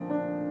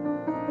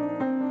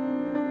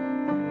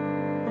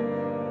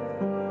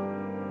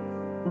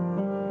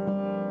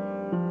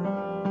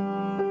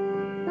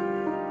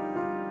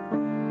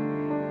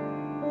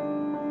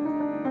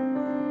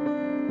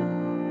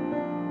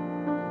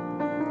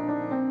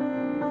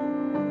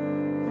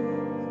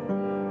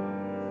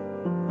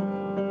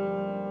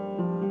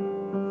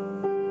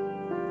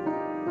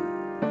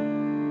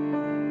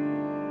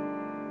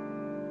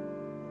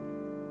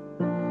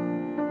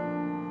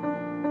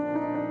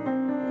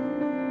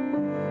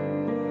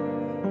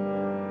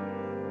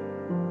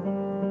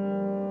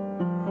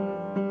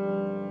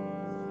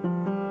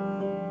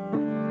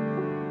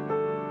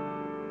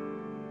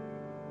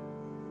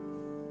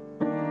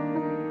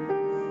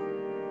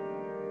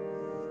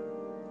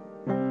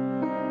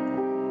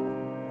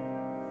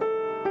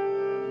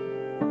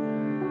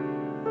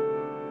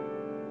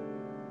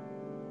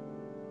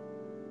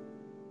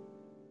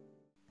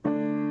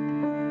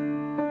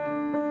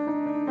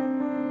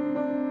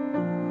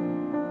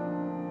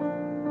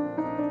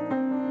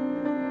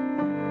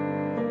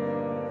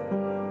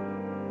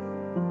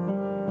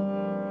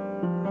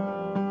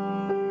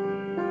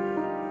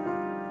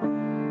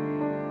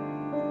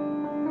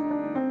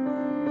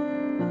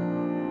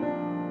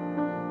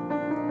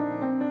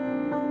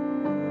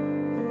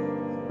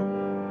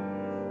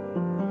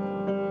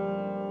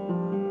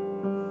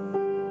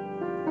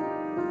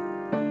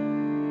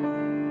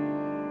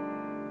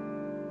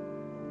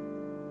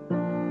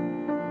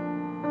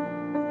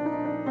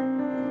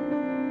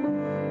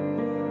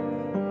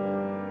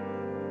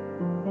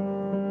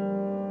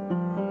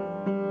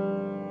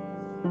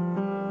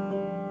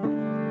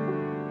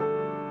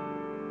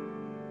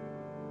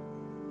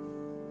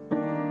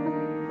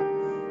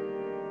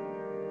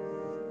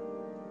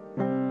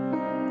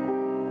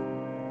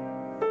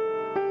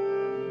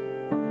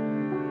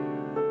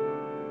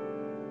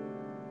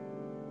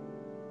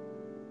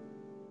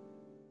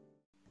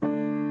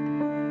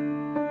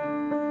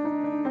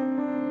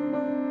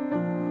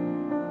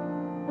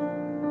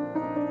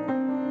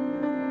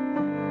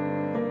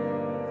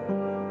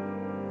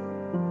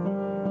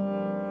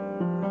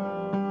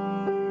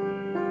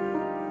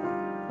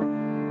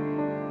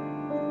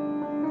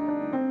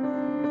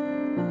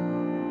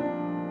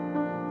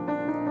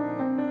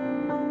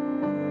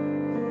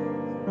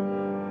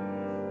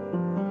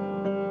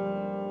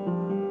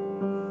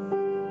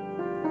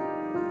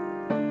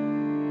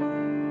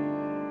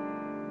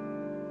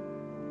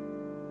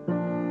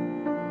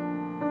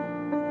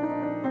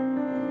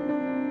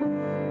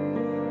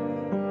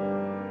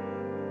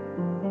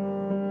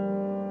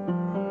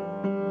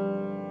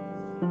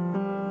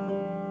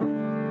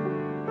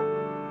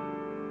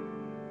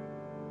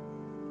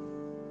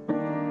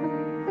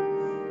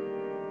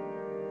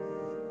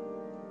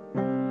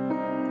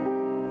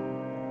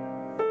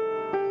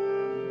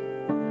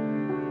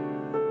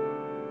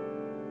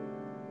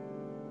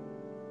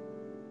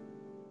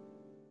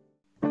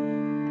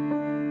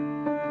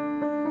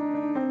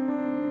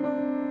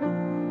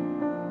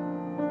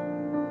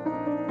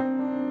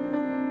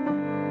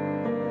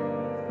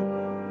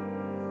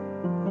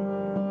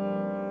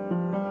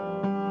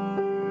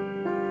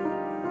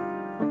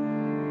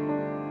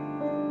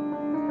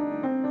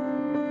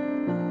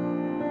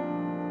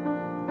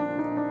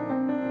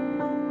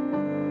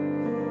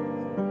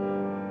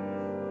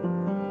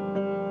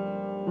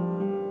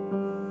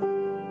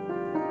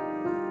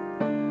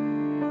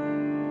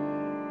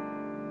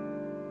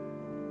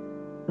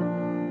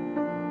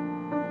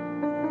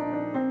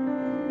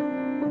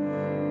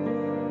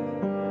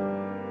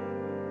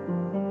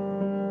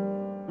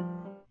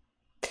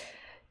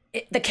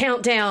The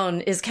countdown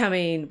is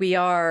coming. We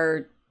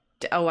are,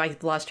 I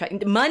lost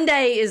track.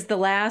 Monday is the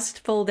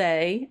last full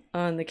day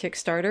on the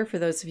Kickstarter for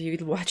those of you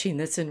watching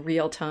this in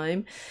real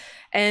time.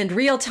 And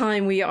real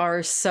time, we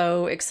are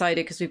so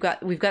excited because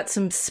we've got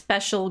some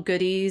special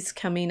goodies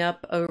coming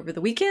up over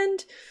the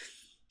weekend,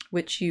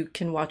 which you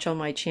can watch on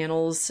my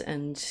channels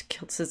and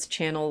Kiltz's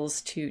channels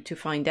to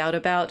find out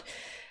about.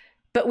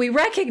 But we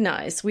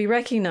recognize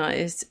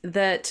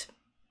that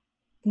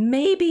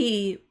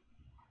maybe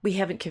we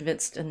haven't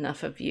convinced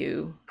enough of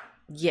you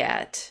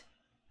yet.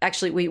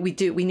 Actually,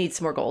 we need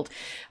some more gold.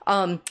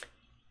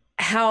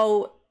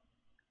 How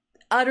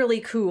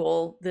utterly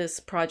cool this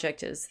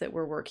project is that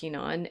we're working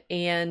on,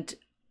 and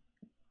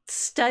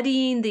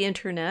studying the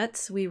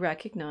internets, we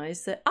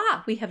recognize that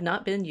we have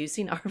not been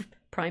using our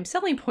prime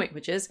selling point,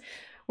 which is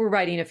we're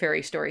writing a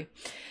fairy story.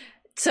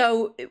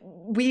 So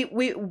we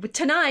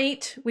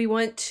tonight we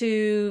want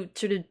to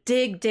sort of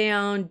dig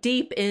down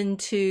deep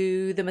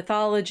into the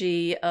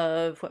mythology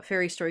of what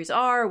fairy stories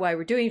are, why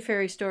we're doing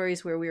fairy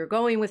stories, where we are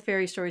going with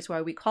fairy stories,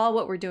 why we call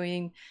what we're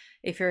doing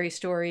a fairy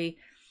story.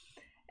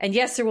 And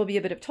yes, there will be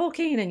a bit of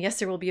Tolkien, and yes,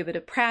 there will be a bit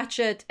of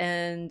Pratchett,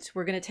 and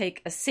we're going to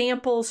take a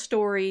sample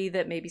story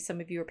that maybe some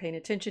of you are paying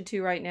attention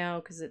to right now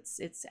because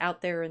it's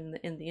out there in the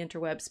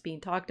interwebs being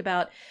talked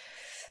about.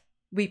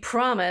 We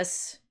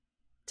promise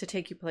to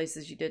take you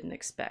places you didn't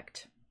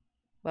expect.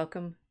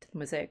 Welcome to the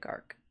Mosaic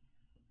Arc.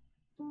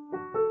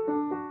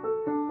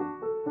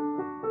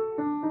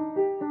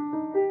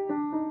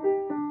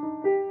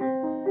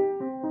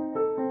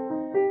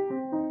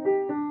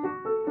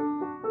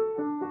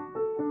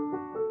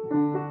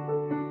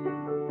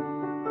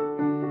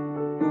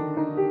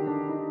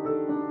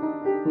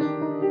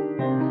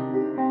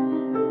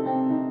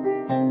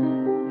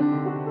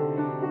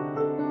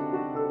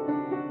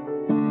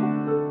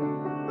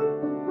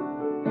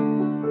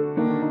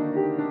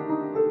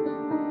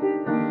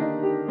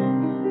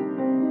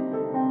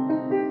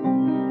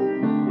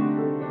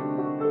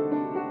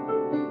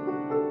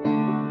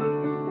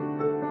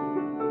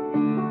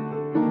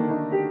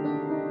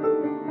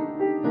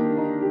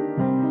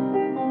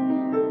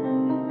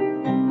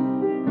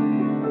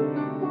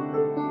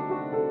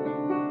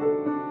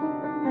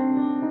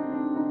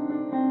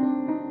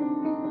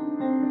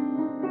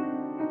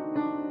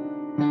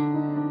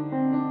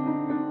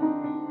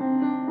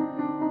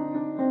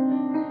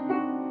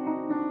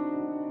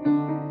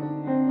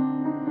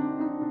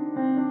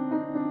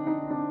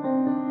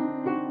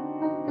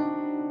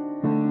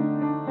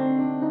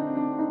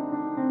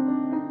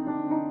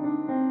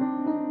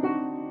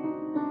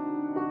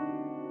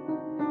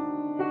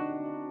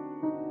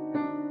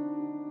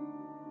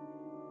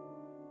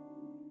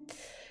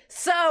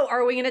 So,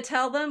 are we going to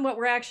tell them what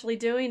we're actually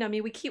doing? I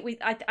mean,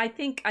 I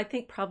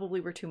think probably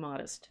we're too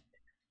modest.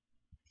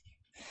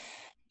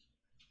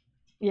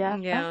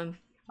 Yeah.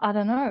 I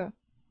don't know.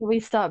 Do we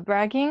start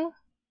bragging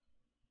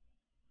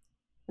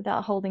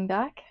without holding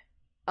back?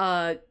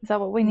 Is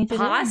that what we need to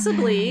do?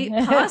 Possibly.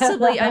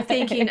 I'm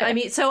thinking. I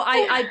mean, so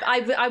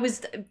I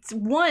was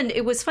one.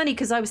 It was funny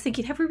because I was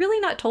thinking, have we really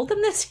not told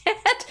them this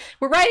yet?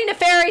 We're writing a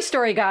fairy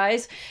story,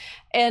 guys,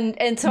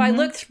 and so I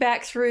looked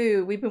back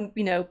through. We've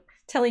been,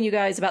 telling you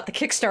guys about the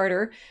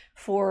Kickstarter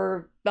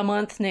for a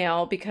month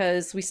now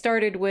because we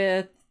started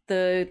with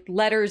the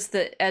letters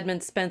that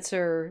Edmund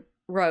Spencer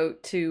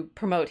wrote to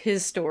promote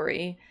his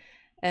story,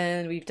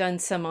 and we've done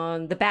some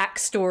on the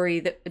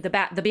backstory,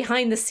 the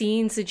behind the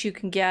scenes that you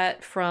can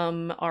get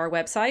from our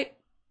website.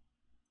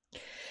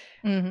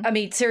 I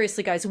mean,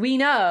 seriously, guys, we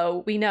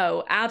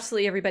know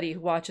absolutely everybody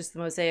who watches the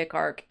Mosaic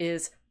Arc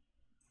is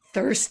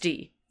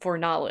thirsty for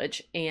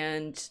knowledge,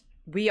 and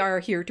we are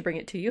here to bring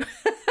it to you.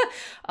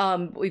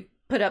 We've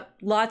put up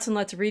lots and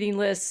lots of reading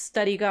lists,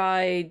 study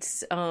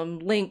guides,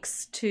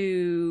 links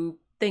to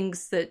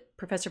things that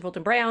Professor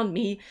Fulton Brown,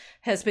 me,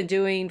 has been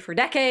doing for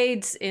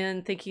decades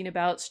in thinking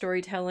about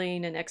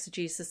storytelling and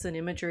exegesis and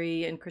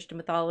imagery and Christian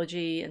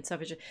mythology and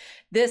stuff.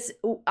 This,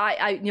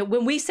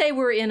 when we say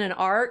we're in an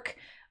arc,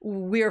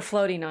 we're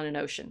floating on an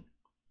ocean.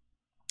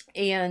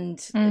 And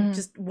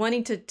just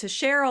wanting to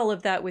share all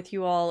of that with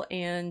you all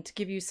and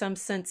give you some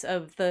sense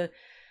of the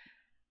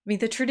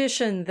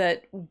tradition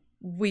that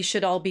we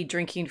should all be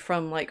drinking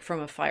from, like from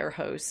a fire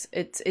hose.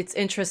 It's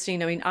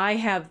interesting. I mean, I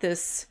have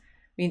this.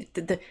 I mean,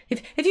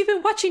 if you've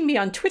been watching me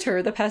on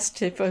Twitter the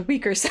past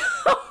week or so,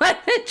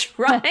 I've been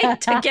trying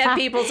to get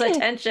people's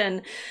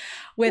attention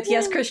with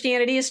yes,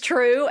 Christianity is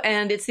true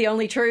and it's the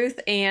only truth.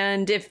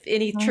 And if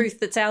any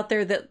truth that's out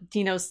there that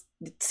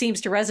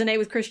seems to resonate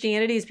with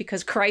Christianity is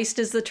because Christ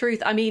is the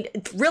truth. I mean,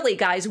 really,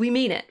 guys, we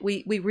mean it.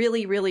 We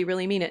really, really,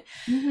 really mean it.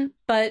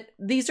 But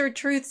these are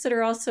truths that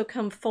are also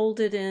come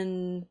folded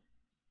in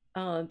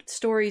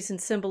stories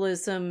and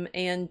symbolism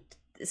and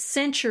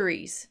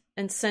centuries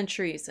and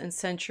centuries and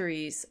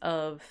centuries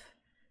of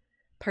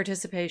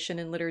participation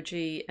in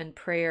liturgy and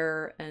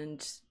prayer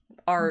and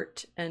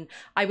art. And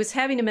I was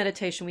having a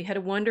meditation. We had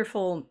a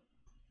wonderful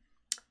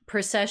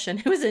procession.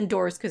 It was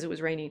indoors because it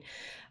was raining,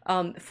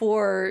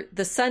 for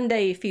the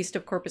Sunday feast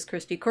of Corpus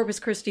Christi. Corpus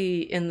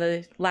Christi in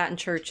the Latin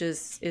church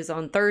is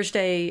on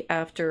Thursday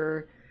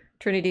after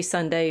Trinity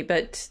Sunday,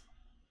 but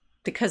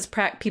because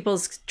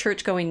people's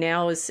church going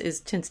now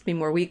tends to be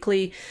more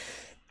weekly,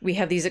 we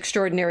have these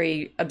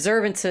extraordinary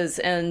observances.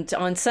 And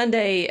on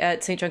Sunday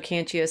at St. John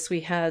Cantius,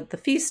 we had the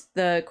feast,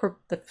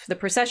 the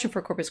procession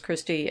for Corpus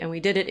Christi, and we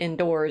did it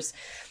indoors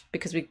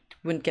because we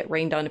wouldn't get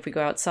rained on if we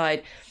go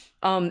outside.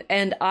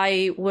 And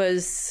I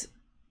was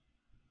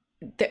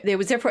it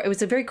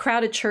was a very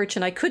crowded church,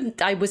 and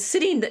I was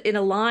sitting in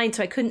a line,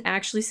 so I couldn't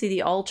actually see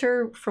the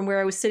altar from where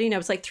I was sitting. I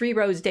was like 3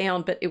 rows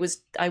down, but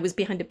I was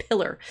behind a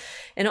pillar,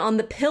 and on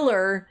the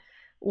pillar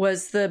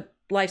was the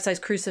life-size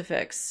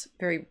crucifix,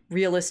 very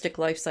realistic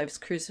life-size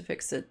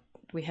crucifix that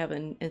we have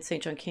in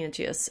St. John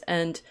Cantius.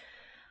 And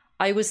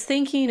I was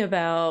thinking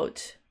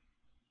about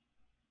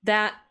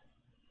that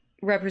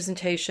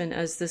representation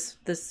as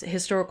this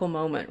historical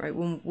moment, right?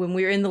 When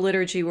we're in the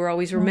liturgy, we're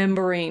always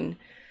remembering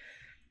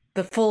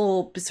the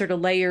full sort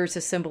of layers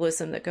of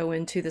symbolism that go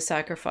into the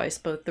sacrifice,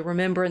 both the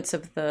remembrance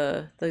of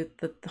the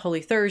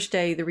Holy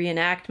Thursday, the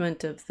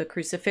reenactment of the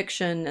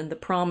crucifixion, and the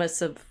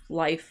promise of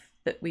life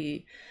that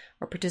we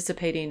are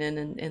participating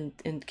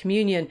in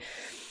communion.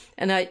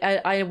 And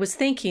I was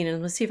thinking,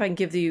 and let's see if I can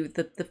give you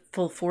the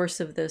full force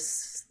of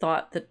this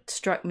thought that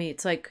struck me.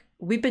 It's like,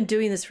 we've been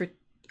doing this for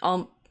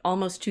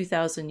almost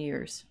 2,000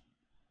 years.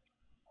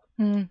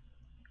 Now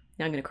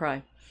I'm going to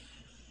cry.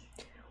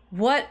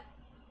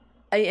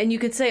 And you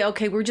could say,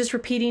 okay, we're just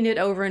repeating it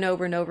over and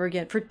over and over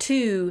again for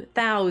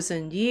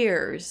 2,000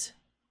 years.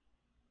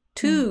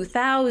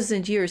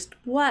 2,000 years.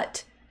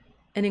 What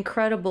an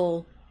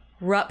incredible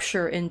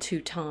rupture into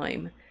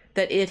time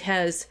that it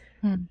has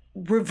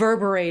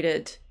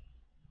reverberated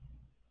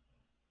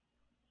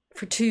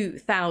for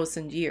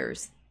 2,000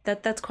 years.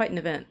 That's quite an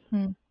event.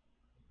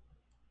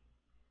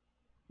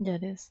 Yeah,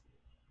 it is.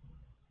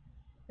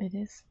 It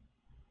is.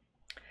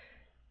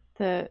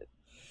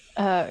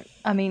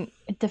 I mean,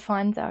 it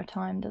defines our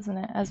time, doesn't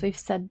it? As we've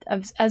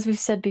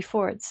said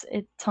before,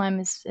 time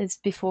is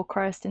before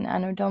Christ in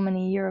Anno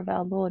Domini, year of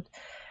our Lord,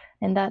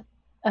 and that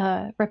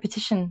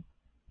repetition,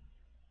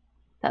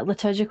 that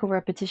liturgical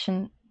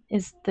repetition,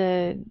 is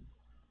the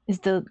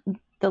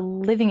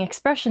living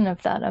expression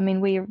of that. I mean,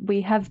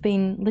 we have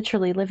been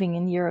literally living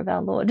in year of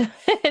our Lord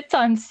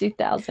times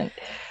 2,000.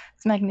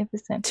 It's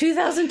magnificent.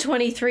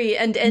 2023,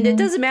 and it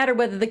doesn't matter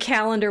whether the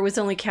calendar was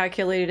only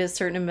calculated a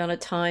certain amount of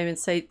time, and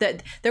say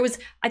that there was,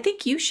 I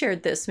think you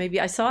shared this, maybe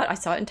I saw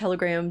it in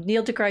Telegram,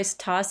 Neil deGrasse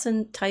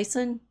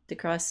Tyson,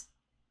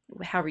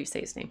 however you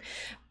say his name,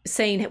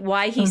 saying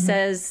why he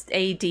says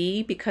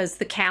AD, because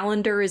the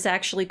calendar is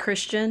actually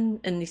Christian,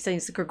 and he's saying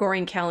it's the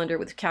Gregorian calendar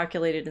was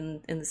calculated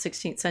in the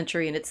 16th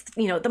century, and it's,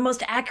 the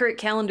most accurate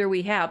calendar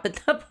we have. But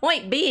the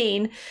point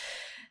being,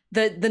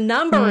 the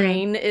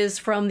numbering is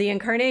from the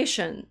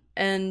Incarnation.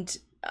 And,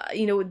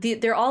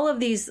 there are all of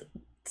these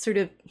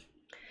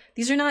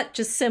these are not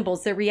just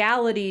symbols, they're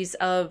realities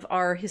of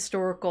our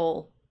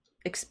historical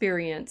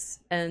experience.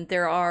 And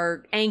there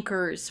are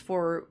anchors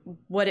for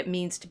what it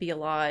means to be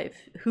alive,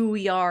 who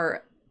we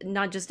are,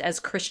 not just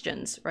as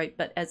Christians, right,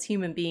 but as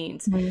human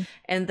beings.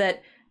 And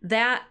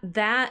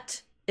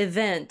that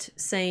event,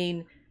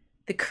 saying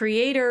the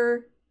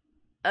creator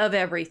of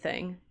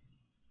everything,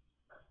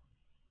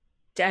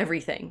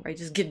 right,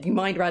 just get your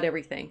mind around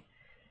everything,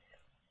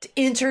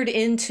 entered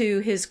into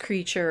his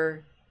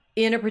creature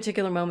in a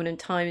particular moment in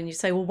time. And you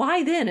say, well,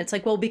 why then? It's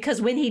like, well,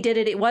 because when he did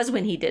it, it was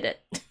when he did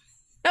it.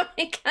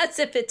 Because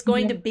if it's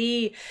going to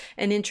be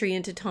an entry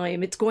into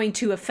time, it's going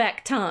to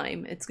affect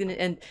time. It's going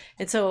to, and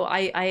so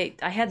I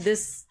had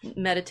this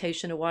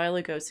meditation a while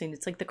ago saying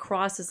it's like the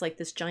cross is like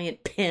this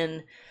giant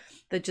pin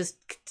that just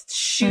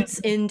shoots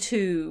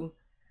into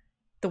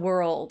the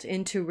world,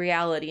 into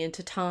reality,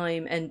 into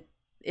time. And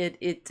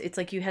it's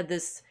like you had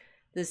this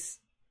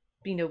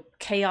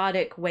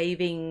chaotic,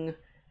 waving,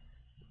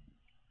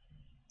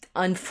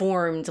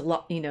 unformed,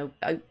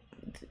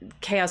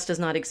 chaos does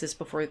not exist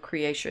before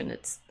creation.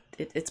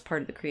 It's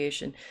part of the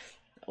creation,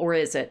 or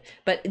is it?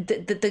 But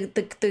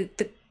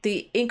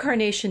the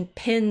Incarnation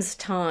pins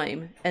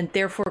time and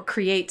therefore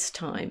creates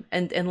time,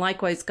 and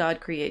likewise God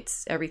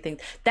creates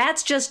everything.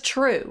 That's just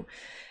true.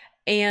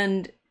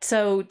 And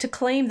so to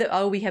claim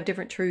that, we have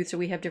different truths or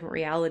we have different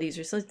realities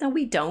or something, no,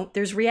 we don't.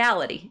 There's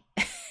reality.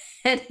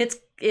 And it's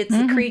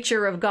the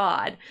creature of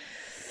God.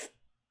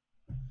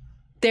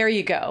 There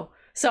you go.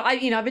 So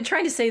I've been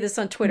trying to say this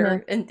on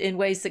Twitter in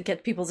ways that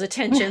get people's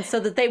attention so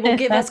that they will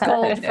give us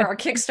gold for our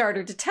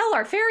Kickstarter to tell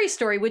our fairy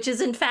story, which is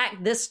in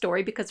fact this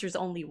story because there's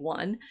only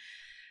one.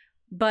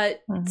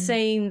 But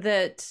saying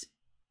that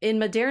in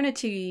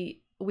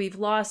modernity, we've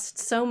lost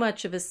so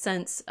much of a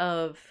sense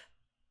of,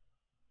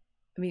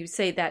 you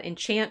say that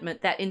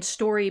enchantment, that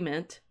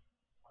enstoryment.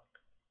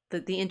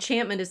 The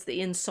enchantment is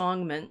the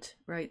ensongment,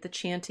 right? The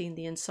chanting,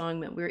 the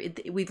ensongment.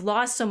 We've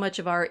lost so much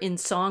of our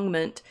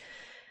ensongment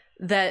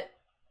that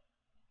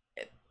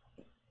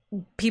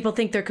people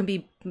think there can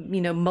be,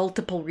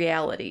 multiple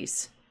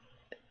realities.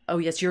 Oh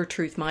yes, your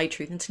truth, my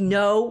truth. And so,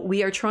 no,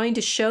 we are trying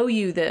to show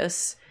you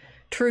this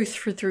truth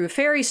through a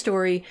fairy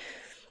story,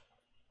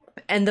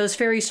 and those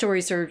fairy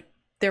stories are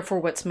therefore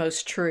what's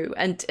most true.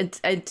 And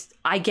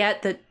I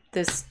get that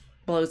this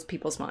blows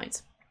people's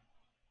minds.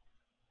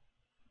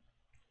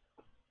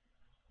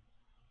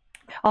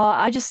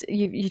 Oh,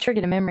 you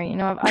triggered a memory. You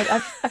know,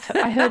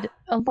 I heard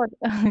a lot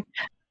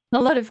a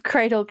lot of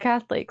cradle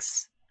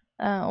Catholics,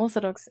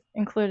 Orthodox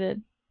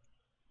included,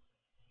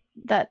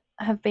 that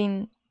have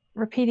been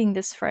repeating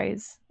this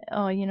phrase.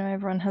 Oh, you know,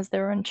 everyone has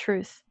their own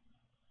truth.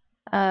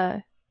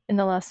 In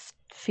the last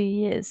few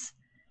years,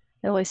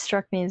 it always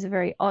struck me as a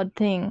very odd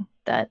thing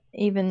that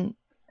even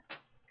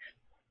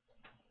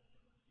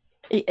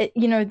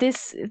you know,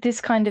 this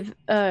kind of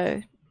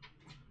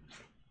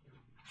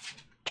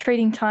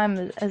treating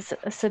time as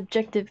a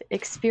subjective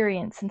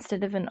experience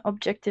instead of an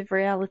objective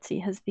reality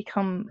has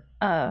become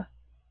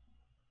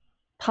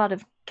part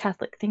of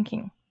Catholic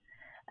thinking.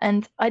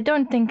 And I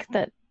don't think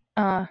that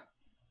I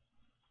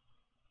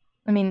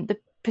mean, the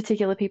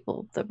particular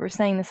people that were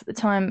saying this at the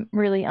time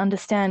really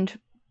understand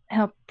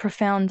how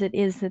profound it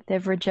is that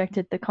they've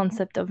rejected the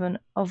concept of an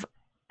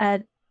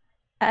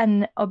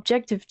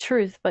objective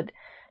truth, but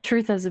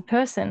truth as a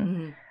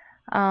person.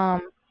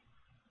 Mm-hmm.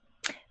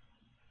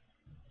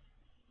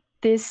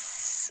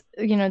 This,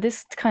 you know,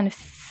 this kind of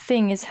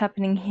thing is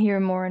happening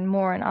here more and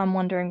more, and I'm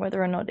wondering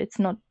whether or not it's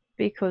not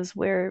because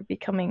we're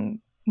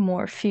becoming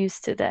more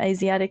fused to the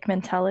Asiatic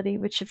mentality,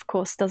 which of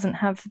course doesn't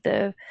have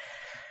the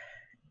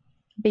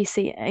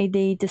BC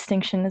AD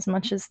distinction as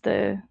much as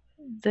the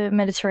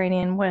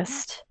Mediterranean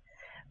West.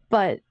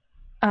 But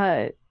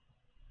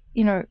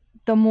you know,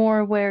 the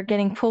more we're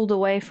getting pulled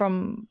away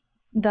from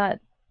that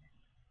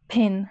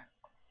pin,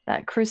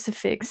 that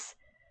crucifix,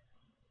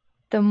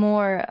 the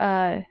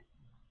more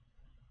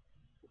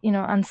you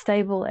know,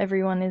 unstable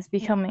everyone is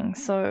becoming.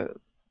 So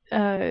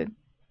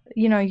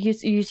you know,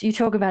 you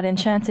talk about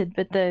enchanted,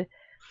 but the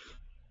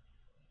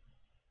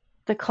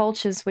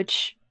cultures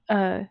which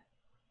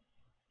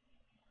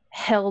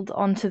held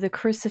onto the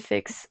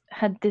crucifix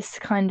had this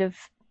kind of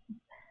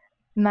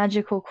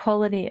magical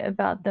quality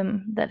about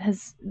them that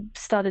has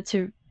started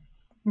to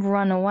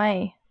run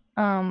away.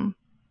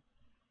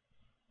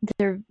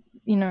 They're,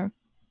 you know,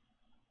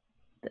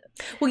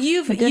 well,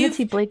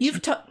 modernity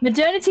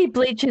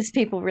bleaches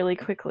people really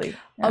quickly.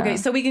 Okay,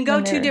 so we can go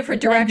two different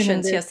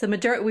directions. Yes,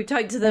 we've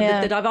talked to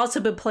that. I've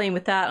also been playing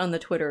with that on the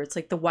Twitter. It's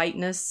like the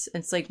whiteness,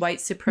 it's like white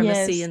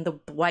supremacy, yes. And the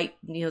white,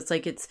 you know, it's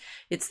like it's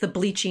the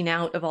bleaching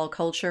out of all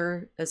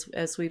culture,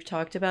 as we've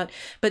talked about.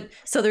 But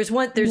so there's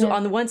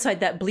on the one side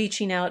that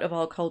bleaching out of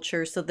all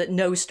culture, so that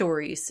no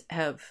stories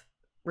have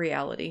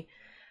reality.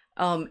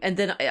 And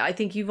then I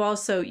think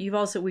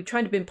we've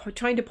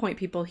trying to point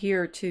people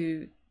here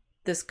to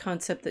this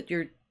concept that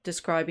you're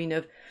describing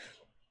of,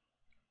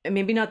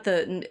 maybe not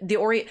the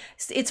Orient.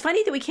 It's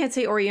funny that we can't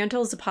say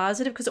Oriental is a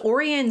positive, because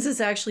Oriens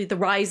is actually the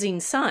rising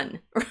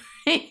sun, right?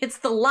 It's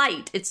the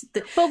light. It's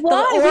the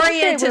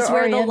Orient is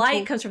where the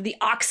light comes from. The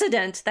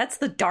Occident, that's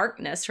the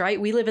darkness,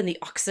 right? We live in the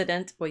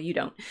Occident. Well, you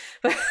don't.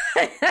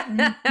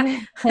 I'm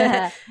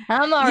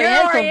Oriental,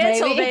 you're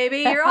Oriental, baby.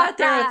 You're out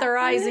there with the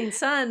rising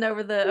sun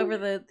over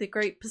the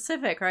Great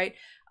Pacific, right?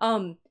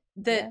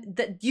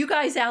 That you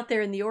guys out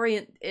there in the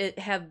Orient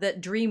have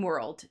that dream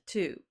world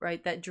too,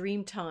 right? That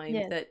dream time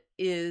that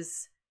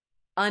is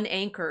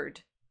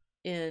unanchored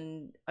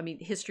in, I mean,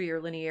 history or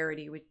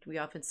linearity. We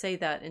often say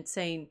that, and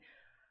saying,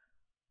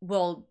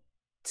 well,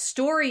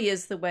 story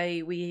is the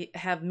way we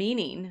have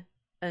meaning,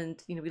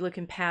 and you know, we look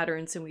in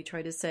patterns and we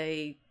try to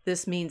say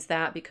this means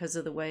that because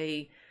of the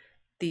way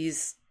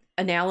these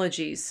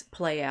analogies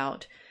play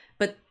out.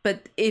 But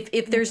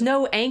if there's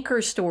no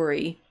anchor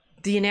story,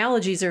 the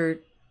analogies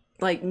are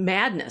like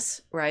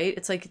madness, right?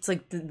 It's like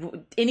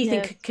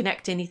anything could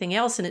connect to anything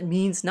else, and it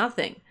means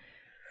nothing.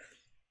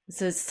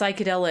 It's a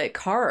psychedelic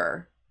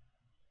horror.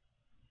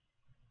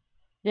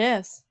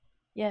 Yes,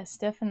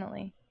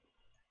 definitely.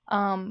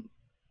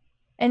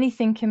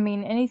 Anything can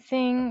mean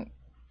anything.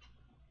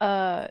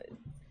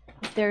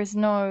 There's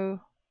no,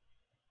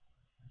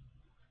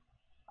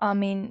 I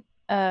mean,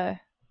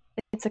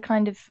 it's a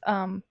kind of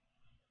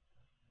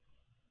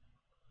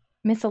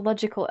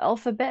mythological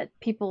alphabet.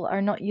 People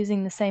are not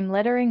using the same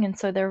lettering, and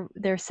so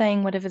they're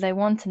saying whatever they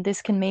want, and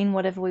this can mean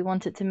whatever we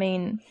want it to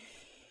mean.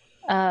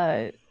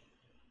 It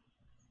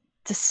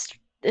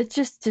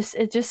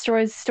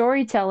destroys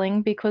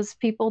storytelling, because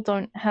people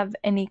don't have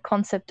any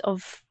concept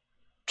of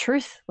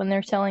truth when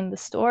they're telling the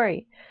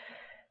story.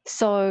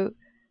 So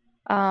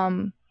I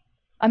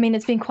mean,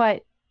 it's been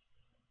quite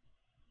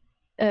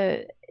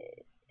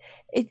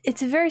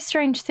it's a very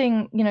strange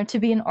thing, you know, to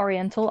be an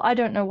Oriental. I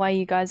don't know why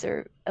you guys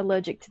are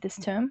allergic to this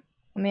term.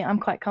 I mean, I'm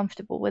quite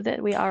comfortable with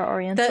it. We are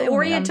Oriental. The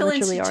Oriental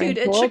Institute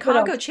in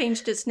Chicago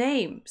changed its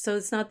name, so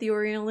it's not the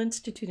Oriental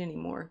Institute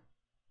anymore.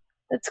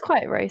 That's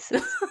quite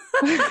racist.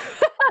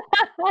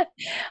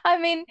 I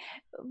mean,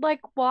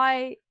 like,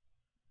 why?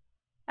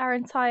 Our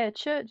entire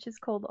church is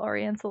called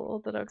Oriental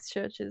Orthodox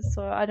Churches,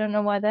 so I don't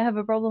know why they have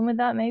a problem with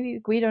that.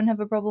 Maybe we don't have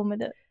a problem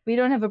with it. We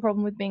don't have a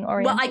problem with being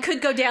Oriental. Well, I could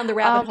go down the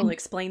rabbit hole and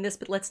explain this,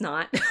 but let's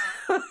not.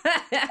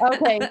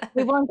 Okay,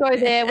 we won't go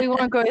there.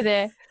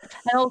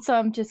 And also,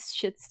 I'm just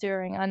shit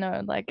stirring. I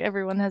know, like,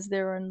 everyone has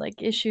their own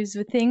like issues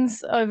with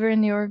things over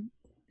in your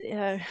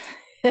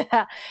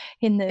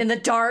in In the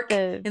dark,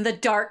 the in the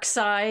dark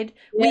side.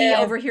 We yeah,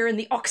 over here in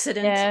the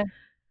Occident, yeah,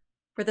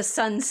 where the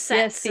sun yes,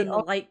 sets and the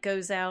light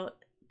goes out.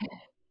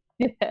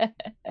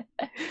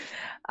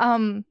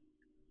 um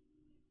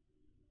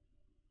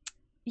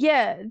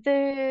yeah,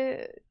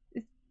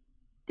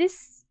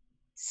 this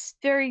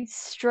very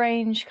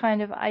strange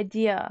kind of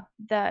idea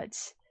that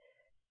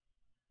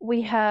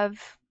we have.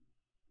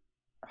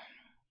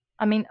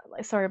 I mean,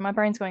 sorry, my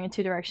brain's going in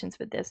two directions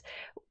with this.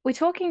 We're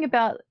talking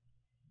about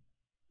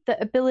the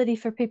ability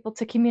for people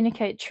to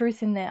communicate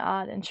truth in their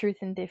art and truth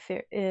in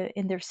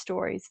their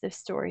stories, their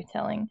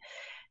storytelling.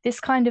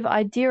 This kind of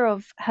idea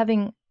of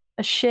having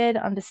a shared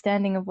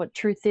understanding of what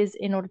truth is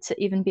in order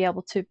to even be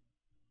able to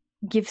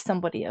give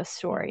somebody a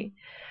story.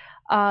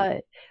 Uh,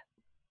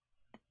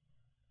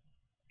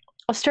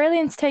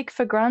 Australians take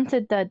for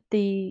granted that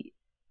the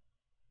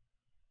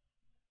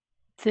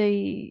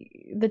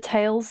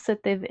tales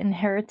that they've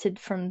inherited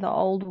from the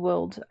old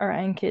world are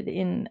anchored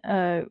in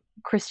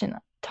Christian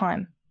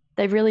time.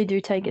 They really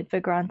do take it for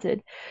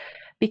granted,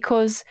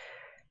 because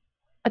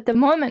at the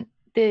moment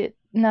the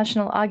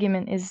national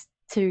argument is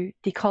to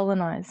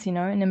decolonize,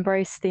 and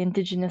embrace the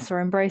indigenous, or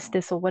embrace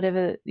this, or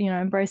whatever,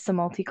 embrace the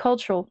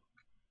multicultural,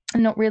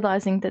 and not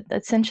realizing that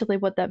essentially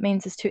what that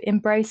means is to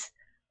embrace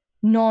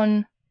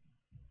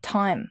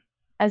non-time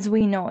as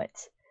we know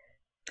it.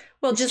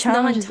 Well, This just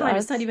challenges non-time.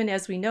 It's us. not even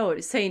as we know it.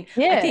 It's saying,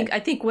 Yeah. I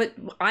think what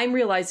I'm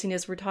realizing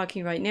as we're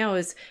talking right now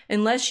is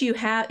unless you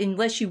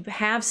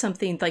have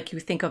something like you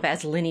think of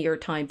as linear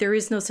time, there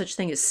is no such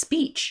thing as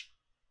speech.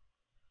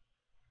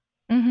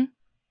 Mm-hmm.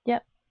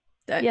 Yep.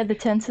 That, Yeah, the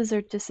tenses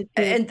are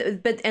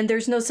disappeared. and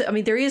there's no, I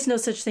mean, there is no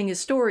such thing as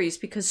stories,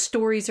 because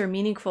stories are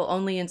meaningful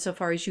only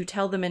insofar as you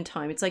tell them in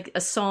time. It's like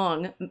a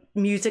song.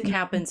 Music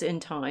happens in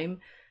time.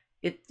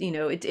 It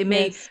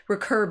may Yes.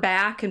 recur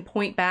back and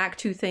point back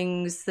to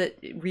things that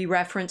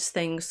re-reference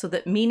things, so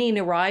that meaning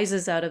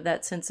arises out of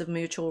that sense of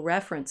mutual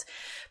reference.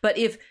 But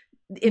if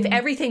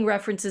everything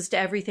references to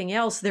everything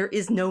else, there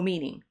is no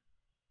meaning.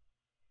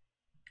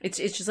 It's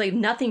just like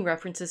nothing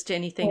references to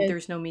anything, Yes.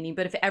 there's no meaning.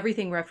 But if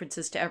everything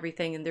references to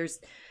everything, and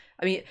there's,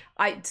 I mean,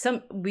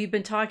 we've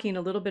been talking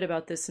a little bit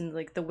about this, and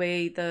like the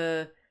way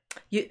the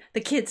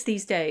kids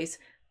these days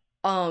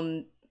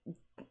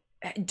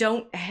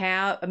don't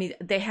have, I mean,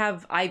 they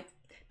have, I've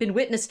been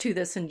witness to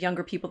this in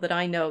younger people that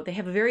I know. They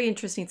have a very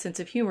interesting sense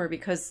of humor,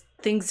 because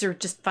things are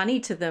just funny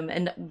to them.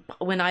 And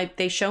when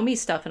they show me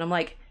stuff and I'm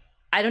like,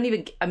 I don't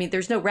even, I mean,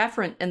 there's no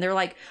referent, and they're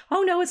like,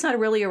 oh no, it's not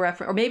really a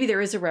referent, or maybe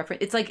there is a referent.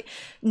 It's like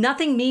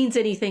nothing means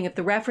anything if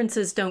the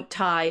references don't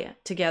tie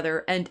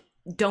together and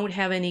don't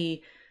have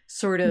any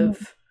sort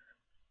of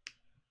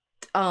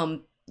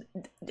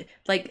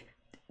like,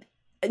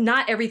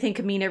 not everything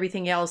can mean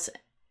everything else.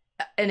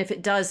 And if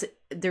it does,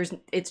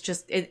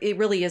 it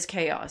really is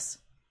chaos.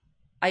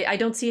 I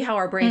don't see how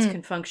our brains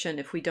can function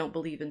if we don't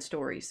believe in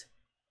stories.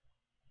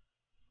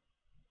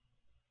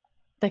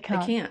 They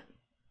can't. They can't.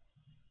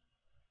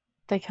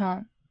 They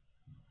can't.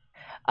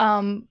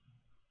 I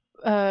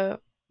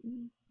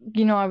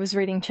was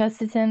reading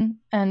Chesterton,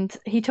 and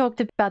he talked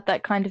about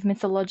that kind of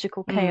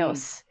mythological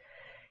chaos,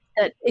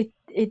 that it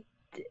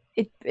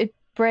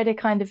bred a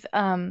kind of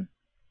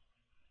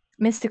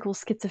mystical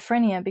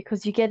schizophrenia,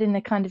 because you get in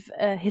a kind of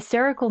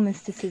hysterical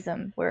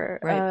mysticism where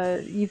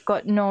Right. you've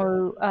got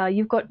no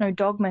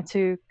dogma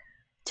to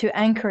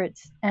anchor it.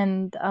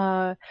 And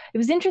it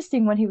was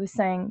interesting what he was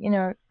saying,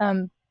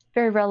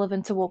 very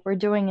relevant to what we're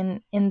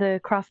doing in the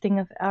crafting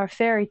of our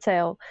fairy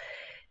tale,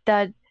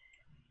 that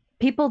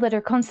people that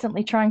are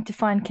constantly trying to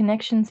find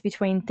connections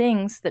between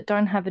things that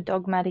don't have a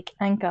dogmatic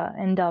anchor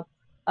end up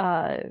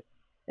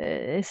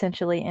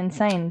essentially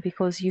insane,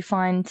 because you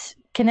find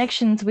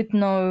connections with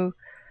no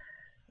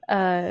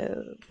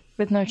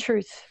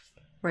truth.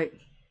 Right.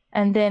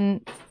 And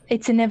then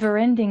it's a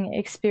never-ending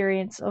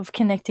experience of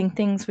connecting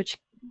things, which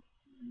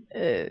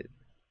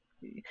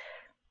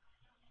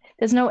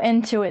there's no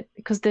end to it,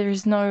 because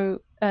there's no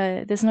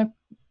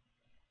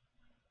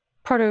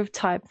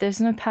prototype,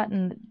 there's no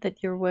pattern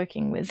that you're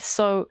working with.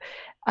 So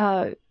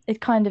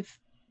it kind of,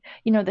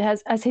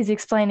 as he's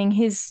explaining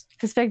his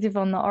perspective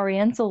on the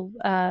Oriental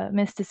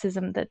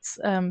mysticism that's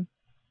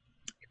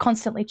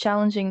constantly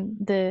challenging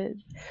the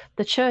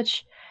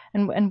church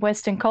and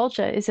Western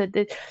culture, is that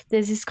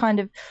there's this kind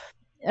of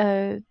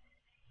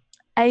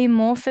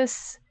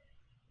amorphous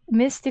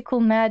mystical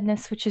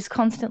madness which is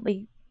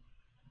constantly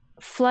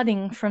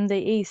flooding from the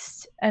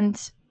East,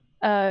 and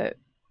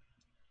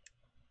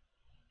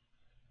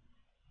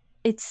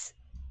it's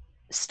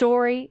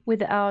story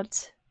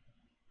without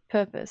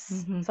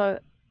purpose. So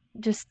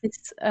just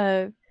this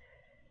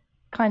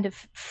kind of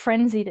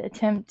frenzied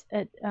attempt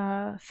at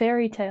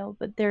fairy tale,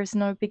 but there's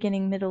no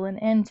beginning, middle, and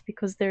end,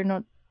 because they're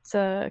not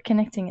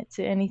connecting it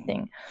to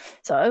anything.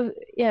 So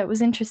yeah, it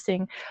was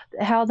interesting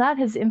how that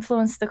has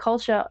influenced the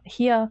culture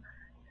here.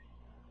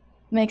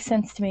 Makes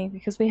sense to me,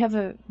 because we have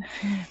a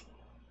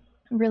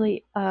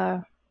really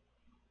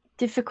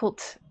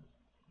difficult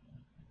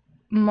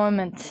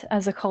moment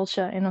as a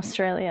culture in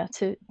Australia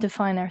to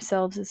define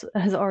ourselves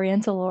as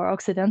Oriental or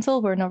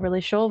Occidental. We're not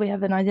really sure. We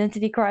have an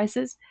identity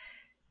crisis.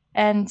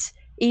 And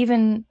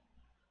even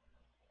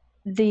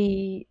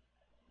the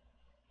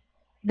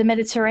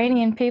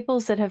Mediterranean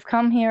peoples that have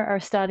come here are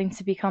starting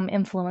to become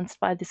influenced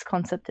by this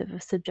concept of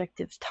a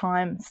subjective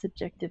time,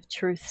 subjective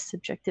truth,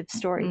 subjective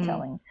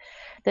storytelling,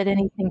 that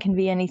anything can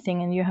be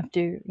anything and you have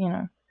to,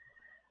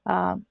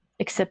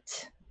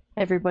 accept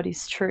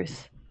everybody's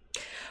truth.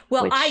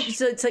 Well,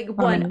 so it's like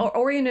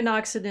Orient and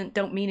Occident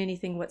don't mean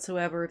anything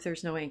whatsoever if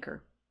there's no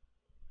anchor.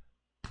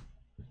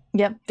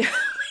 Yep.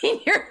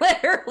 You're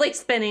literally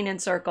spinning in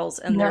circles,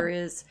 and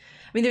there's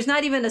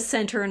not even a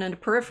center and a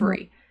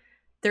periphery.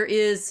 There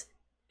is.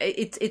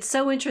 It's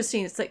so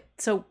interesting. It's like,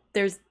 so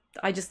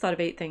I just thought of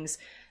 8 things.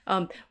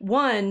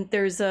 One,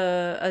 there's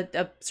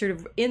a sort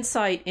of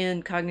insight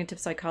in cognitive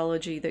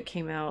psychology that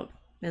came out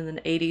in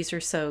the 80s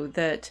or so,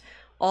 that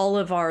all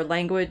of our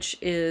language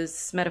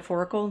is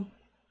metaphorical.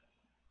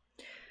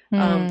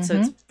 So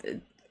it's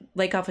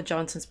Lakoff and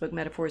Johnson's book,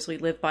 Metaphors We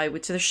Live By,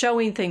 which they're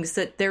showing things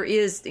that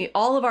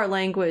all of our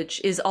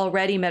language is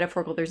already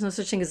metaphorical. There's no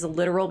such thing as a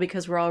literal,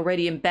 because we're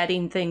already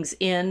embedding things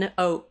in,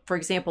 for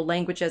example,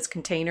 language as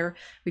container.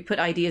 We put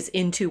ideas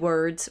into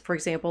words, for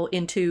example,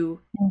 into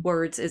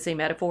words is a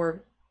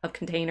metaphor of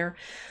container.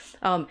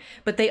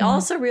 But they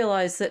also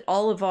realize that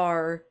all of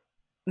our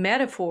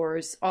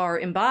metaphors are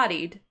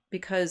embodied,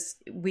 because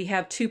we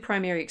have 2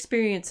 primary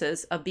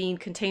experiences of being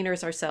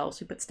containers ourselves.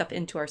 We put stuff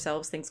into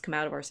ourselves, things come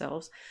out of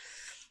ourselves.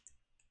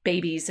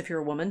 Babies, if you're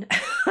a woman.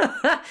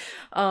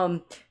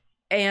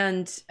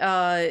 And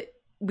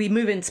we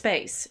move in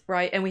space,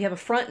 right? And we have a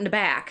front and a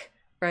back,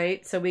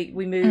 right? So we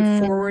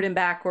move forward and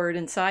backward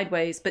and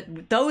sideways,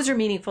 but those are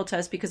meaningful to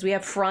us because we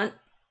have front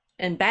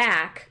and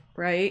back,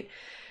 right?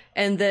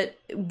 And that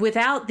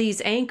without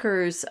these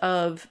anchors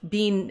of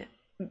being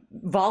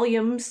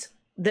volumes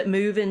that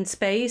move in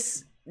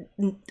space,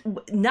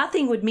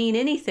 nothing would mean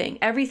anything.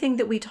 Everything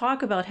that we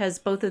talk about has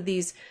both of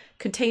these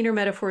container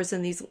metaphors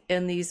and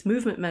these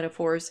movement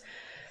metaphors.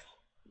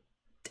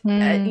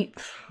 This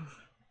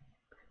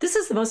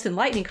is the most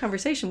enlightening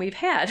conversation we've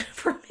had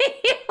for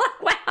me.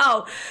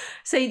 Wow.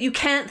 So you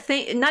can't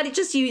think, not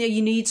just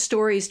you need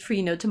stories for,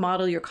 to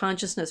model your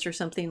consciousness or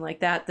something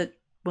like that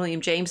William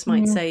James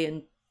might say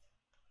in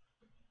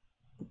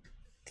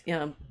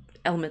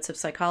Elements of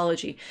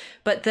Psychology,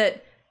 but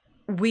that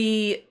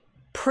we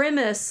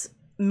premise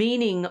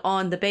meaning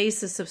on the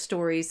basis of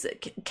stories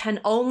that can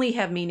only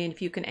have meaning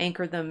if you can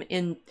anchor them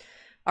in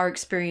our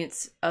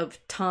experience of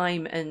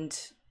time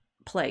and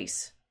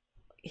place.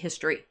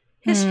 History.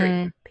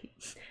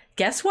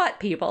 Guess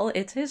what, people?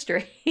 It's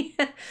history.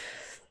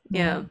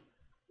 Yeah.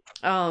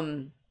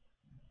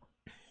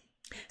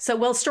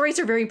 So, stories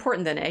are very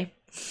important then, eh?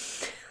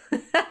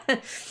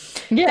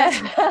 Yeah.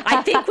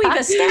 I think we've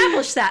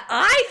established that.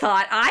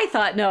 I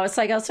thought, no, it's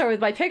like, I'll start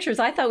with my pictures.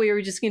 I thought we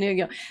were just going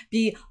to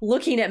be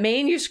looking at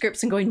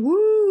manuscripts and going,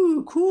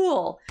 woo,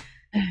 cool.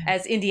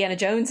 As Indiana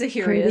Jones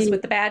here is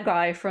with the bad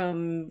guy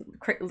from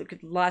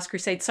Last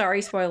Crusade.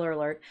 Sorry, spoiler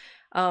alert.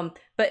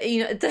 But,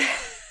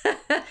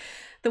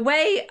 the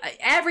way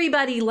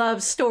everybody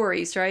loves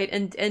stories, right?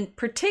 And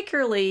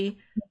particularly,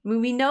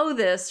 we know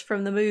this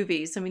from the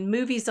movies.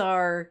 Movies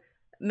are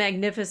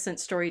magnificent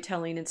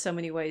storytelling in so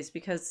many ways,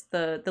 because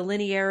the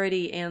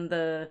linearity and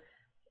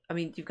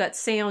you've got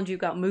sound, you've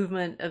got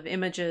movement of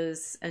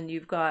images, and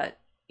you've got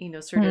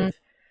sort of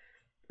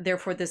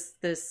therefore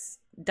this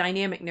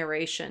dynamic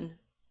narration,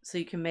 so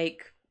you can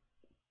make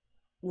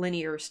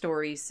linear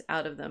stories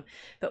out of them.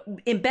 But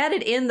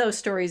embedded in those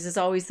stories is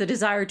always the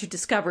desire to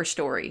discover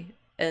story,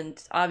 and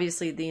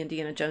obviously the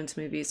Indiana Jones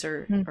movies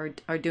are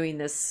doing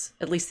this.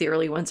 At least the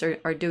early ones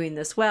are doing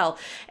this well.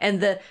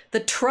 And the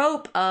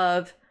trope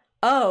of,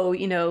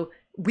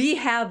 we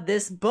have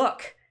this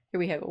book. Here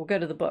we have it. We'll go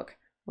to the book.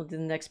 We'll do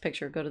the next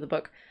picture. Go to the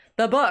book.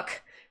 The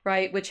book,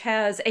 right? Which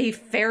has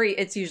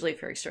it's usually a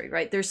fairy story,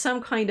 right? There's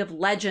some kind of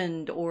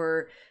legend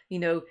or,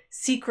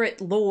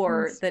 secret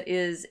lore that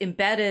is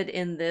embedded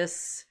in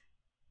this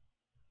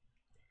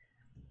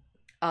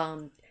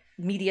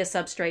media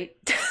substrate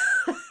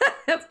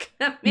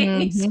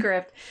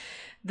manuscript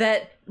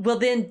that will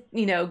then,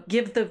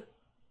 give the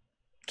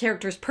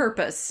characters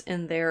purpose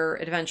in their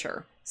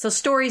adventure. So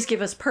stories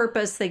give us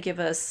purpose. They give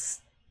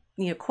us,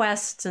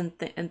 quests and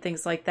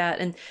things like that.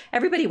 And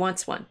everybody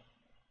wants one.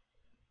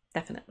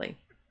 Definitely.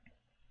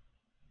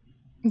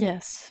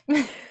 Yes.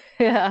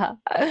 Yeah.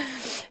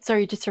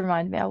 Sorry, you just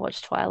reminded me. I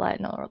watched Twilight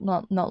not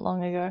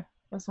long ago. It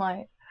was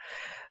my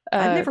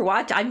I've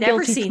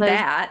never seen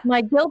that.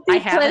 My guilty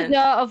pleasure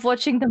of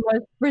watching the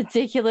most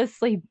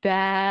ridiculously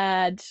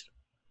bad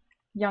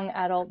young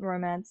adult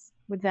romance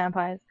with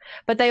vampires.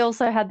 But they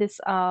also had this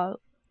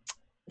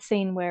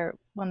scene where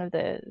one of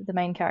the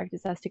main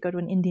characters has to go to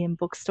an Indian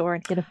bookstore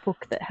and get a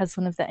book that has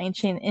one of the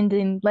ancient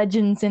Indian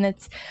legends in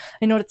it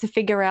in order to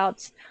figure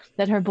out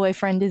that her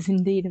boyfriend is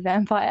indeed a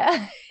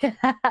vampire.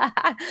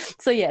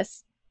 So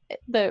yes,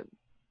 the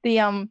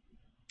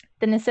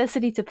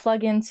necessity to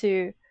plug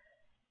into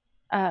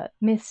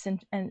myths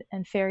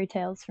and fairy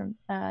tales from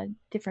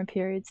different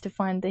periods to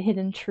find the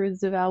hidden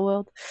truths of our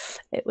world.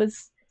 It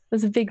was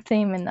a big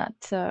theme in that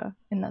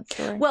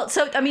story. Well,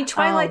 so I mean,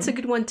 Twilight's a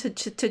good one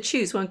to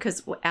choose. One,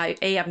 because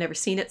I've never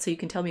seen it, so you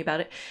can tell me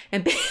about it,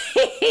 and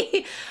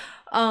B,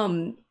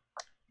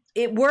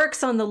 it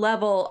works on the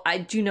level. I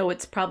do know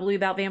it's probably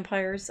about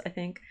vampires, I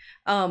think,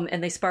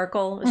 and they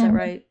sparkle. Is that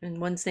right? And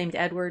one's named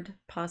Edward,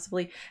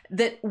 possibly.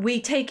 That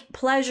we take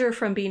pleasure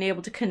from being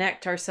able to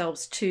connect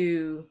ourselves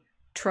to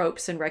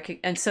tropes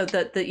and so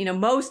that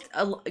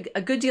the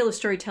a good deal of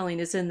storytelling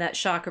is in that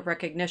shock of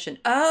recognition.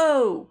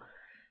 Oh,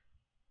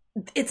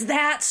 it's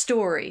that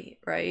story,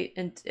 right?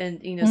 And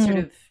sort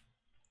of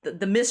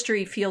the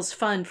mystery feels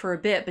fun for a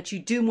bit, but you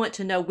do want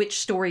to know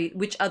which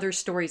other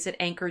stories it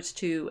anchors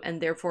to,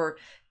 and therefore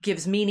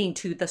gives meaning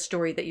to the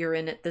story that you're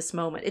in at this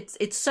moment.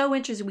 It's so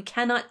interesting. We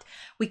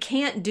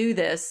can't do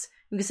this.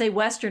 We can say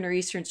Western or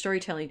Eastern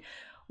storytelling.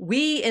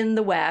 We in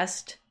the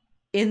West,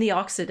 in the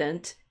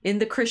Occident, in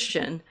the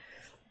Christian,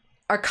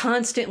 are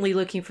constantly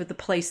looking for the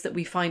place that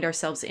we find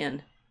ourselves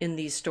in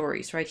these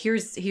stories, right?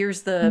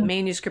 Here's the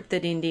manuscript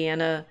that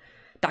Indiana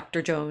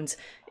Dr. Jones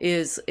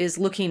is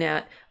looking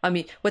at. I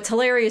mean, what's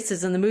hilarious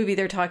is in the movie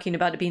they're talking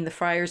about it being the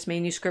friar's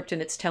manuscript,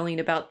 and it's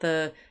telling about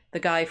the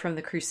guy from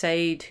the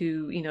Crusade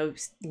who,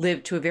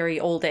 lived to a very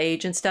old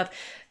age and stuff.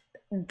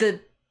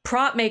 The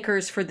prop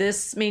makers for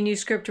this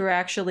manuscript were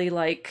actually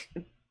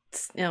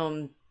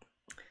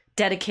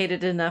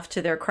dedicated enough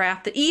to their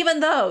craft that even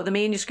though the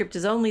manuscript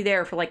is only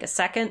there for like a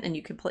second, and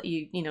you could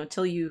play,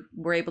 until you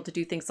were able to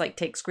do things like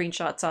take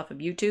screenshots off of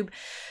YouTube,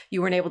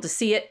 you weren't able to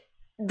see it.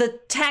 The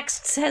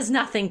text has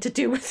nothing to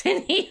do with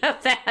any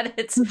of that.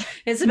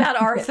 It's about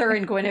Arthur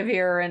and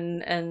Guinevere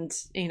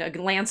and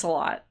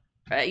Lancelot.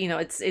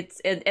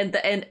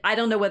 And I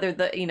don't know whether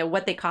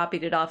what they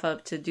copied it off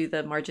of to do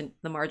the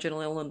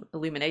marginal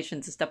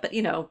illuminations and stuff, but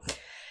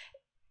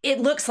it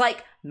looks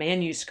like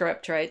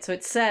manuscript, right? So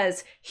it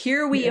says,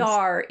 here we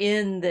are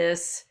in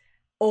this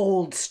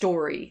old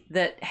story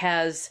that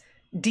has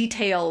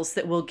details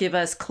that will give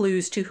us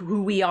clues to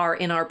who we are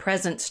in our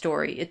present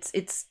story.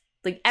 It's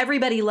like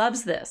everybody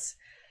loves this.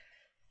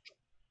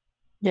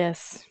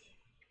 Yes.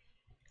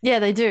 Yeah,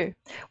 they do.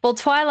 Well,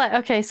 Twilight.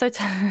 Okay, so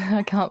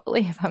I can't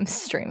believe I'm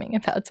streaming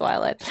about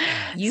Twilight.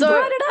 You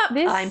brought it up.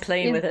 I'm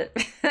playing with it.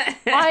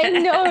 I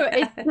know.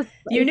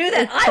 You knew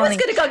that. I was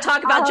going to go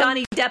talk about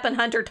Johnny Depp and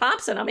Hunter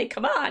Thompson. I mean,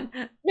 come on.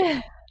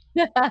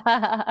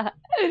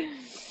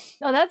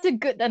 Oh, that's a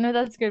good. I know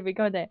that's good. We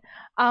go there.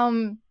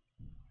 All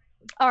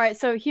right.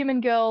 So,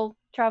 human girl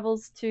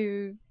travels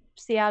to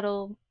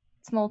Seattle,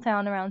 small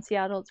town around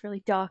Seattle. It's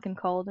really dark and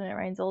cold, and it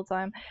rains all the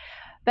time.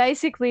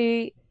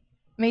 Basically,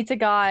 meets a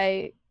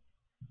guy.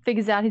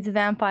 Figures out he's a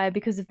vampire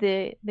because of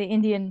the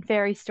Indian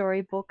fairy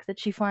story book that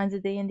she finds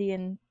at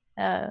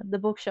the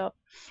bookshop.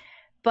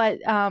 But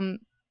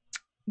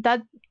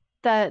that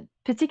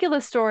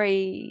particular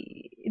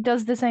story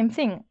does the same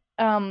thing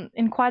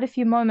in quite a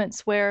few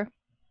moments where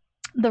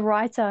the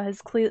writer has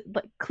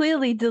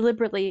clearly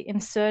deliberately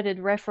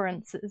inserted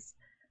references,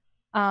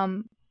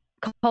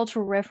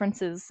 cultural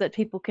references that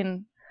people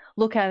can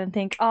look at and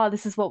think, oh,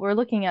 this is what we're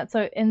looking at.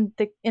 So in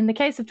the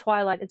case of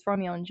Twilight, it's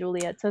Romeo and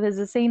Juliet. So there's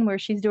a scene where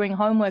she's doing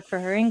homework for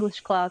her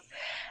English class,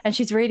 and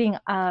she's reading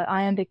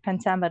iambic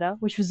pentameter,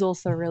 which was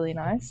also really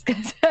nice.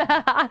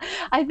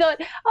 I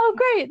thought, oh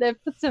great, they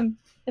put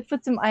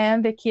some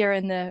iambic here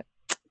in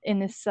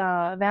this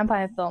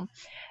vampire film,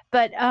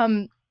 but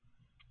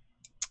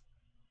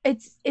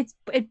it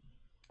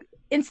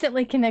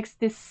instantly connects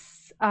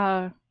this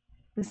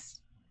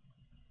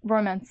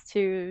romance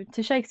to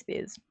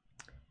Shakespeare's.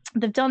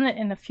 They've done it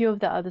in a few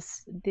of the other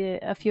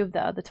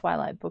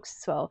Twilight books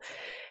as well.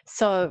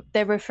 So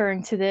they're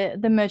referring to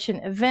the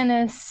Merchant of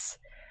Venice.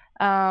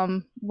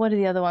 What are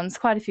the other ones?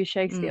 Quite a few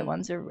Shakespeare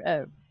ones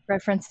are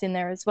referenced in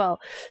there as well.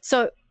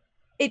 So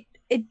it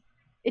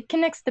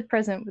connects the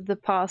present with the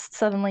past.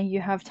 Suddenly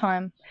you have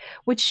time,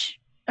 which,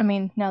 I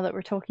mean, now that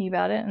we're talking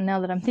about it and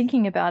now that I'm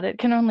thinking about it,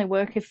 can only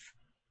work if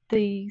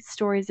the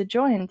stories are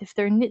joined, if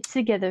they're knit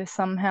together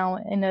somehow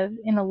in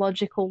a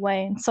logical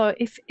way. And so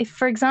if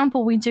for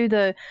example we do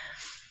the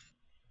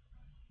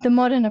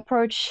modern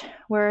approach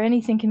where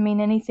anything can mean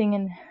anything,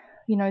 and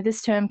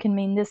this term can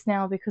mean this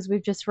now because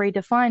we've just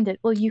redefined it,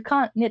 well, you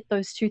can't knit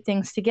those two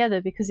things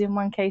together, because in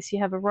one case you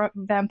have a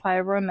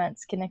vampire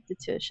romance connected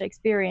to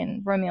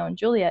Shakespearean Romeo and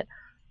Juliet,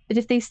 but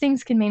if these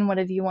things can mean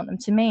whatever you want them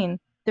to mean,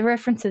 the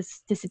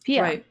references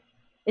disappear. Right.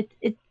 It's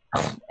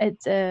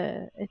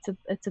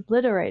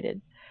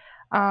obliterated.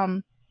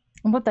 And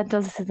what that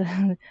does to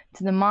the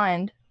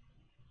mind,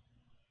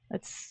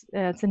 it's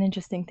an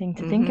interesting thing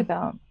to think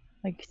about.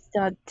 Like,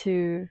 start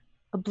to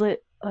obliterate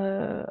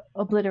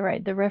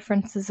the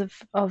references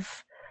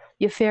of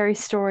your fairy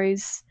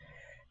stories,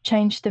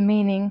 change the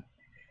meaning.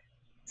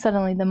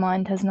 Suddenly, the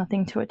mind has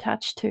nothing to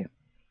attach to.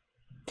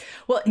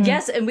 Well,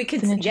 yes, and we can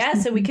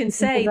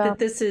say that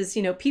this is,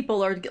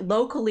 people are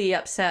locally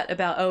upset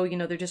about,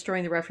 they're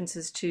destroying the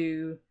references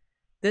to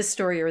this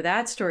story or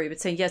that story, but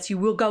saying, yes, you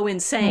will go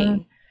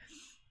insane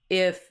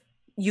if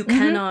you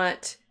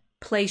cannot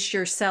place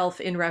yourself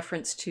in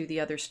reference to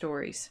the other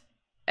stories.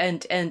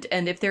 And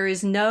if there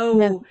is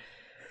no,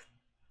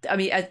 I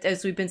mean,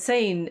 as we've been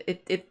saying,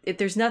 if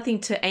there's nothing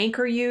to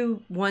anchor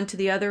you one to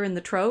the other in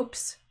the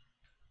tropes,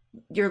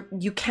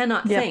 you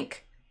cannot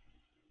think.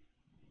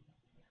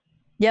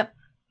 Yep.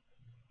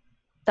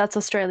 That's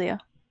Australia.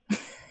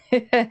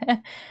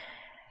 It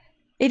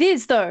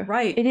is, though.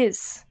 Right. It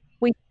is.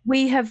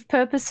 We have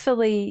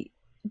purposefully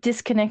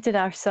disconnected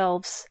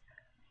ourselves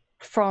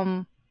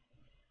from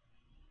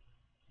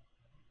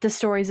the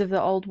stories of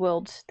the old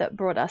world that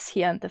brought us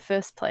here in the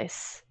first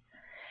place.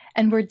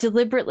 And we're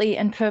deliberately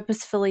and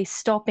purposefully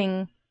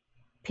stopping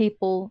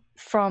people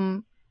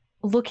from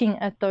looking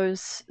at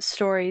those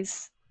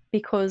stories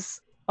because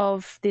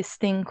of this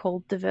thing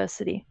called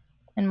diversity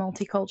and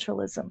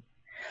multiculturalism.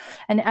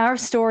 And our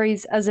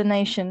stories as a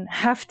nation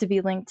have to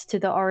be linked to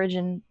the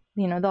origin,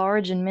 the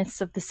origin myths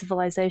of the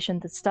civilization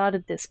that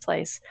started this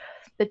place.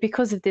 But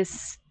because of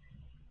this,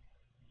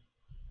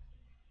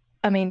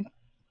 I mean,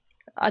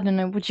 I don't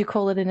know, would you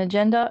call it an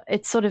agenda?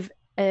 It's sort of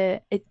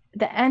the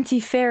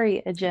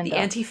anti-fairy agenda. The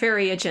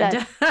anti-fairy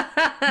agenda.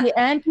 The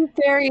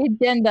anti-fairy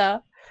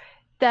agenda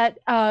that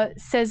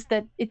says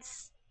that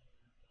it's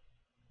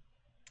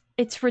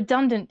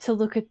redundant to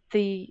look at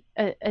the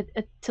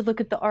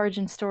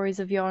origin stories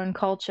of your own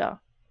culture.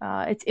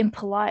 It's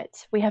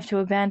impolite. We have to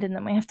abandon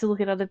them. We have to look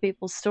at other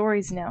people's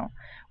stories now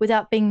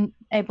without being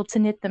able to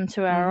knit them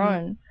to our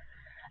own.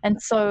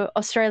 And so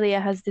Australia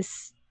has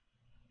this,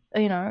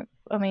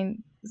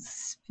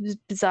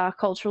 bizarre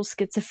cultural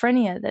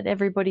schizophrenia that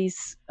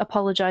everybody's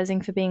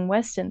apologizing for being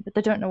Western, but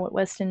they don't know what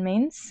Western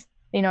means.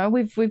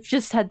 We've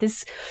just had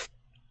this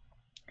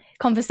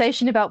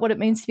conversation about what it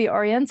means to be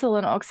Oriental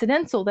and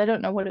Occidental. They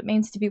don't know what it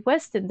means to be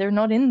Western. They're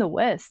not in the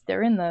West.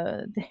 They're in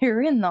the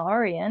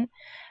Orient,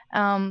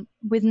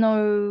 with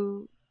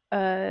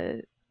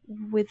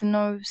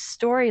no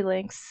story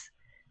links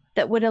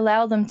that would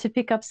allow them to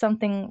pick up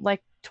something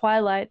like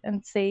Twilight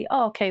and say,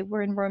 oh, okay,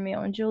 we're in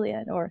Romeo and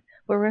Juliet, or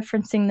we're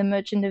referencing The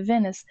Merchant of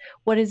Venice.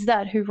 What is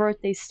that? Who wrote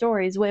these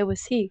stories? Where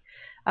was he?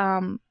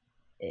 The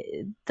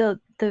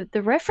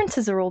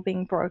references are all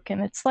being broken.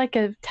 It's like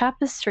a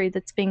tapestry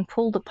that's being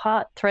pulled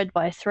apart thread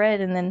by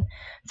thread and then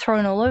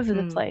thrown all over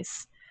the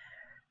place.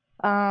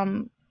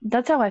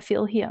 That's how I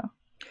feel here.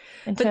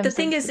 But the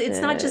thing is, it's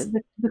not just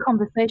the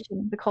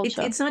conversation, the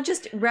culture. It's not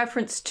just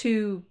reference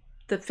to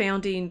the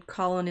founding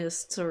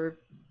colonists or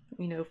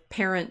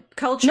parent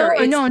culture.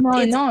 No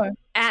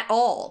at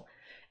all.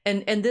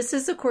 And this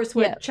is, of course,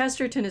 what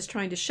Chesterton is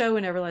trying to show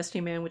in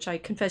Everlasting Man, which I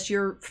confess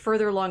you're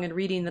further along in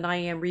reading than I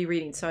am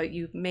rereading, so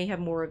you may have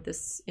more of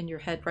this in your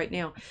head right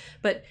now.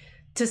 But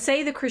to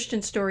say the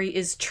Christian story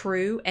is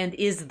true and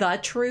is the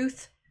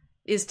truth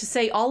is to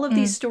say all of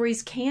these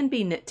stories can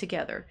be knit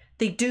together.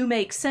 They do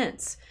make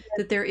sense,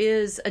 that there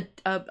is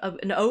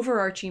an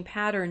overarching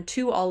pattern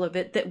to all of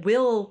it that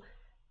will,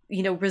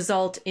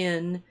 result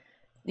in,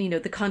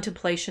 the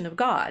contemplation of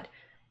God,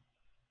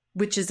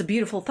 which is a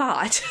beautiful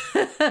thought.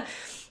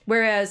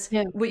 Whereas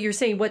what you're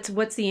saying,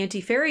 what's the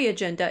anti-fairy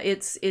agenda?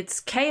 It's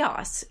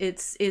chaos.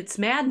 It's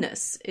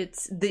madness.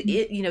 It's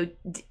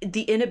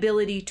the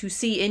inability to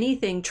see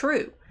anything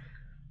true.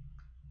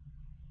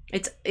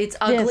 It's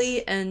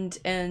ugly and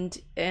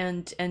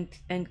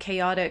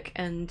chaotic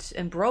and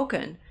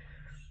broken.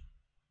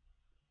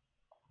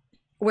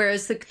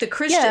 Whereas the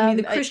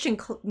Christian,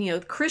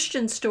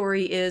 Christian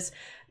story is,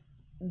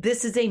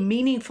 this is a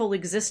meaningful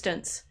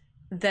existence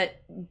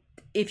that,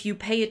 if you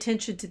pay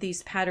attention to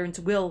these patterns,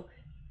 will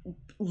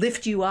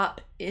lift you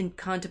up in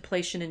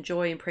contemplation and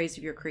joy and praise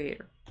of your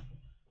Creator.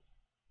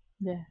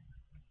 Yeah.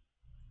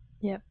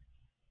 Yep.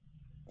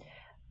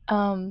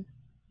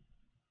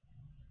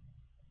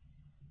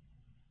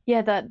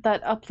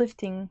 That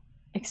uplifting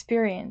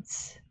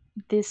experience.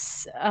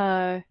 This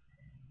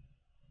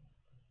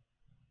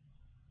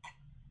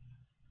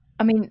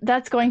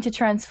that's going to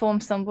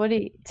transform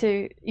somebody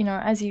to,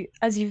 as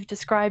you've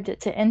described it,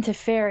 to enter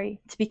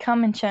fairy, to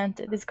become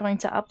enchanted, is going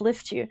to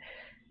uplift you,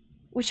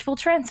 which will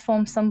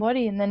transform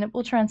somebody, and then it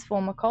will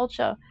transform a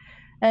culture,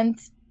 and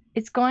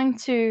it's going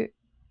to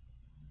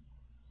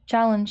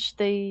challenge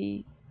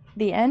the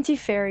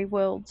anti-fairy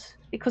world,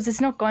 because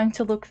it's not going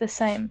to look the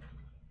same.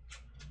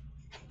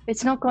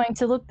 It's not going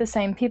to look the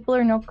same. People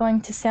are not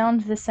going to sound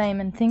the same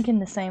and think in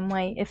the same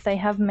way if they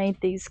have made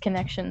these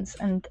connections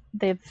and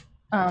they've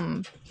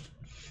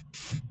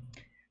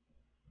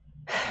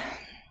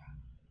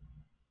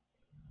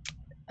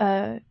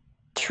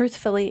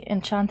truthfully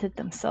enchanted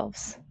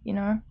themselves,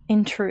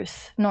 in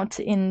truth, not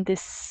in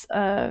this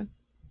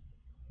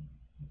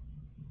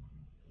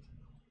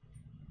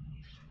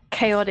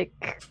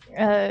chaotic,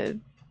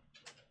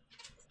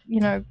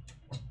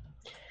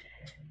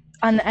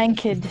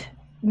 unanchored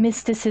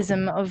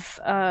mysticism of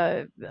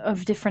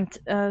different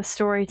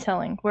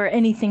storytelling, where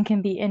anything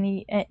can be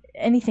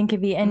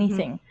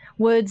anything.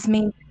 Words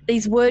mean,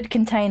 these word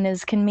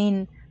containers can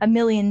mean a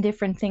million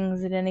different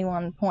things at any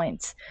one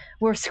point.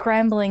 We're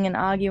scrambling and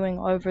arguing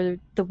over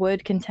the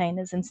word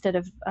containers instead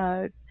of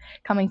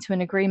coming to an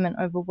agreement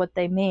over what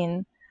they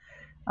mean.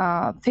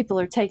 People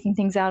are taking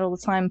things out all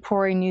the time,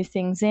 pouring new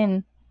things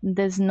in.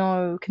 There's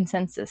no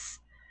consensus.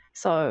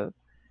 So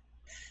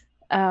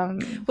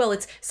well,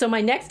 it's so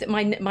my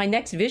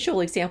next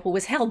visual example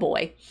was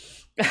Hellboy.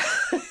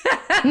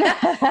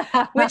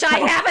 Which I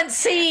haven't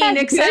seen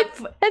except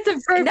for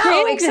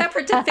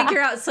to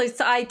figure out. So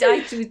I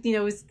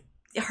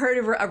heard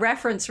a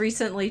reference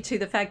recently to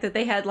the fact that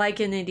they had, like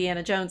in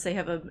Indiana Jones, they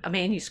have a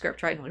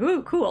manuscript, right? I'm like,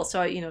 ooh, cool.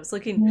 So I was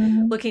looking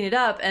it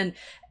up, and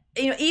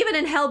even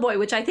in Hellboy,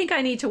 which I think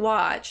I need to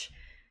watch,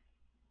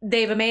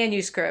 they have a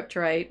manuscript,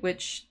 right?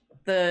 Which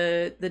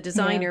the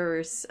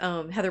designers,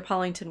 Heather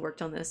Pollington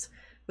worked on this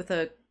with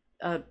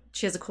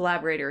she has a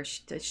collaborator.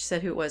 She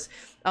said who it was.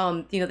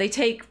 They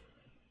take.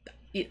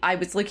 I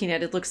was looking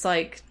at it. Looks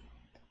like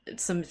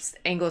some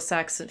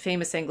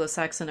famous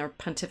Anglo-Saxon or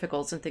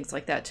pontificals and things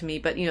like that to me.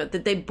 But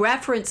that they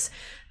reference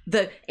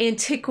the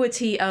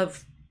antiquity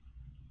of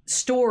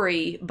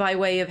story by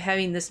way of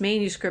having this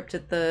manuscript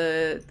that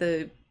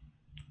the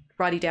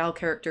Roddy Dow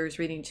character is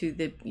reading to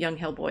the young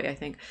Hellboy, I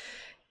think.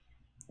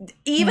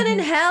 Even in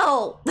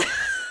hell.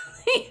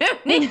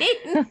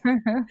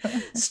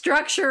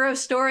 Structure of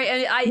story.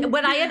 And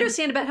what I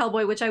understand about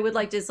Hellboy, which I would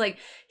like to, is like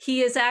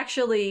he is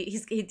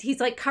actually he's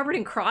like covered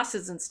in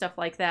crosses and stuff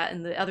like that.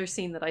 And the other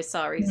scene that I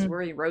saw, where he's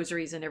wearing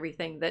rosaries and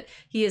everything, that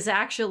he is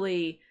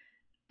actually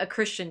a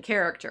Christian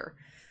character.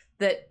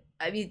 That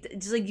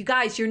it's like, you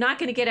guys, you're not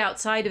going to get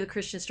outside of the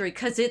Christian story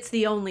because it's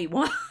the only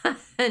one,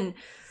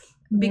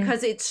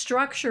 because it's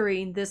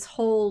structuring this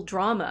whole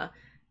drama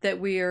that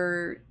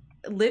we're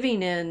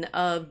living in,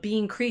 of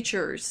being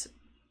creatures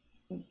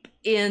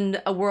in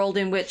a world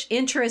in which,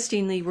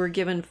 interestingly, we're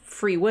given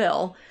free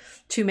will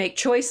to make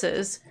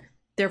choices.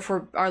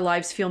 Therefore, our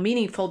lives feel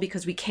meaningful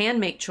because we can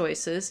make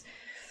choices.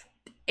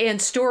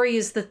 And story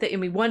is the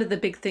thing. One of the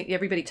big things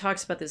everybody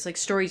talks about this, like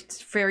stories,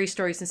 fairy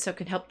stories and stuff,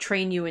 can help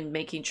train you in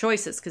making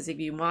choices because they give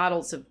you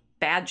models of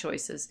bad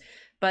choices.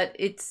 But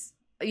it's,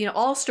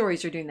 all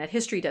stories are doing that.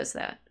 History does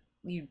that.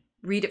 You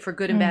read it for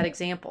good and bad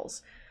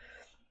examples.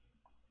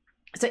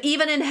 So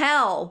even in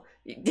hell,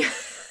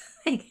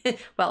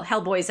 well,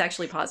 Hellboy is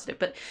actually positive,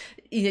 but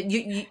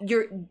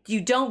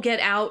you don't get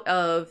out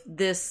of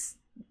this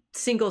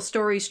single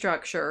story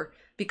structure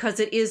because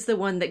it is the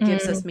one that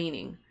gives us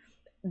meaning.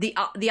 The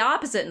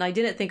opposite, and I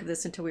didn't think of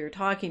this until we were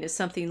talking, is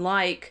something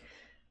like,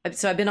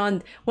 so I've been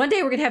on, one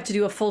day we're gonna have to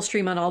do a full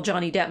stream on all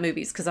Johnny Depp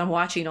movies because I'm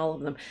watching all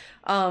of them.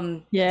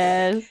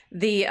 Yes.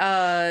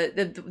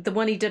 The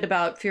one he did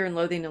about Fear and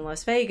Loathing in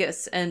Las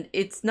Vegas, and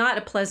it's not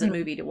a pleasant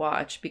movie to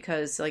watch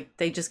because like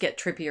they just get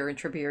trippier and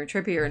trippier and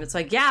trippier, and it's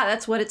like, yeah,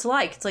 that's what it's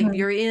like. It's like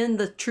you're in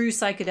the true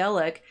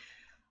psychedelic.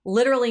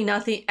 Literally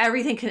nothing,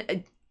 everything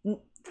can.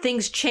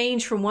 Things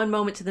change from one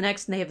moment to the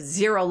next and they have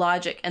zero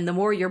logic. And the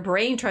more your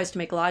brain tries to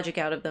make logic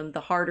out of them, the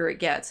harder it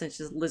gets. And it's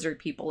just lizard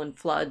people and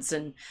floods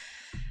and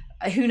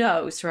who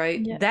knows, right?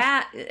 Yeah.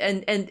 That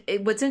and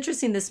what's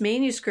interesting, this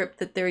manuscript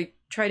that they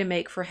try to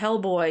make for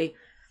Hellboy,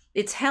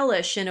 it's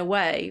hellish in a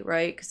way,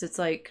 right? Because it's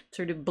like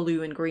sort of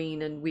blue and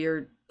green and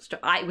weird.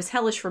 It was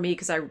hellish for me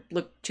because I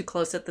looked too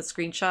close at the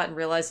screenshot and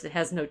realized it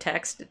has no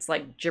text. It's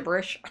like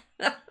gibberish.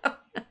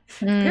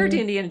 Compared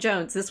to Indiana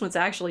Jones, this one's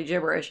actually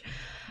gibberish.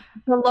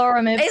 The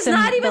lorem ipsum. It's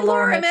not even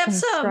lorem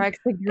ipsum.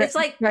 It's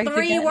like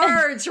three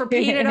words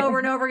repeated over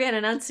and over again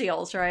and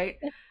unseals, right?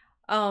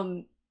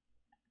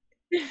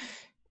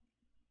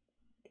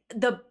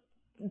 The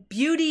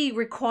beauty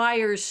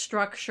requires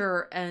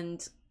structure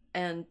and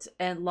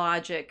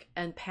logic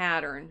and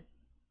pattern,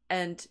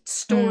 and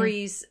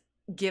stories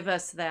give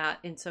us that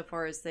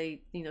insofar as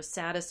they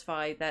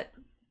satisfy that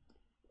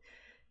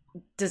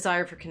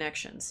desire for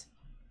connections.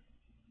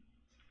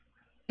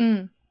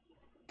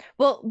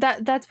 Well,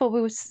 that's what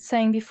we were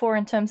saying before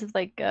in terms of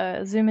like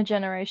Zoomer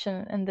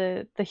generation and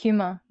the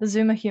humor, the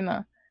Zoomer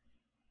humor.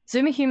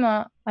 Zoomer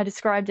humor, I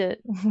described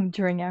it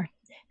during our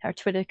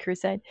Twitter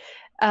crusade.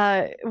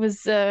 It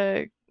was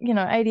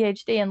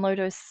ADHD and low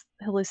dose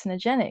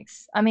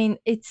hallucinogenics. I mean,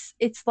 it's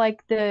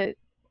like the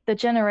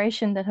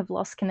generation that have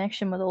lost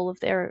connection with all of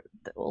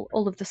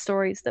the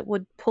stories that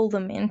would pull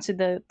them into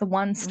the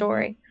one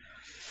story.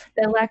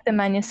 They lack the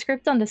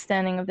manuscript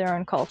understanding of their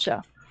own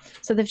culture.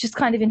 So they've just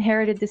kind of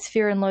inherited this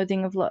fear and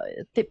loathing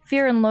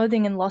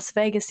in Las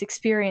Vegas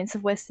experience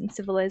of Western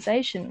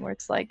civilization, where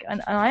it's like,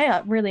 and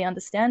I really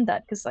understand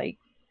that because I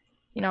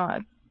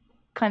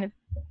kind of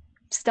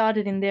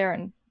started in there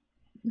and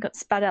got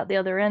spat out the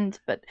other end.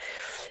 But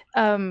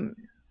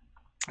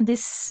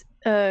this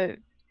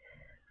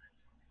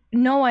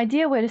no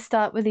idea where to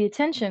start with the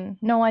attention,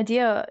 no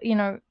idea,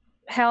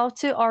 how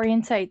to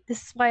orientate.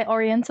 This is why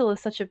Oriental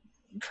is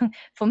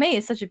for me,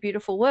 is such a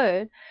beautiful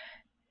word.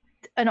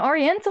 An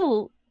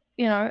Oriental,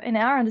 in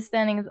our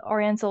understanding of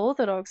Oriental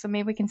Orthodox, I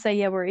mean, we can say,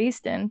 yeah, we're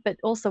Eastern, but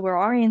also we're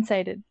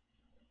orientated.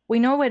 We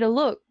know where to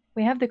look.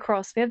 We have the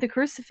cross, we have the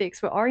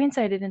crucifix, we're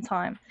orientated in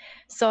time.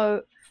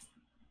 So,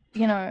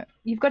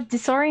 you've got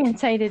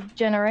disorientated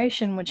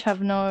generation which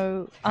have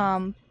no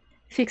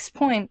fixed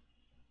point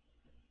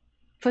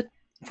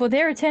for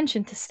their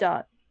attention to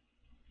start.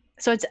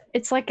 So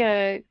it's like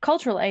a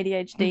cultural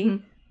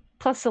ADHD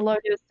plus a load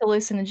of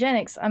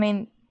hallucinogenics. I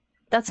mean,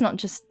 that's not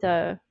just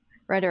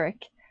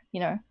rhetoric, you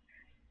know.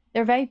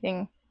 They're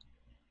vaping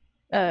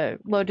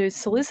low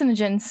dose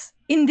hallucinogens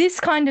in this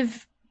kind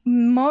of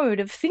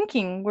mode of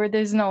thinking where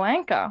there's no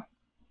anchor.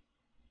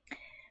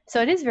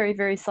 So it is very,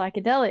 very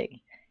psychedelic.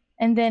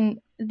 And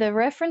then the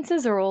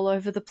references are all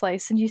over the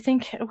place, and you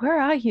think,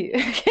 where are you?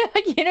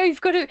 You know,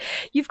 you've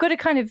got to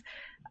kind of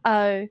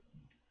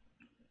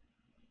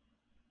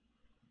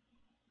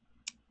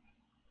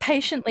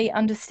patiently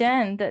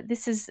understand that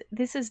this is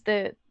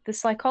the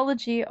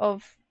psychology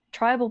of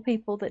tribal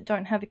people that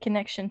don't have a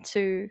connection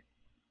to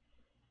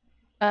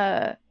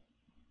a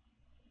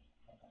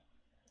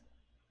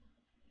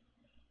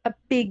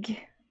big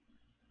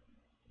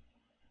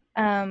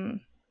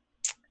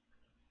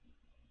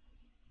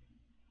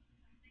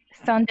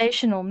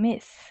foundational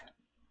myth.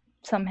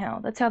 Somehow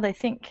that's how they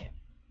think.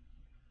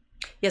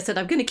 Yes, and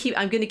I'm gonna keep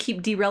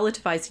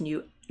de-relativizing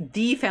you.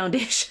 The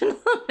foundational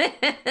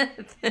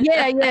myth.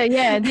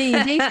 Yeah.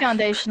 The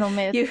foundational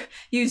myth.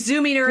 You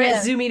zooming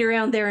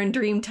around there in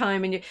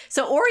Dreamtime,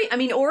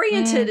 and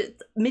oriented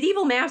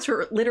medieval maps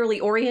were literally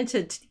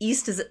oriented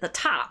east is at the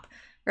top,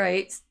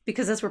 right?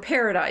 Because that's where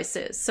paradise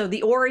is. So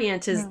the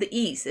Orient is the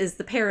east, is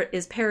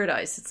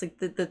paradise. It's like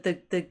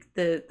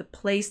the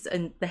place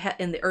in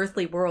the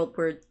earthly world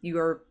where you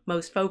are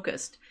most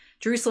focused.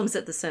 Jerusalem's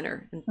at the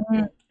center,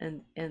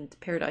 and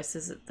paradise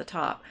is at the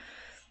top.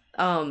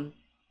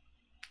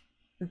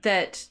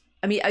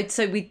 I'd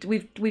say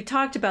we've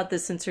talked about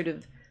this in sort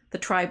of the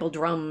tribal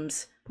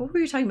drums. What were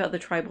you talking about the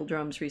tribal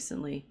drums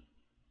recently?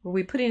 Were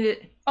we putting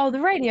it? Oh, the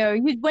radio.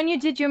 When you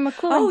did your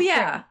McLuhan. Oh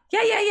yeah.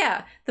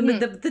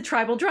 The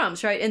tribal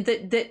drums, right? And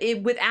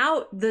that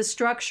without the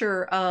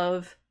structure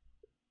of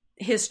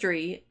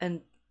history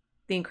and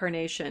the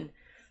incarnation,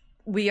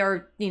 we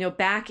are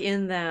back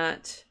in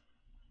that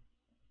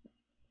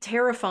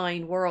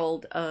terrifying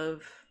world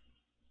of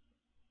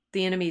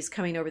the enemies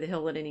coming over the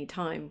hill at any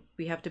time.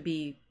 We have to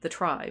be the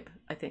tribe,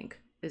 I think,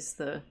 is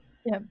the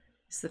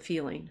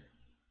feeling.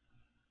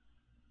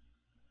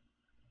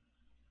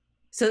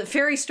 So the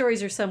fairy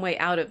stories are some way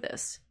out of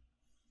this.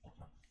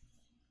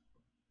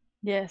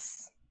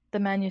 Yes, the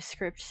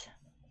manuscript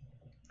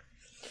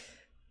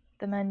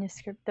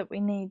that we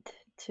need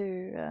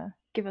to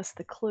give us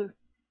the clue.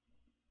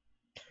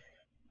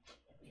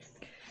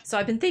 So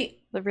I've been thinking.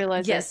 The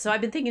realization. Yes, so I've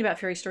been thinking about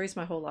fairy stories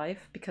my whole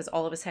life because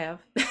all of us have.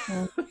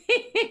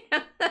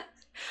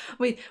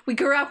 We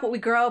grew up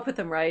with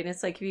them, right? And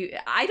it's like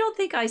I don't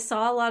think I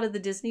saw a lot of the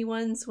Disney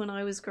ones when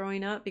I was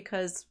growing up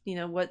because we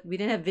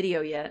didn't have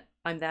video yet.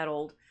 I'm that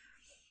old.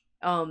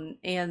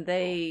 And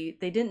they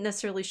didn't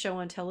necessarily show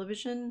on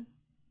television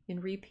in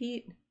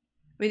repeat. I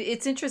mean,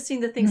 it's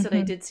interesting the things that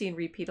I did see in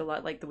repeat a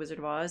lot, like The Wizard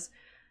of Oz,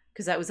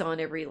 because that was on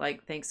every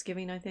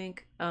Thanksgiving, I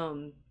think.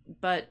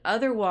 But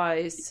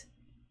otherwise,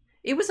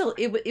 it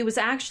was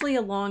actually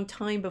a long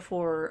time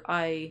before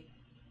I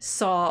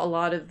saw a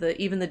lot of the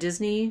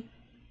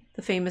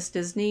famous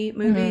Disney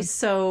movies.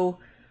 So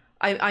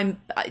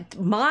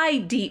my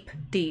deep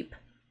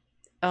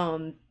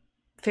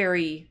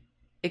fairy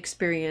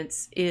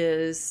experience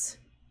is,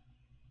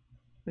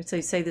 let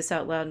me say this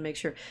out loud and make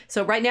sure.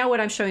 So right now what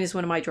I'm showing is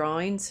one of my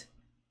drawings,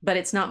 but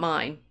it's not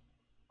mine.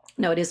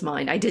 No, it is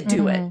mine. I did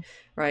do it,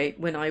 right?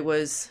 When I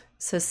was,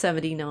 says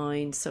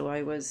 79, so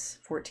I was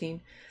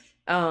 14.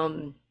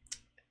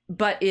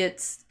 But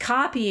it's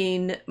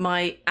copying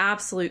my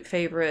absolute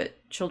favorite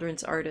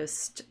children's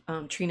artist,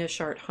 Trina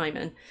Shart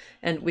Hyman.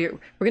 And we're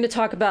going to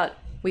talk about,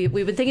 we've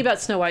been thinking about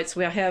Snow White, so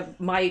we have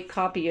my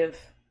copy of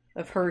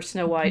her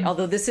Snow White,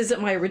 although this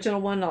isn't my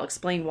original one. I'll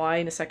explain why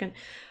in a second.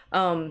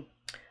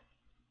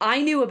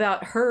 I knew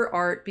about her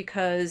art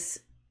because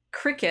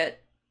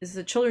Cricket is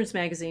a children's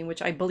magazine,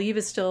 which I believe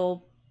is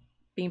still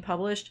being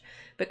published.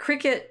 But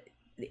Cricket,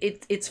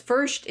 its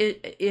first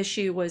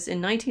issue was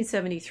in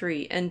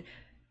 1973, and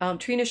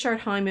Trina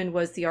Shart Hyman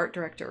was the art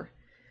director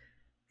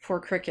for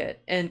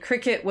Cricket. And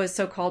Cricket was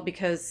so called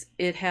because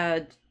it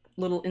had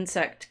little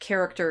insect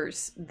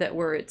characters that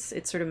were its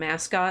sort of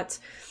mascots.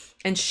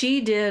 And she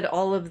did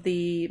all of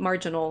the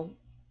marginal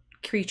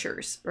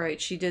creatures,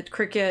 right? She did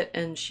Cricket,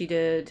 and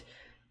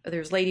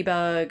there's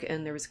Ladybug,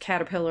 and there was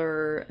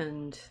Caterpillar,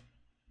 and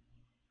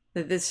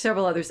there's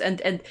several others.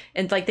 And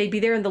like they'd be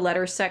there in the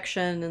letter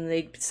section, and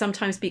they'd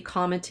sometimes be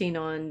commenting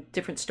on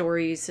different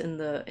stories in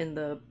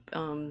the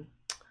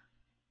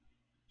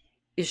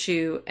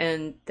issue.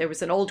 And there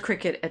was an old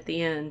Cricket at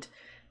the end.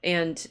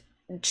 And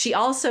she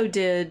also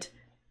did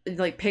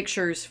like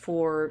pictures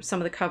for some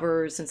of the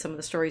covers and some of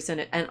the stories in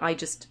it, and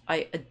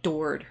I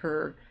adored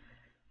her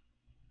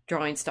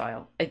drawing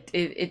style.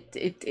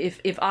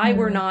 If I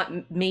were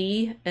not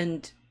me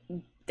and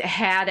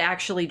had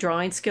actually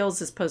drawing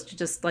skills as opposed to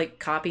just like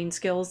copying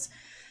skills,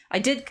 I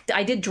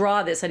did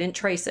draw this. I didn't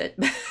trace it.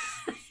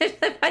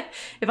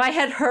 If I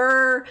had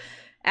her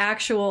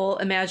actual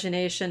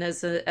imagination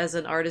as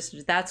an artist,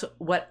 that's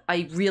what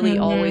I really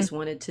always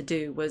wanted to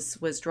do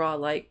was draw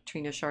like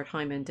Trina Shart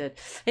Hyman did.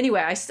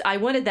 Anyway, I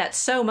wanted that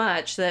so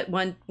much that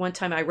one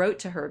time I wrote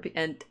to her,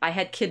 and I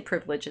had kid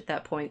privilege at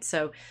that point,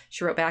 so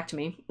she wrote back to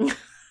me.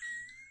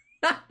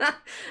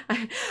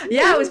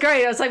 Yeah, it was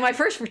great. It was like my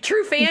first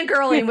true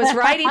fangirling was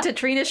writing to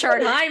Trina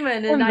Shart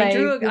Hyman, and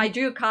I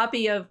drew a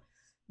copy of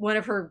one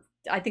of her,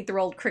 I think they're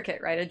old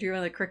cricket, right? I drew one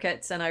of the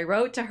crickets, and I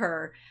wrote to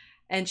her,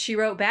 and she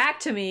wrote back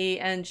to me,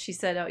 and she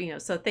said, "Oh,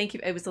 so thank you."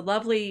 It was a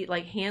lovely,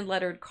 like, hand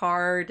lettered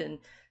card, and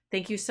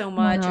thank you so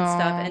much and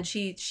stuff. And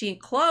she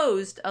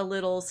enclosed a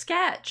little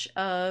sketch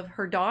of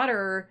her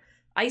daughter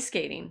ice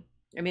skating.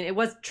 I mean, it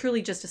was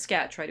truly just a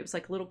sketch, right? It was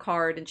like a little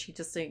card, and she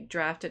just like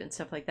drafted and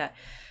stuff like that.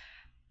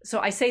 So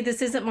I say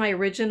this isn't my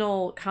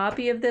original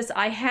copy of this.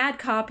 I had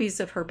copies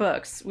of her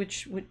books,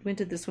 which, when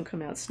did this one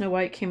come out? Snow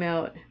White came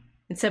out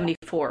in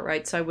 74,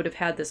 right? So I would have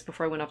had this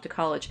before I went off to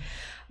college.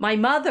 My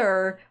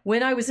mother,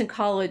 when I was in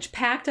college,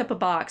 packed up a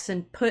box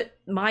and put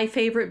my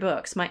favorite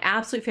books, my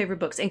absolute favorite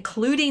books,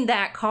 including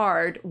that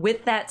card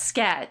with that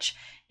sketch,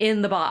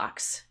 in the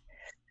box.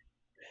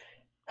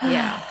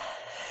 Yeah.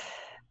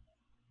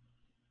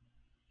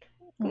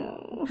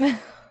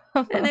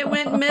 And it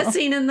went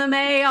missing in the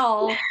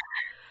mail.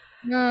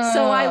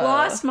 So I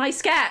lost my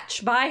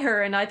sketch by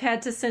her, and I've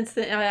had to since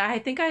then. I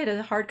think I had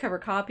a hardcover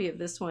copy of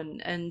this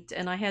one, and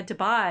I had to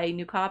buy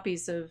new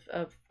copies of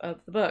the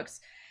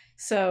books.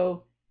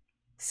 So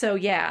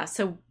yeah.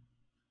 So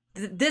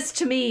this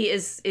to me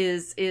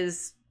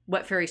is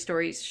what fairy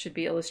stories should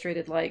be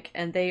illustrated like,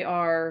 and they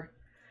are,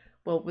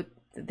 well,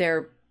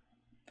 they're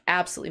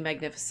absolutely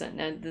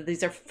magnificent. And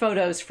these are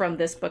photos from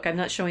this book. I'm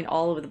not showing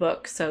all of the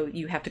book, so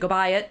you have to go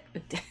buy it.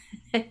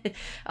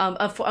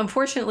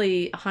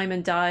 Unfortunately,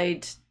 Hyman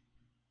died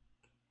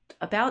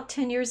about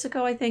 10 years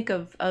ago, I think,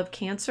 of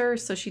cancer.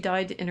 So she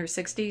died in her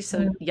 60s,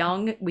 so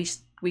young.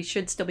 We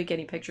should still be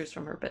getting pictures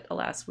from her, but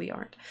alas, we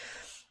aren't.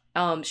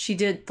 She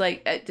did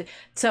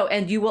so,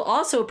 and you will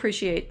also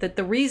appreciate that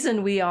the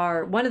reason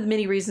one of the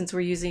many reasons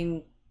we're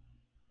using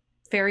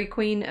Faerie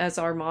Queen as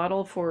our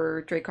model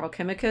for Draco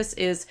Alchemicus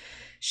is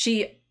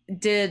she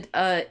did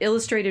an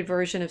illustrated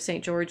version of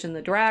St. George and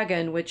the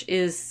Dragon, which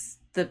is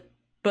the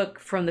book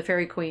from the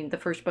Faerie Queen, the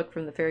first book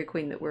from the Faerie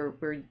Queen that we're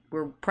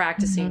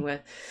practicing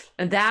with.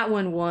 And that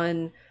one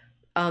won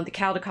the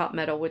Caldecott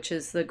Medal, which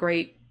is the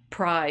great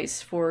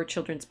prize for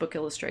children's book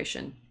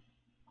illustration.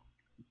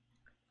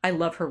 I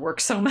love her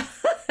work so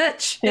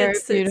much.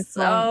 It's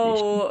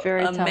so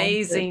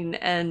amazing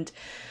and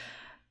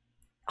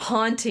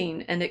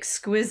haunting and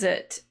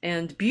exquisite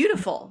and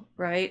beautiful,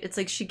 right? It's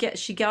like she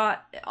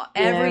got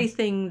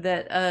everything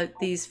that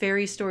these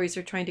fairy stories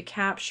are trying to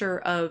capture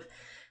of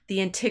the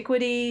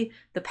antiquity,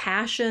 the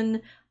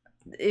passion.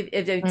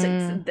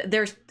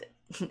 They're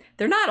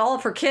not all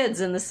for kids,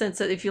 in the sense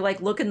that if you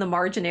like look in the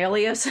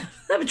marginalia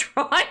of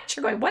drawing,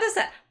 you're going, what is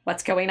that?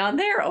 What's going on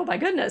there? Oh my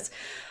goodness.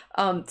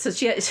 So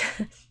she had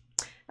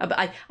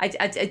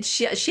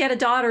a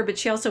daughter, but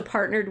she also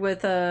partnered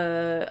with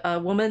a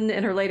woman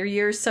in her later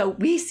years. So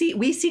we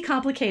see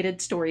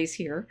complicated stories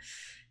here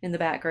in the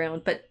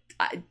background, but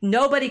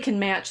nobody can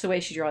match the way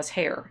she draws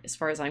hair, as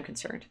far as I'm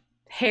concerned.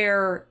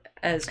 Hair,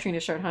 as Trina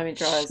Shart Hyman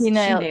draws, she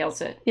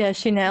nails it. Yeah,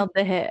 she nailed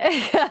the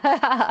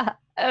hair.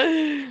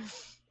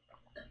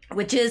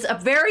 Which is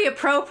very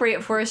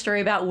appropriate for a story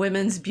about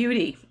women's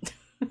beauty.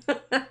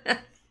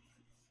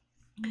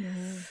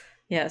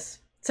 Yes.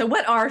 So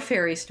what are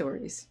fairy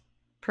stories,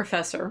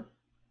 Professor,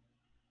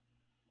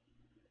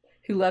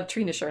 who loved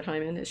Trina Shart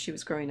Hyman as she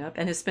was growing up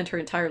and has spent her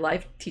entire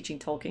life teaching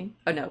Tolkien?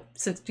 Oh, no,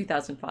 since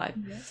 2005.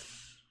 Yes.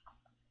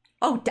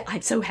 Oh,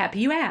 I'm so happy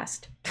you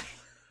asked.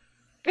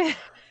 I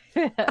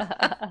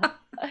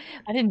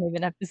didn't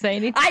even have to say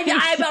anything.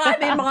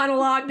 I'm in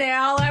monologue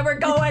now, and we're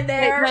going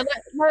there.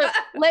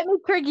 Let me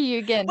trigger you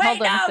again. Wait,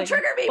 hold on no,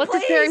 trigger me, What's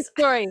please. A fairy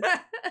story?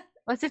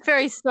 What's a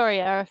fairy story,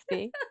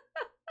 RFB?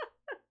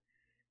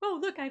 Oh,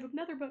 look, I have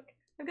another book.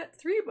 I've got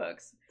 3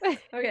 books.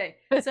 Okay,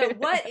 so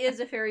what is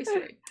a fairy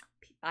story?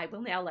 I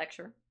will now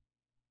lecture.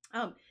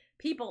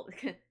 People,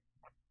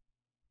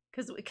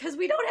 because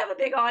we don't have a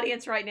big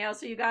audience right now,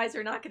 so you guys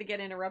are not going to get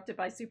interrupted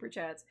by super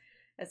chats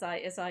as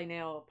I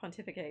now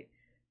pontificate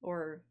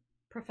or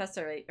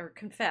professorate or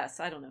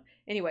confess. I don't know.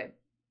 Anyway,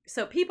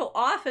 so people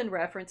often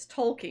reference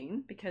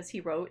Tolkien because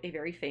he wrote a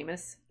very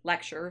famous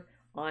lecture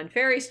on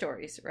fairy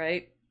stories,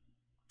 right?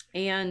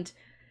 And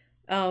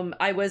in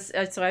my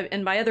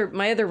other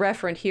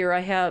referent here, I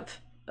have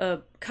a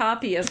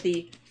copy of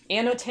the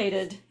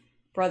annotated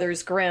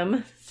Brothers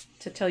Grimm,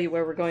 to tell you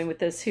where we're going with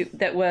this. It's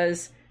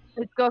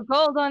got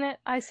gold on it.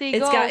 I see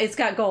gold. It's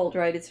got gold,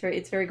 right? It's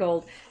very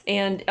gold,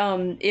 and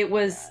it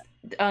was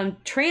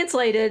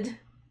translated,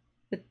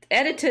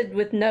 edited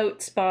with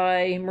notes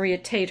by Maria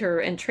Tater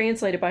and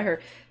translated by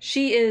her.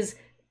 She is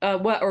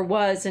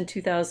was in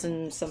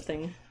 2000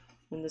 something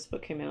when this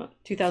book came out.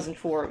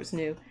 2004, it was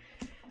new.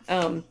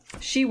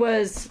 She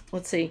was,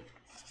 let's see,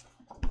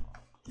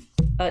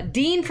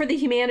 Dean for the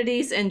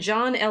Humanities and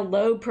John L.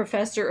 Loeb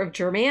Professor of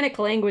Germanic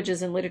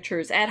Languages and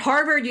Literatures at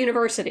Harvard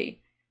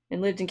University,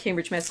 and lived in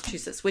Cambridge,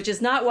 Massachusetts, which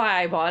is not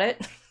why I bought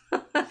it.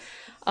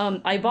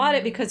 I bought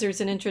it because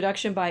there's an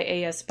introduction by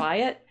A.S.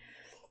 Byatt.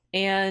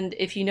 And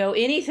if you know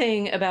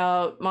anything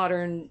about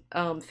modern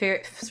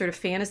sort of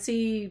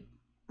fantasy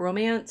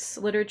romance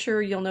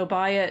literature, you'll know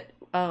Byatt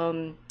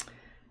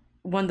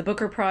won the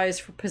Booker Prize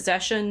for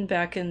Possession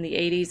back in the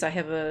 80s.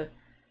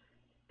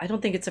 I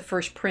don't think it's a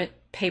first print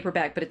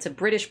paperback, but it's a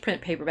British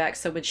print paperback.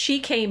 So when she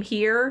came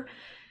here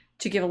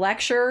to give a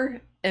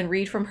lecture and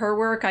read from her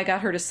work, I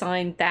got her to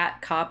sign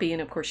that copy.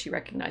 And of course she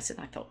recognized it.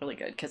 And I felt really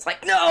good because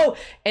like, no.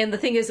 And the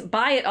thing is,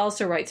 Byatt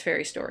also writes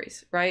fairy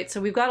stories, right?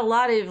 So we've got a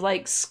lot of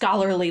like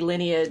scholarly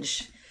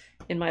lineage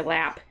in my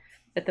lap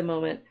at the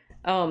moment.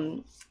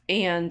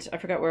 And I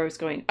forgot where I was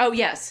going. Oh,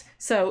 yes.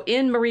 So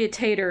in Maria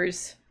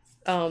Tater's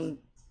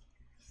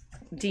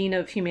Dean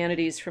of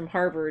Humanities from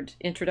Harvard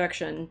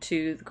introduction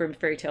to the Grimm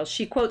fairy tales,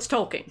 she quotes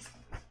Tolkien.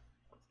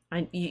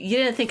 You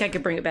didn't think I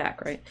could bring it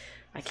back, right?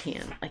 I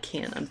can.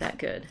 I'm that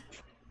good.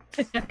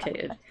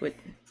 Okay.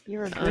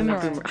 You're a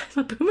boomerang. I'm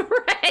a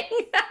boomerang.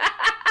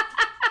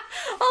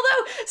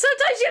 Although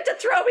sometimes you have to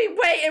throw me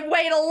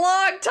wait a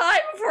long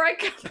time before I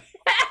come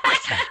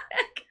back.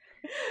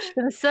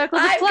 The circle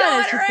of the I've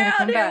planet. gone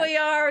around. Here we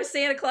are.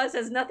 Santa Claus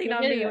has nothing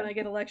on me when I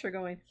get a lecture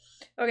going.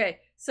 Okay,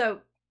 so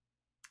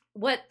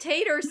what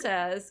Tater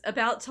says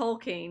about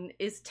Tolkien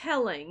is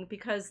telling,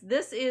 because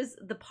this is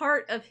the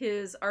part of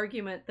his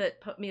argument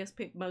that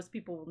most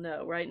people will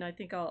know, right? And I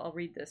think I'll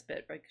read this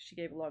bit, right? Because she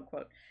gave a long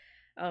quote.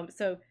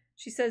 So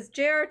she says,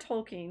 J.R.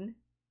 Tolkien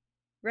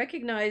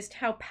recognized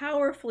how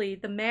powerfully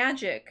the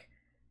magic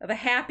of a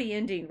happy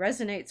ending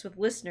resonates with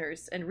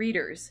listeners and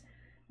readers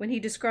when he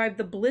described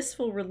the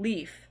blissful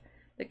relief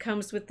that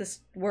comes with the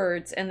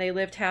words, and they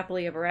lived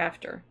happily ever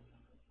after.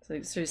 So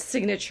it's a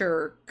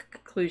signature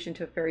conclusion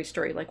to a fairy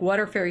story. Like, what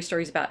are fairy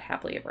stories about?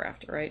 Happily ever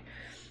after, right?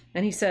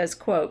 And he says,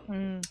 quote,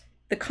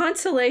 the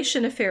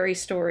consolation of fairy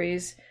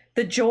stories,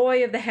 the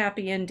joy of the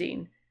happy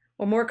ending,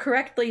 or more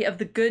correctly, of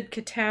the good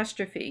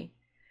catastrophe,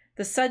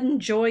 the sudden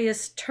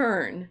joyous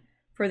turn,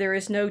 for there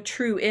is no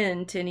true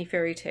end to any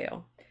fairy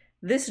tale.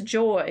 This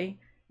joy,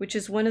 which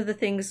is one of the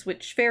things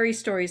which fairy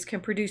stories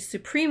can produce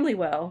supremely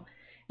well,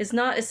 is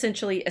not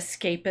essentially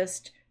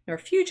escapist nor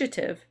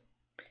fugitive.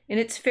 In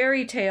its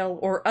fairy tale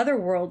or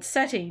otherworld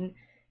setting,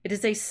 it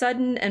is a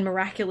sudden and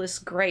miraculous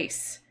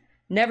grace,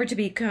 never to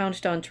be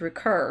counted on to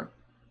recur.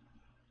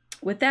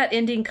 With that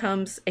ending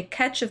comes a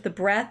catch of the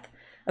breath,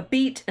 a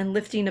beat and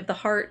lifting of the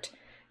heart,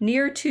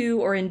 near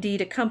to or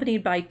indeed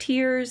accompanied by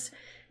tears,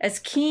 as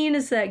keen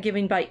as that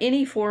given by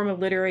any form of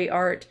literary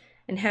art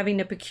and having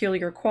a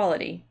peculiar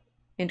quality.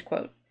 End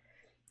quote.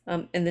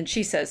 And then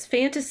she says,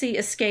 fantasy,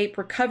 escape,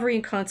 recovery,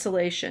 and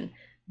consolation.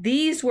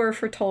 These were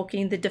for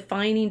Tolkien the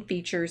defining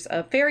features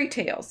of fairy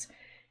tales,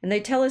 and they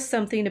tell us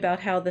something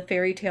about how the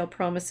fairy tale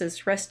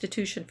promises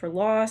restitution for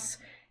loss,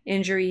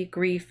 injury,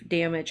 grief,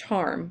 damage,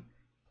 harm.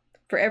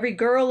 For every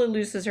girl who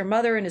loses her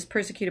mother and is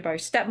persecuted by her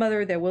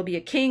stepmother, there will be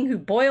a king who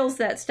boils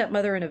that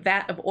stepmother in a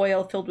vat of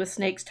oil filled with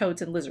snakes,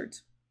 toads, and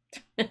lizards.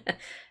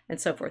 And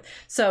so forth.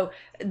 So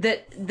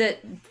that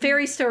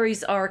fairy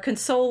stories are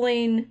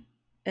consoling.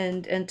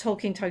 And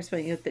Tolkien talks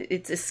about, you know,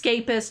 it's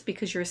escapist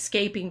because you're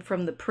escaping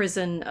from the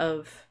prison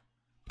of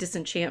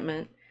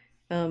disenchantment,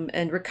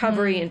 and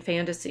recovery and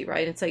fantasy,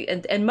 right? It's like,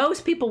 and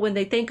most people, when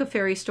they think of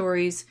fairy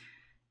stories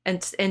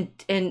and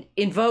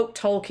invoke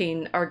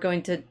Tolkien, are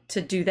going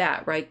to do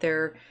that, right?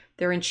 They're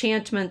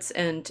enchantments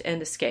and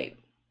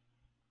escape.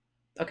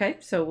 Okay,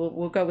 so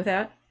we'll go with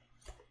that.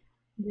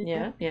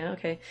 Yeah,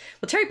 okay.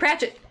 Well, Terry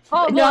Pratchett.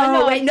 Oh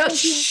no, wait, no.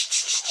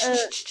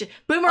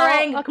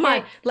 Boomerang, okay. come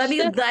on. Let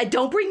me.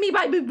 Don't bring me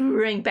my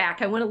boomerang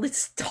back. I want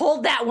to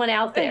hold that one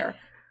out there.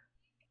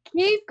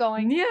 Keep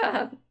going.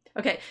 Yeah.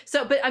 Okay.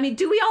 So, but I mean,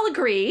 do we all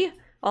agree?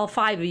 All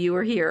five of you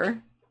are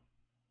here.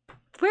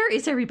 Where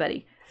is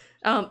everybody?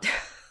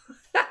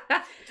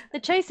 They're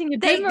chasing a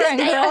boomerang.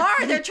 They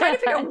are. They're trying to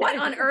figure out what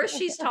on earth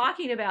she's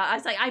talking about. I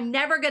was like, I'm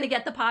never going to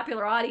get the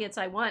popular audience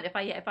I want if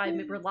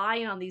I'm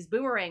relying on these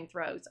boomerang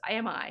throws.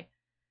 Am I?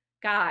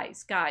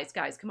 Guys,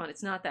 come on.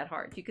 It's not that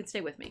hard. You can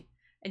stay with me.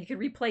 And you can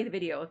replay the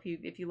video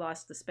if you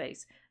lost the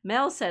space.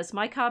 Mel says,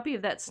 my copy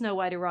of that Snow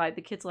White arrived.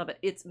 The kids love it.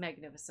 It's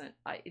magnificent.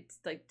 It's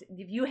like,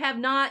 if you have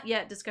not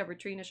yet discovered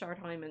Trina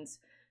Schardheimen's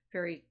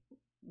fairy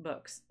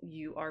books,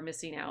 you are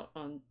missing out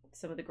on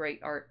some of the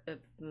great art of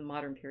the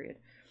modern period.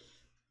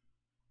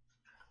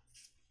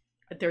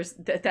 There's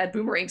that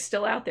boomerang's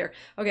still out there.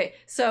 Okay,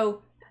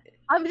 so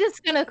I'm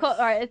just gonna call. All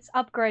right, it's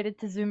upgraded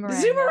to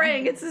Zoomerang.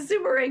 Zoomerang, it's a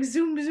Zoomerang.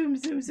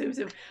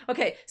 Zoom.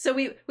 Okay, so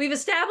we've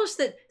established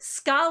that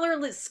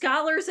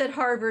scholars at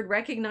Harvard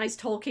recognize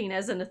Tolkien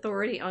as an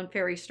authority on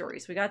fairy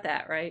stories. We got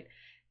that right,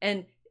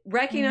 and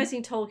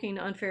recognizing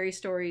Tolkien on fairy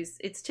stories,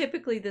 it's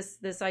typically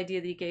this idea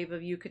that he gave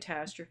of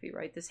eucatastrophe,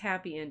 right? This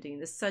happy ending,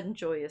 this sudden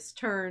joyous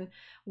turn,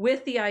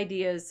 with the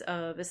ideas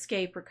of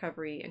escape,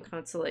 recovery, and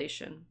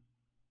consolation.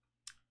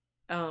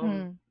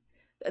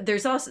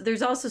 There's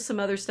also some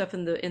other stuff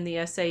in the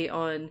essay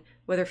on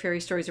whether fairy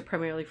stories are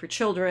primarily for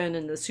children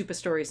and the super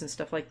stories and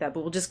stuff like that.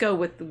 But we'll just go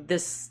with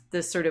this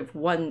sort of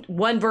one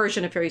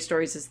version of fairy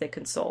stories is they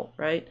console,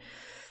 right?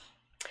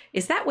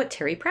 Is that what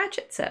Terry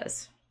Pratchett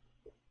says?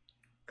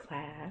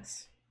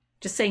 Class,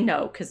 just say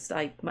no, because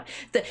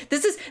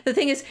this is the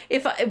thing is,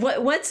 if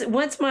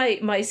once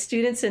my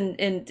students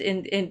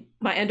and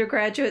my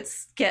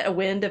undergraduates get a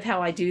wind of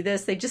how I do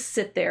this, they just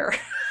sit there.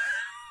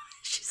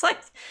 It's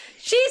like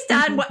she's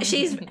done what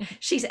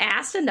she's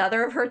asked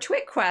another of her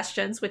twit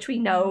questions, which we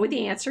know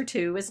the answer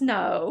to is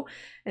no,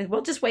 and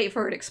we'll just wait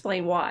for her to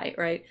explain why,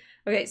 right?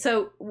 Okay,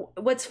 so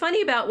what's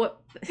funny about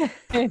what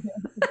I'm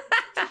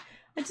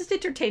just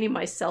entertaining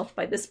myself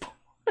by this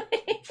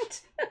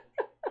point.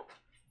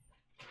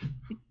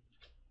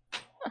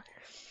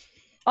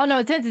 Oh no,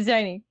 it's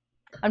entertaining.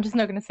 I'm just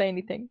not going to say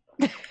anything.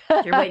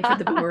 You're waiting for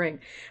the boomerang.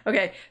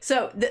 Okay,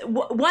 so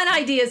one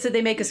idea is that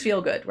they make us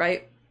feel good,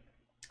 right?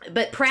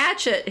 But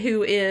Pratchett,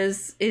 who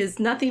is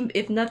nothing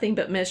if nothing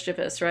but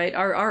mischievous, right?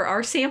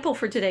 Our sample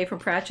for today from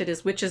Pratchett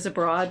is Witches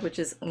Abroad, which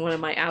is one of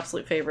my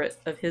absolute favorite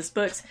of his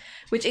books,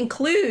 which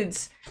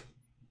includes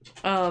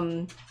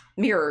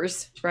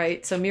mirrors,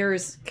 right? So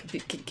mirrors,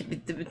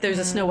 there's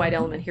a Snow White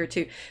element here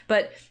too.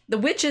 But the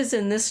witches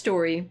in this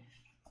story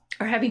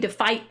are having to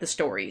fight the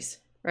stories,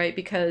 right?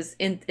 Because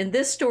in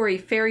this story,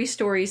 fairy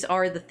stories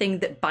are the thing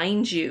that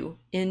binds you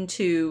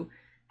into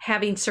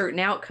having certain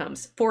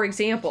outcomes. For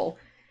example,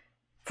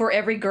 for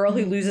every girl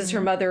who loses her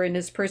mother and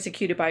is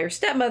persecuted by her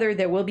stepmother,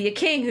 there will be a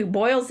king who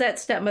boils that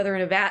stepmother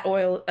in a vat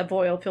of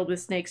oil filled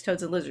with snakes,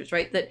 toads, and lizards,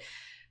 right? That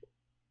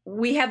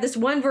we have this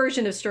one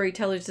version of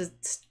storytellers,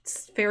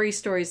 fairy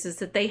stories, is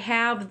that they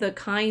have the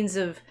kinds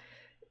of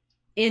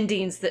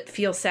endings that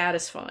feel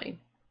satisfying,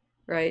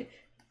 right?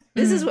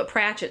 This is what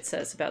Pratchett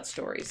says about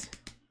stories.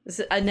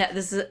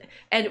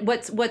 And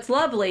what's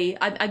lovely,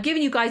 I'm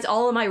giving you guys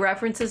all of my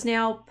references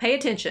now. Pay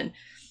attention.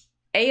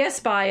 A.S.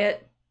 Byatt,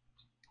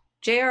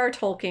 J.R.R.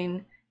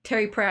 Tolkien,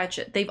 Terry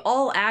Pratchett. They've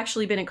all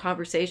actually been in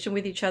conversation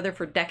with each other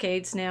for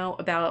decades now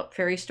about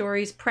fairy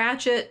stories.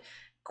 Pratchett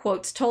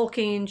quotes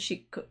Tolkien.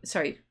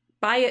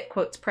 Byatt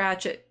quotes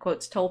Pratchett,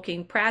 quotes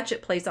Tolkien.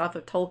 Pratchett plays off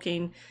of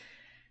Tolkien.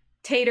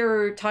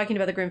 Tater, talking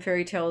about the Grimm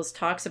fairy tales,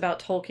 talks about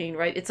Tolkien,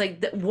 right? It's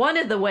like one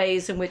of the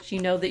ways in which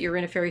you know that you're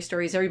in a fairy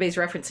story is everybody's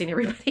referencing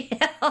everybody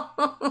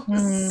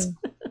else.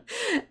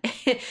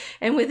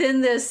 And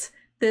within this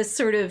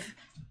sort of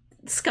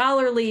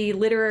scholarly,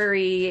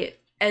 literary,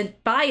 and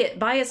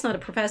Byatt's not a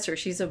professor,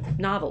 she's a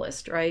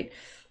novelist, right?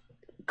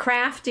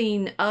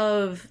 Crafting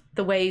of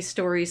the way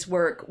stories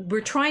work. We're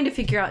trying to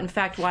figure out, in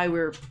fact, why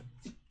we're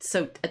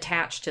so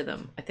attached to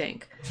them, I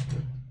think.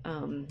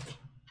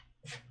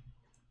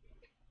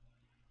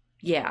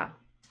 Yeah.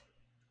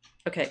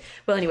 Okay.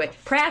 Well, anyway,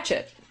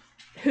 Pratchett,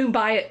 whom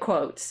Byatt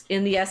quotes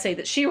in the essay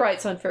that she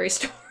writes on fairy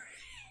stories.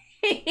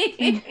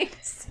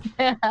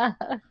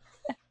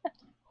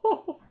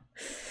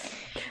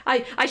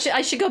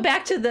 I should go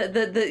back to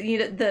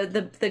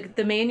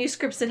the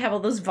manuscripts that have all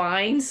those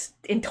vines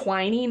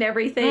entwining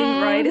everything,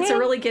 right? It's a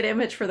really good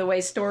image for the way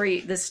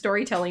this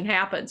storytelling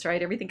happens,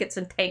 right? Everything gets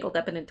entangled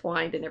up and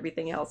entwined and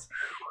everything else.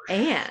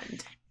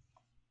 And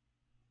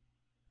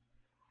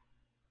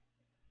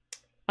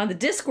on the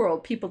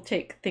Discworld, people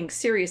take things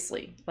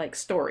seriously, like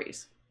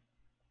stories,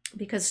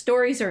 because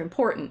stories are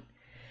important.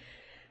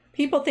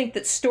 People think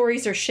that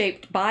stories are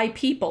shaped by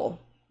people.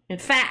 In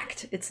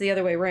fact, it's the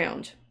other way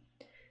around.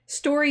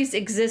 Stories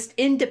exist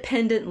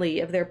independently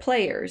of their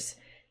players.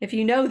 If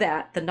you know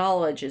that, the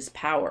knowledge is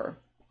power.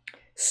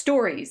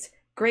 Stories,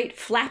 great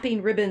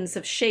flapping ribbons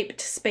of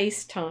shaped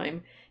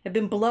space-time, have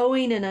been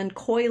blowing and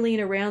uncoiling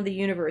around the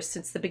universe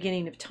since the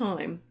beginning of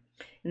time,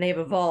 and they have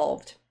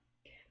evolved.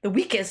 The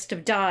weakest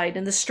have died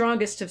and the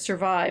strongest have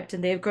survived,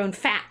 and they have grown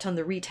fat on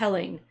the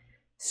retelling,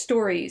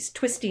 stories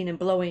twisting and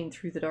blowing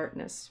through the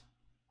darkness.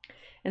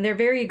 And their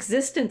very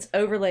existence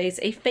overlays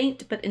a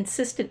faint but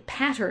insistent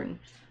pattern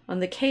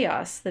on the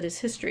chaos that is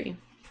history.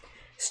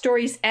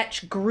 Stories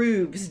etch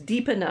grooves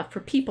deep enough for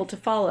people to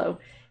follow,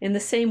 in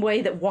the same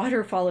way that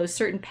water follows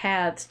certain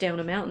paths down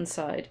a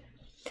mountainside.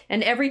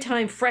 And every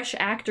time fresh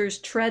actors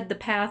tread the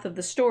path of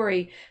the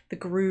story, the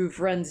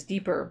groove runs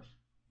deeper.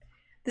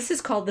 This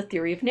is called the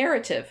theory of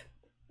narrative.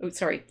 Oh,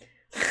 sorry.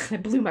 I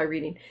blew my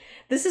reading.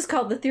 This is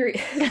called the theory...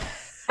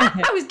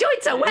 I was doing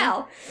so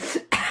well.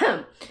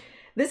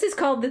 This is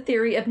called the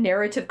theory of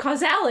narrative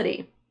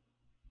causality.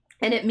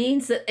 And it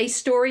means that a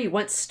story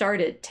once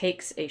started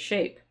takes a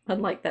shape.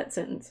 Unlike that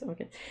sentence.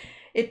 Okay.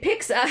 It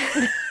picks up...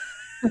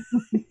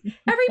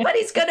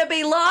 Everybody's going to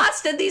be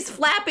lost in these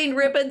flapping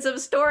ribbons of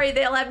story.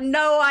 They'll have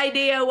no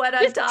idea what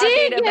I'm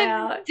talking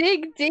about.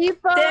 Dig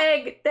deeper.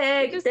 Dig.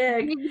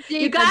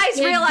 You guys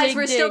realize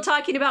we're still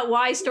talking about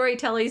why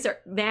storytellings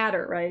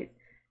matter, right?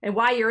 And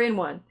why you're in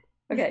one.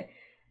 Okay.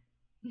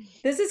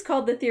 This is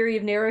called the theory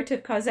of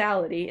narrative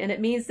causality, and it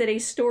means that a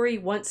story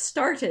once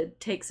started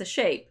takes a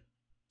shape.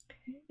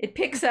 It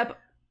picks up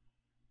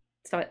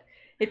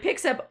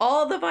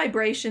all the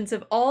vibrations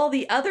of all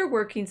the other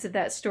workings of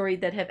that story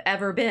that have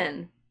ever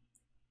been.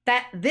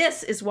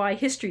 This is why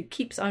history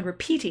keeps on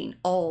repeating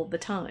all the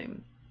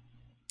time.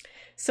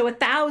 So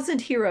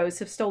 1,000 heroes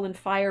have stolen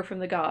fire from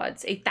the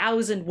gods.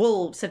 1,000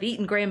 wolves have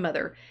eaten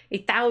grandmother.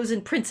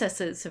 1,000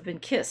 princesses have been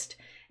kissed.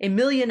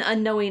 1,000,000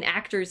 unknowing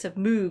actors have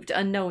moved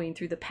unknowing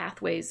through the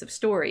pathways of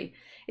story.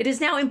 It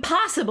is now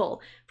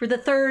impossible for the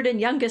third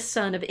and youngest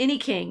son of any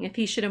king, if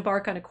he should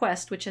embark on a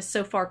quest which has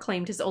so far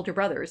claimed his older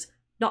brothers,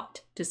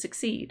 not to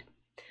succeed.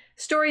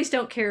 Stories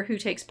don't care who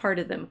takes part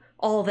of them.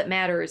 All that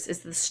matters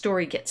is the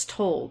story gets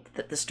told,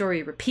 that the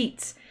story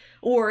repeats.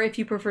 Or, if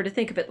you prefer to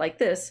think of it like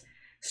this,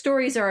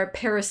 stories are a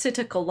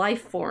parasitical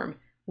life form,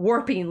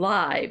 warping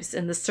lives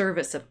in the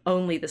service of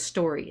only the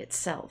story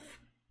itself.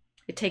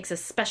 It takes a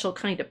special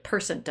kind of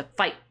person to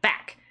fight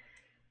back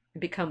and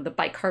become the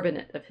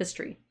bicarbonate of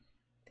history.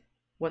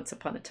 Once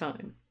upon a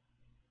time.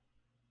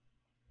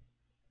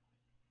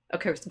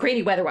 Okay,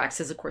 Granny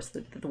Weatherwax is, of course,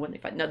 the one they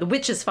fight. No, the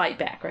witches fight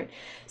back, right?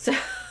 So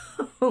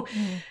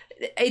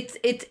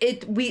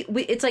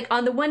it's like,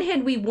 on the one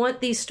hand, we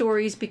want these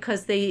stories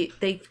because they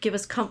give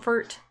us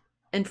comfort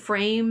and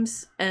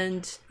frames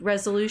and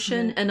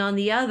resolution, and on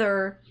the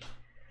other,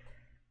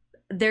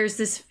 there's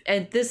this,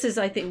 and this is,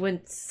 I think,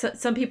 when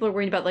some people are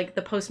worried about like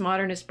the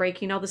postmodernists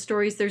breaking all the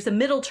stories. There's a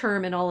middle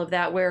term in all of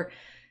that where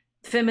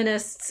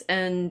feminists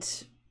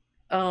and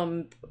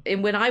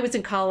when I was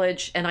in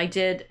college, and I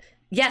did,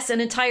 yes,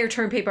 an entire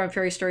term paper on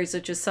fairy stories,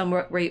 which is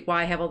somewhat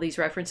why I have all these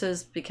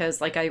references, because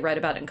like I read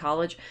about it in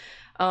college.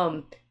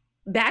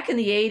 Back in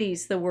the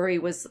 80s, the worry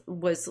was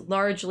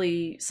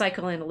largely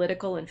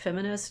psychoanalytical and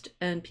feminist,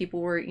 and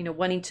people were,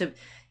 wanting to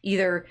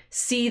either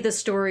see the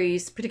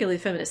stories, particularly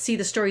feminists, see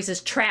the stories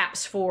as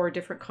traps for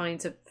different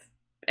kinds of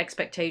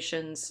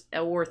expectations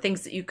or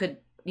things that you could,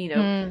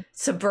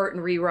 subvert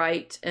and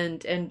rewrite.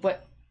 And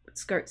what,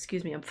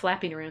 excuse me, I'm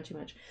flapping around too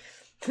much.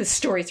 The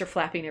stories are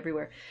flapping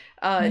everywhere.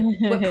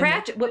 What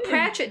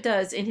Pratchett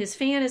does in his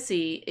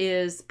fantasy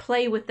is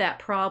play with that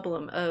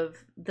problem of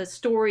the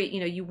story.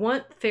 You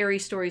want fairy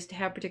stories to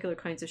have particular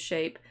kinds of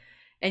shape,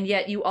 and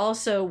yet you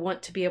also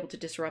want to be able to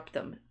disrupt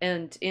them.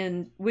 And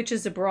in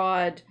Witches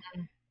Abroad,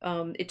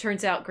 it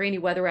turns out Granny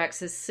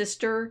Weatherwax's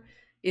sister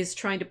is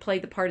trying to play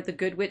the part of the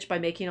good witch by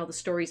making all the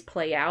stories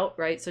play out,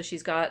 right? So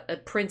she's got a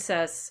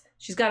princess,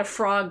 she's got a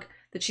frog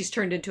that she's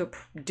turned into a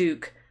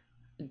duke,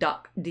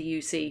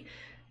 D-U-C,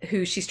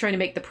 who she's trying to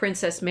make the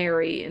princess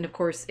marry, and of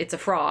course it's a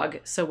frog,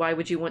 so why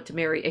would you want to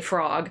marry a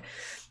frog?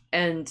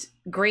 And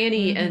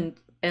Granny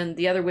and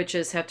the other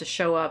witches have to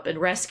show up and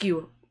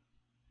rescue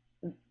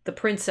the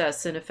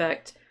princess, in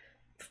effect,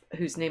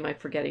 whose name I'm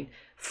forgetting,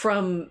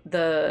 from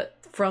the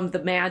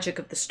magic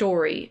of the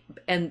story.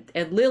 And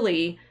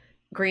Lily,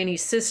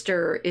 Granny's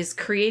sister, is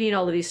creating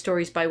all of these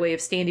stories by way of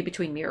standing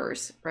between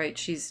mirrors, right?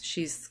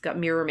 She's got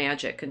mirror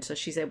magic, and so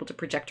she's able to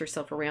project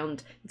herself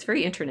around. It's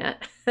very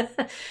internet.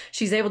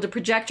 She's able to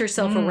project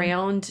herself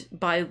around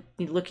by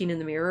looking in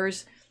the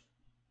mirrors,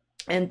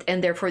 and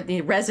therefore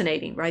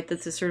resonating, right?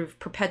 That's a sort of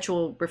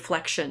perpetual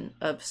reflection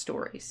of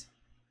stories.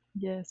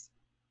 Yes.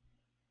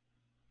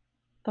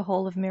 The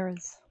Hall of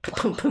Mirrors.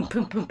 Boom, boom,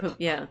 boom, boom, boom.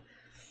 Yeah.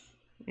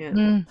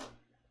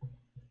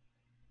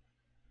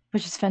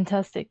 Which is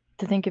fantastic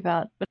to think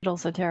about, but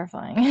also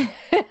terrifying.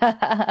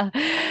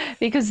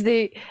 Because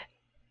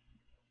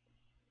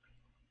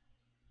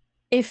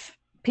if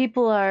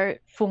people are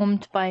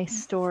formed by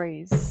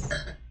stories,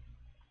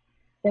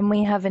 then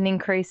we have an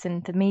increase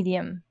in the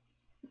medium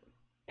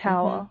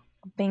power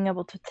of being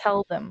able to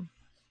tell them.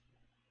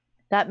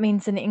 That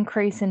means an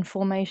increase in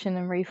formation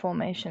and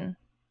reformation,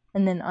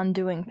 and then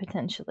undoing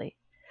potentially.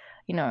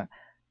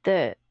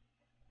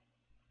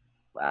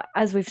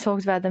 As we've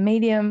talked about the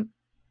medium,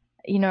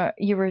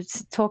 you were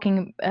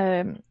talking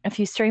a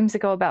few streams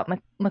ago about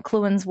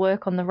McLuhan's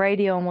work on the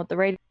radio and what the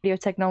radio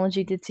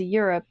technology did to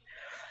Europe.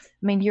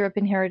 I mean, Europe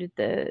inherited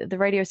the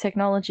radio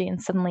technology,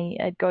 and suddenly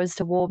it goes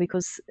to war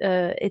because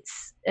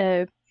it's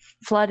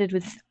flooded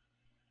with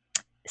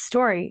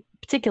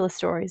particular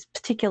stories,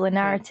 particular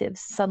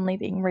narratives suddenly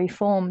being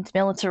reformed,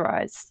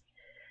 militarized.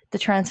 The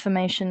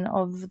transformation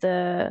of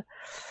the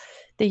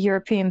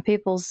European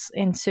peoples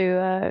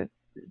into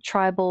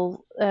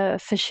tribal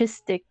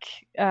fascistic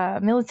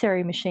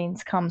military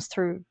machines comes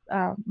through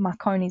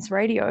Marconi's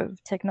radio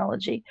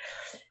technology.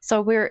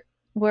 So we're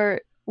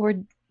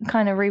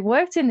kind of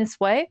reworked in this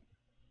way,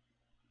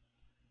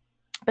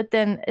 but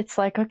then it's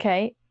like,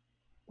 okay,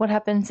 what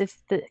happens if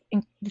the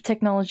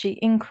technology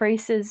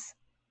increases?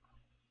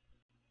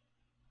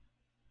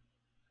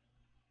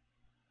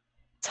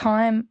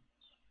 Time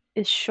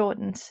is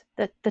shortened.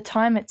 That the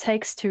time it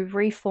takes to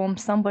reform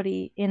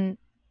somebody in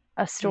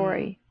a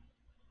story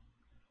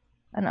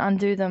and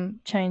undo them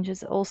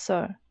changes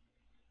also.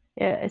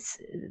 Yeah, it's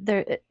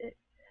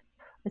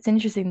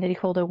interesting that he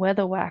called it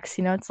weather wax.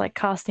 It's like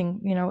casting,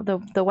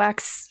 the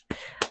wax,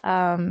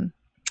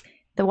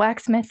 the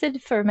wax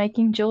method for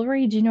making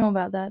jewelry. Do you know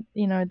about that?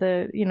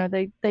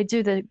 They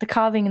do the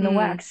carving in the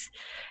wax,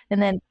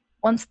 and then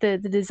once the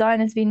design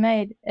has been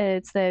made,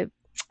 it's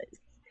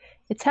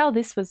how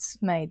this was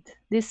made.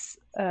 This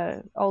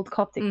old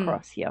Coptic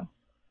cross here.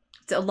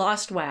 It's a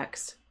lost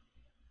wax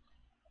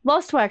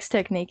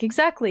technique,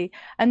 exactly.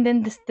 And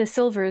then the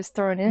silver is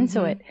thrown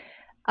into it.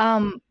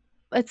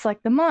 It's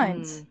like the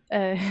mines.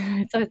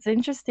 So it's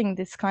interesting,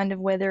 this kind of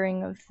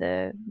weathering of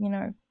the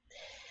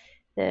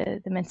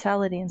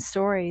mentality and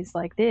stories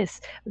like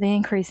this. The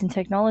increase in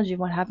technology,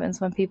 what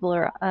happens when people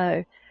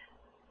are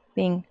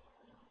being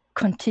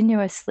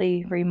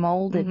continuously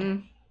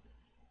remolded?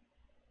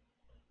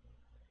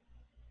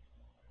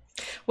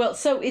 Well,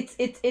 so it's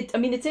I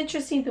mean, it's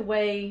interesting the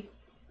way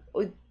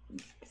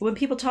when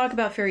people talk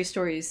about fairy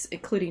stories,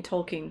 including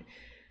Tolkien,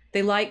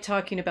 they like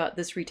talking about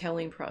this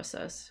retelling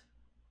process.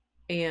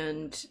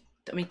 And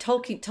I mean,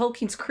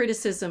 Tolkien's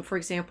criticism, for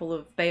example,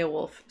 of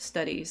Beowulf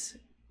studies,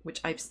 which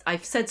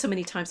I've said so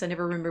many times, I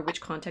never remember which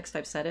context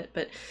I've said it,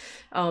 but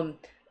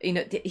you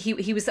know,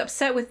 he was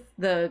upset with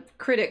the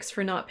critics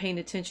for not paying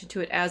attention to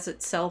it as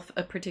itself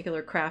a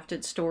particular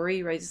crafted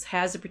story, right? It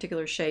has a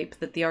particular shape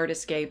that the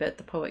artist gave it,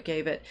 the poet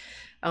gave it,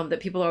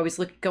 that people are always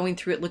going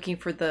through it looking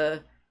for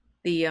the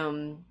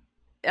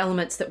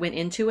elements that went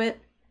into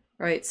it,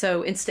 right?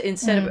 So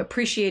instead of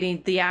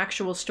appreciating the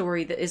actual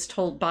story that is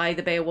told by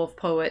the Beowulf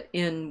poet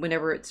in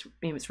whenever it's,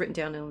 you know, it's written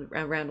down in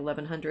around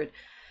 1100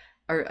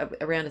 or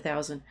around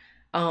 1000,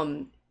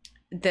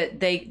 that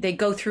they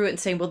go through it and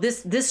saying, well,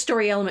 this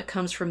story element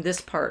comes from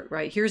this part,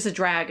 right? Here's a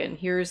dragon,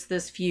 here's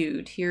this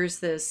feud, here's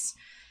this,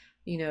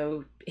 you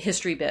know,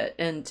 history bit,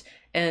 and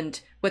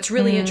what's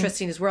really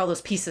interesting is where all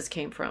those pieces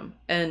came from.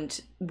 And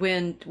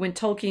when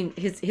Tolkien,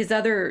 his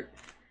other,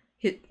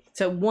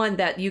 so one,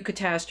 that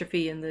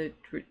eucatastrophe and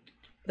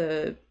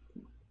the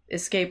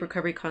escape,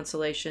 recovery,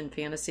 consolation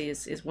fantasy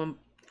is one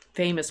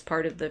famous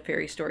part of the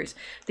fairy stories.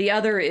 The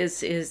other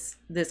is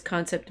this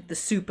concept of the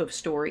soup of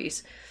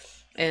stories.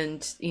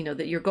 And, you know,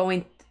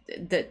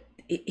 that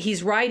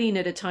he's writing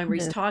at a time where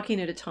he's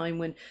talking at a time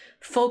when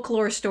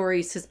folklore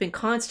stories has been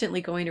constantly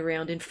going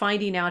around and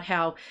finding out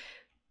how,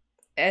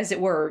 as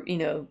it were, you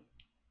know,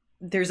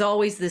 there's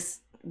always this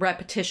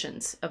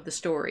repetitions of the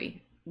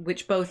story,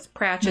 which both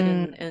Pratchett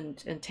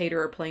and Tater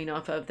are playing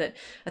off of, that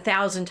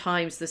 1,000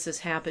 times this has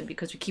happened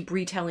because we keep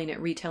retelling it,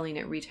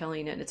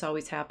 and it's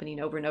always happening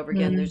over and over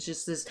again. There's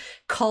just this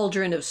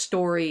cauldron of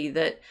story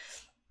that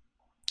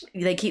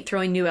they keep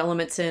throwing new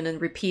elements in and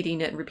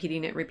repeating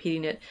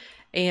it.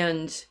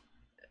 And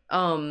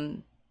I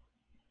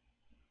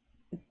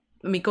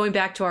mean, going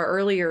back to our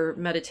earlier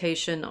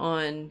meditation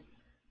on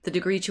the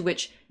degree to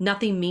which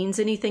nothing means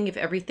anything if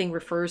everything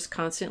refers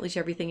constantly to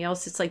everything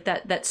else, it's like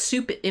that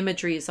soup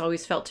imagery has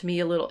always felt to me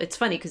a little, it's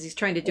funny because he's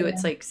trying to do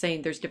it's like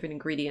saying there's different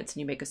ingredients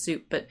and you make a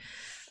soup, but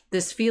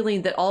this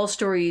feeling that all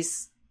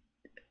stories,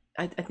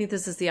 I think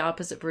this is the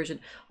opposite version,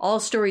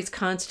 all stories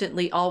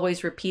constantly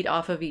always repeat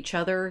off of each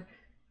other.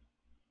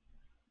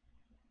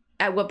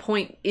 At what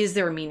point is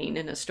there a meaning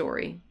in a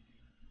story?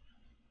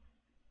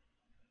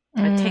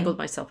 I've tangled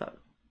myself up.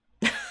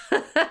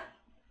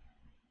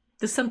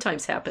 This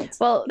sometimes happens.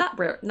 Well, not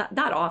rare, not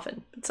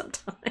often, but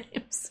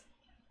sometimes.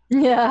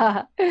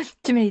 Yeah,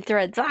 too many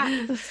threads.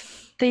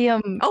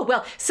 Oh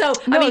well, so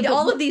no, I mean,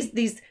 all of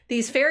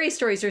these fairy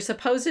stories are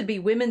supposed to be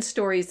women's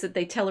stories that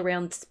they tell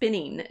around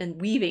spinning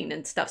and weaving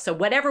and stuff. So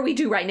whatever we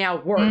do right now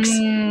works,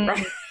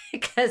 right?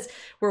 Because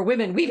we're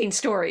women weaving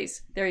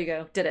stories. There you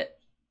go, did it.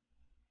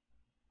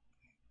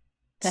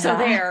 So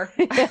there.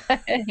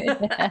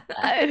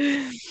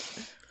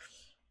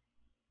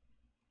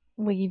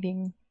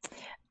 Weaving.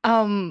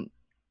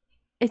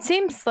 It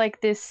seems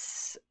like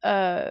this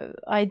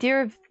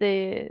idea of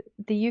the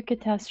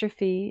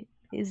eucatastrophe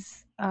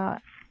is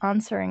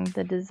answering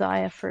the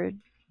desire for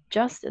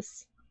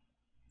justice.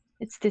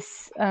 It's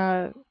this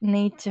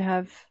need to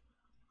have,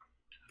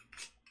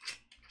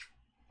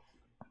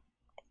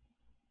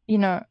 you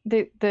know,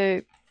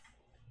 the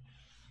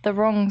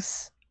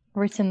wrongs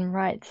written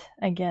right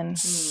again.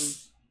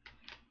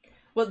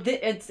 Well,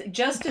 it's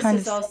justice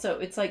is also,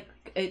 it's like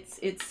it's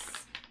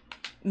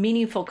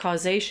meaningful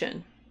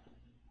causation,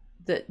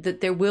 that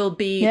there will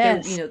be,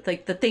 you know,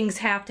 like the things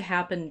have to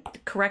happen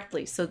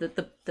correctly so that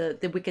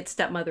the wicked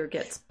stepmother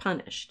gets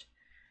punished.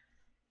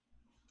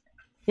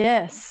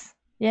 Yes.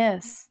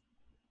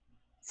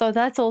 So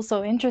that's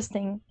also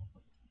interesting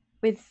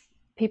with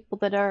people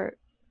that are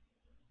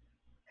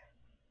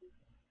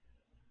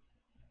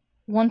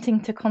wanting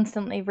to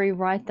constantly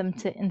rewrite them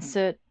to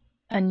insert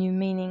a new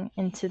meaning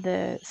into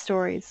the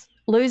stories,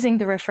 losing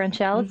the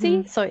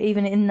referentiality. So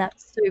even in that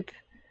soup,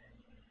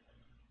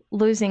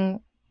 losing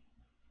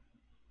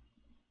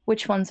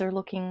which ones are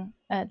looking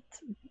at,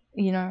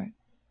 you know,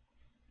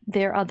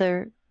 their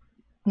other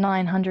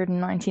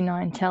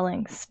 999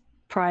 tellings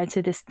prior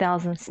to this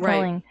thousandth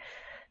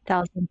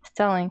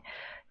telling,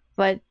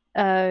 but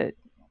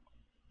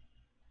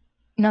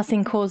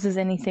nothing causes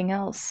anything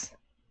else,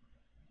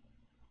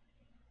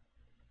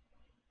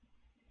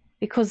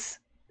 because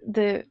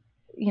the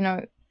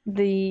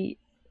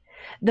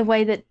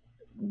way that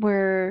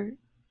we're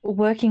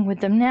working with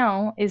them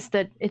now is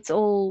that it's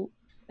all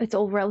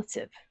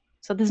relative.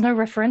 So there's no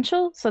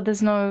referential, so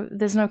there's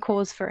no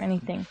cause for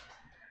anything.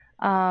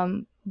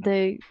 I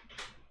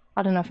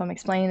don't know if I'm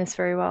explaining this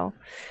very well.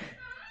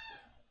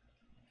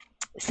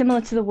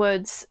 Similar to the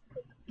words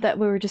that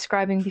we were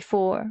describing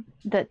before,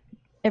 that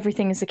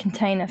everything is a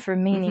container for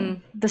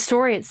meaning. The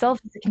story itself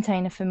is a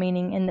container for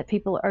meaning, and that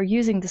people are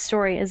using the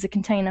story as a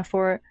container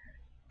for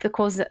the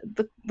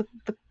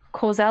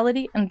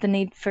causality and the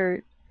need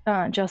for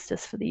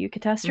justice for the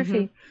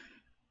eucatastrophe.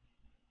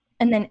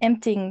 And then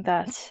emptying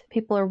that.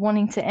 People are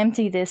wanting to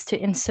empty this to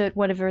insert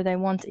whatever they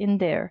want in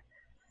there.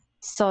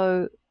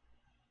 So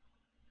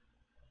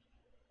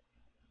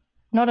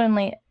not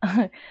only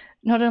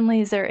not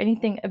only is there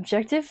anything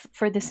objective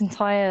for this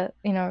entire,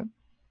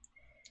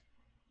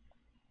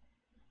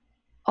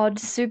 odd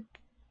soup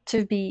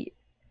to be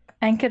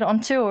anchored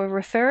onto or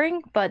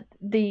referring, but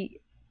the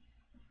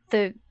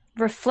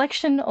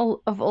reflection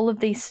of all of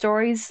these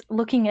stories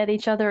looking at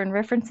each other and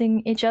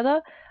referencing each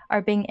other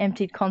are being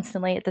emptied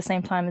constantly at the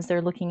same time as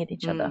they're looking at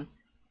each other.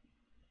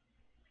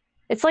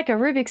 It's like a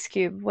Rubik's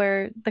Cube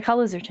where the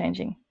colors are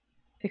changing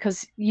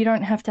because you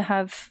don't have to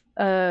have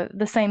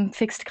the same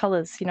fixed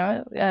colors,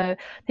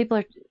 people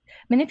are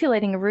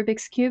manipulating a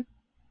Rubik's Cube,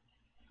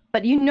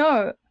 but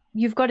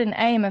you've got an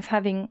aim of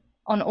having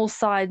on all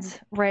sides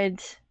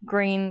red,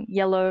 green,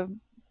 yellow,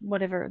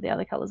 whatever the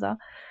other colors are.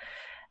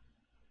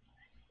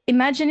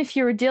 Imagine if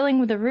you were dealing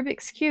with a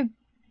Rubik's Cube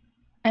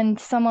and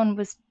someone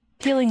was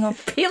peeling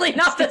off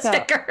the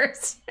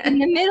stickers in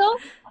the middle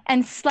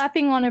and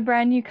slapping on a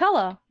brand new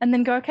color and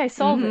then go, okay,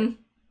 solve it.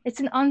 It's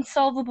an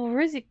unsolvable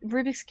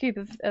Rubik's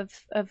Cube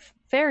of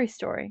fairy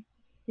story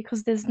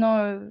because there's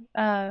no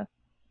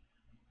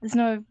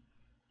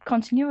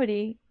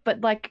continuity,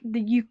 but like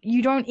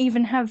you don't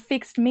even have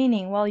fixed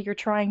meaning while you're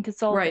trying to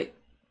solve it.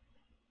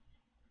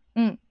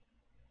 Right.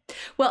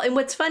 Well, and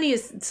what's funny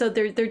is, so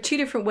there are two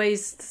different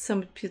ways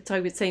some people talk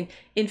about saying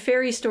in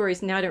fairy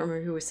stories. Now I don't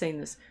remember who was saying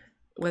this,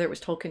 whether it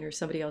was Tolkien or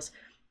somebody else.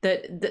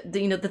 That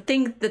the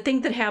thing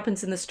that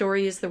happens in the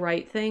story is the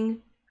right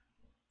thing.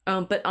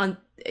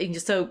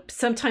 So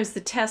sometimes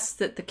the tests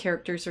that the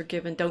characters are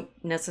given don't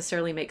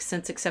necessarily make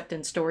sense except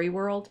in story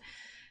world,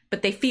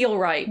 but they feel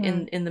right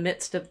in the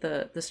midst of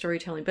the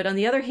storytelling. But on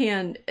the other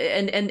hand,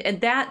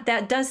 and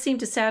that does seem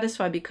to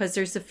satisfy because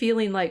there's a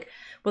feeling like,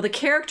 well, the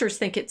characters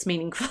think it's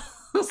meaningful.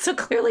 So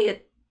clearly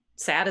it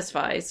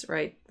satisfies,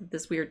 right?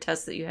 This weird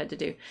test that you had to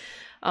do.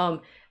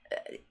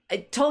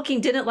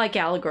 Tolkien didn't like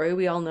allegory.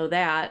 We all know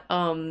that.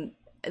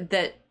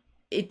 That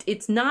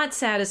it's not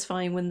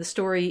satisfying when the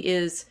story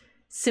is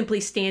simply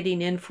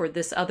standing in for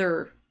this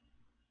other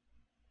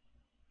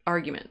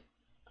argument,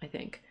 I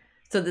think.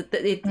 So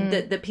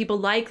that people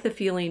like the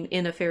feeling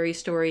in a fairy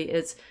story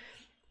is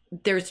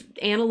there's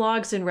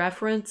analogs and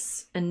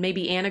reference and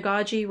maybe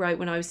anagogy, right?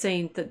 When I was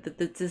saying that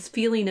this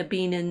feeling of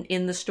being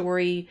in the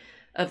story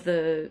of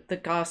the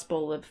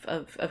gospel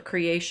of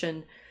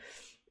creation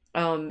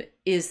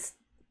is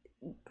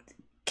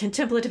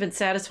contemplative and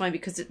satisfying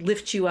because it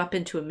lifts you up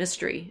into a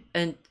mystery.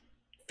 And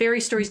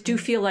fairy stories do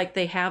feel like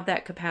they have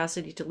that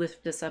capacity to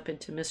lift us up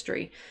into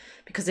mystery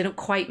because they don't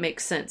quite make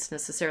sense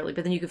necessarily,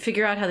 but then you can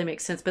figure out how they make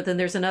sense. But then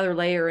there's another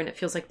layer and it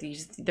feels like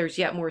there's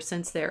yet more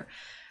sense there.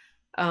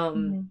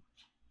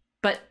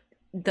 But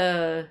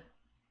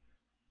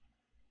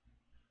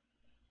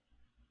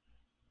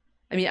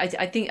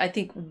I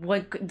think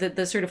what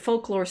the sort of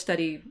folklore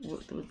study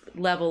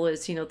level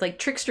is, like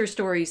trickster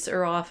stories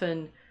are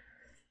often,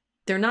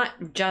 they're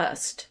not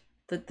just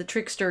the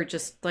trickster,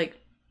 just like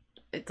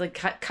it's like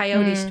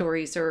coyote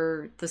stories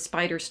or the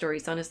spider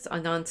stories on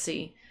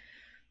Anansi.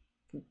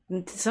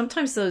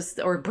 Sometimes those,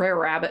 or Brer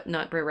Rabbit,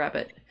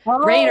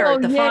 Rainer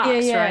the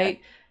fox, yeah.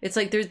 Right? It's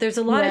like there's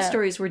a lot of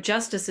stories where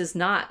justice is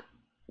not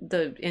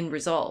the end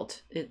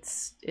result.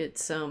 It's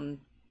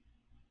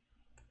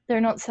they're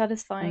not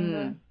satisfying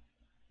though.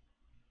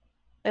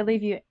 They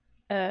leave you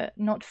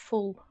not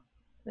full.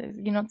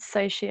 You're not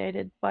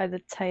satiated by the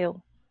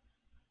tale.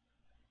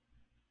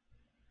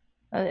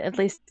 At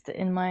least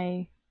in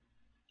my,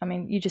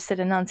 you just said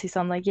Anansi, so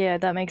I'm like, yeah,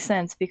 that makes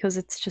sense because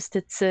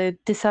it's a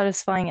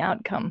dissatisfying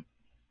outcome.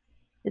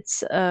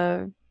 It's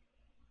not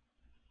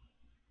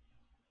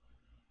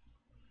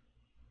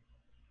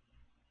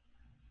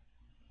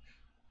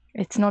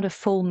a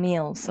full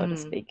meal, so to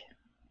speak.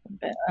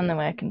 But I don't know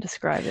way I can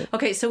describe it.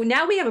 Okay, so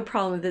now we have a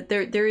problem that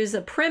there is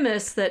a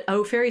premise that,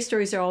 fairy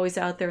stories are always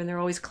out there and they're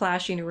always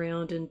clashing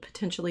around and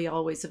potentially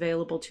always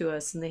available to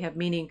us, and they have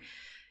meaning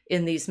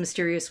in these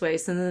mysterious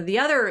ways. And then the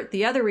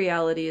other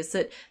reality is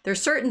that there are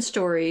certain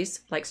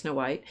stories, like Snow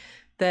White,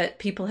 that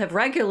people have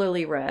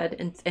regularly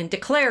read and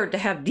declared to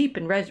have deep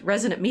and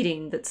resonant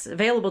meaning that's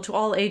available to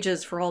all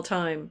ages for all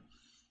time.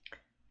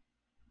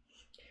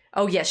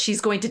 Oh yes,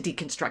 she's going to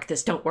deconstruct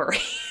this, don't worry.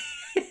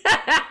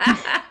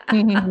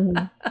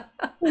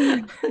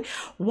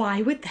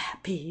 Why would that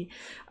be?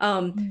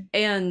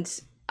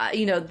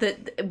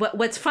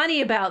 What's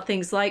funny about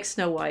things like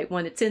Snow White,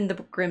 when it's in the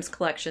Grimm's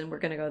collection, we're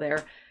going to go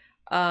there,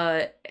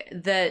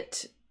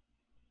 that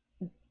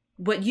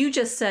what you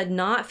just said,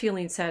 not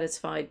feeling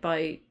satisfied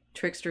by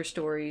trickster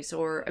stories,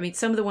 or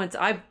some of the ones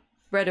I've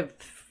read, a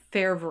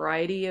fair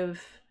variety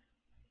of.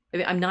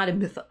 I'm not a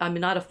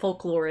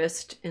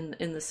folklorist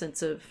in the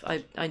sense of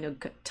I know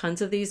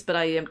tons of these, but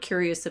I am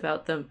curious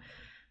about them.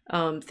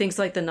 Things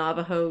like the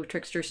Navajo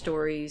trickster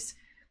stories,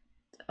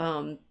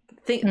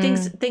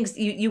 things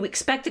you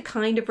expect a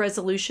kind of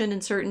resolution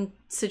in certain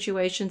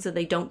situations and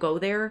they don't go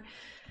there,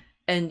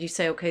 and you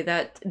say, okay,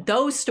 that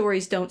those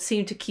stories don't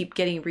seem to keep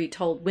getting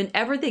retold.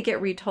 Whenever they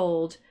get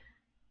retold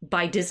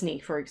by Disney,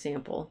 for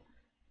example,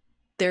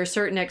 there are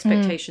certain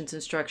expectations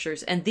and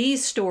structures, and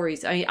these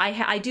stories.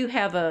 I do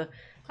have a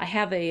I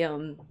have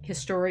a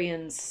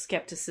historian's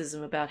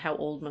skepticism about how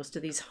old most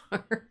of these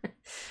are.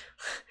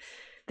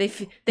 They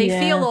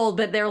feel old,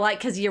 but they're like,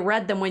 because you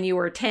read them when you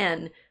were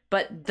 10.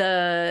 But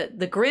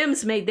the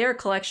Grimms made their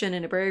collection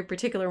in a very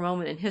particular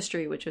moment in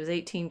history, which was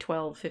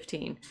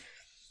 1812-15.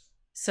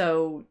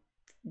 So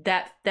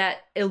that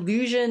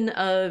illusion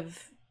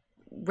of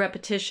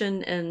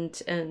repetition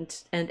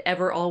and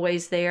ever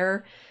always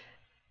there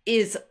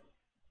is,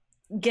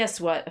 guess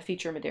what, a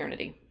feature of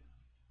modernity.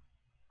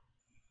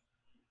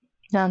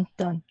 Dun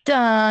dun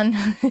dun.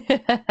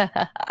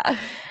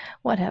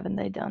 What haven't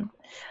they done?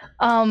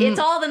 It's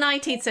all the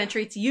 19th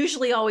century. It's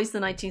usually always the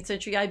 19th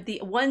century.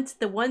 The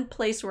one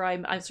place where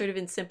I'm sort of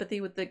in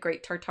sympathy with the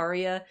Great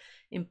Tartaria,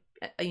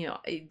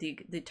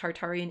 the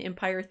Tartarian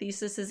Empire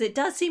thesis, is it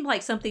does seem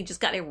like something just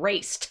got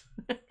erased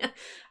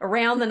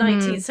around the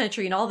 19th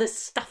century, and all this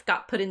stuff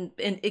got put in,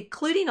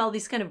 including all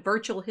these kind of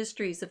virtual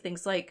histories of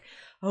things like,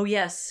 oh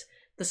yes,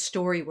 the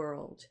story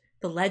world,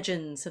 the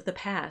legends of the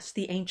past,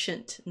 the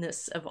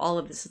ancientness of all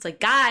of this. It's like,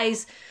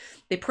 guys,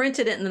 they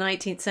printed it in the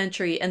 19th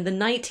century, and the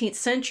 19th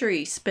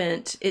century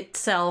spent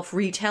itself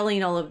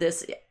retelling all of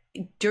this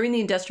during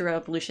the Industrial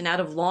Revolution out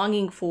of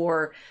longing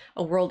for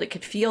a world that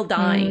could feel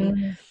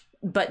dying,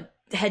 but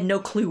had no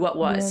clue what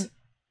was.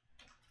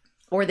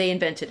 Or they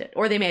invented it,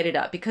 or they made it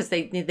up, because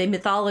they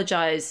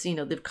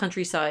mythologize, the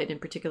countryside in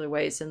particular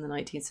ways in the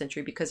 19th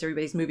century because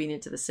everybody's moving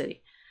into the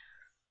city.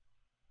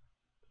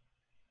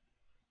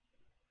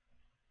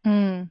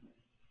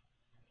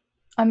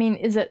 I mean,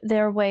 is it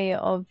their way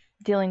of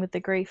dealing with the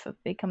grief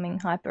of becoming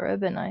hyper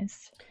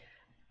urbanized?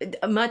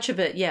 Much of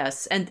it,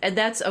 yes. And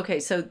that's okay.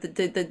 So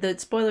the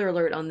spoiler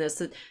alert on this,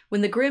 that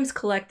when the Grimms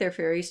collect their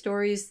fairy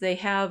stories, they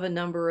have a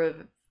number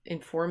of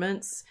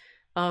informants,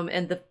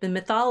 and the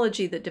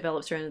mythology that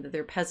develops around it,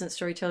 they're peasant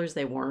storytellers.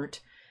 They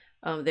weren't.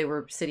 They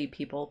were city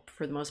people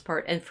for the most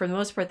part. And for the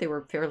most part, they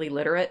were fairly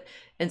literate.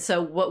 And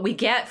so what we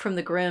get from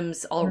the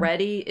Grimms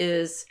already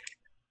is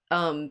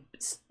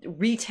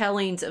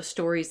retellings of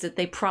stories that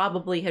they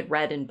probably had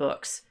read in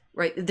books,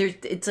 right?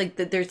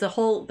 There's a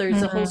whole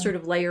sort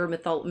of layer,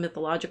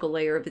 mythological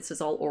layer of this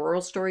is all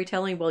oral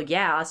storytelling. Well,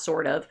 yeah,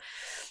 sort of,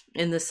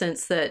 in the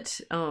sense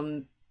that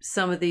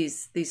some of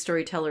these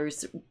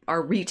storytellers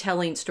are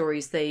retelling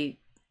stories.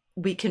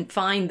 We can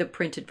find the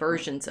printed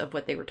versions of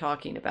what they were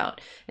talking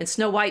about, and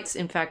Snow White's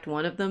in fact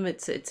one of them.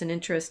 There's an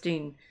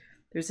interesting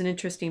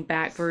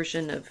back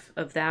version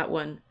of that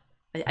one.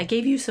 I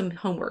gave you some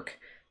homework.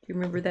 Do you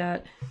remember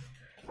that?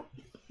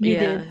 You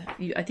did.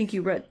 I think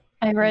you read.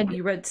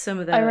 You read some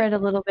of that. I read a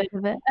little bit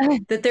of it.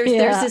 That there's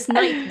this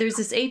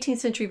 18th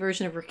century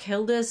version of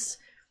Rokhildis,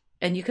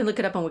 and you can look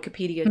it up on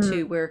Wikipedia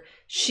too, where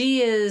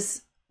she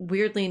is,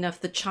 weirdly enough,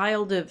 the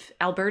child of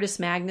Albertus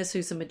Magnus,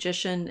 who's a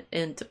magician,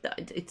 and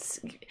it's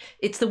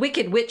the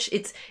Wicked Witch.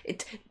 It's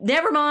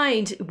never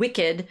mind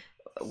Wicked,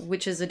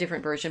 which is a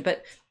different version,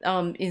 but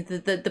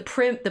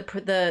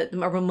the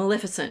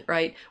Maleficent,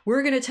 right?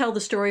 We're going to tell the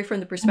story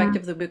from the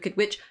perspective of the Wicked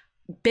Witch.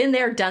 Been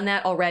there, done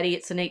that already.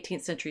 It's an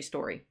 18th century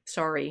story.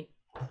 Sorry.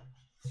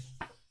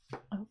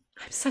 I'm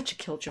such a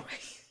killjoy.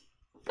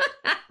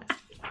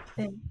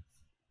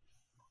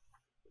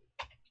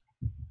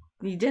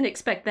 You didn't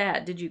expect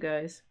that, did you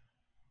guys?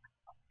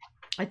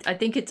 I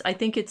think it's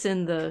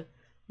in the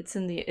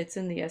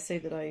essay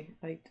that I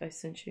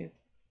sent you.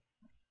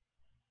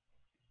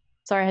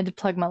 Sorry, I had to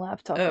plug my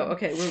laptop. Oh,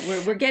 okay.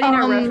 We're getting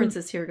our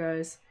references here,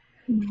 guys.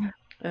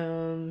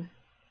 There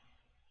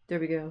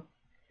we go.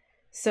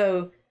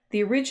 So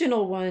the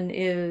original one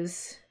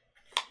is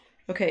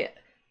okay.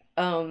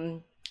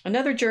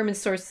 Another German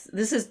source.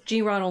 This is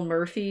G. Ronald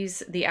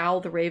Murphy's "The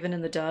Owl, the Raven,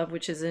 and the Dove,"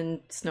 which is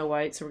in Snow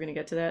White. So we're going to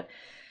get to that.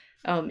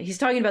 He's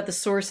talking about the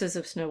sources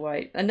of Snow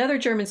White. Another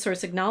German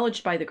source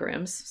acknowledged by the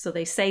Grimms, so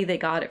they say they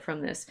got it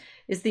from this,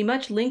 is the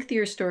much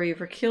lengthier story of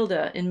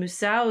Rokhilda in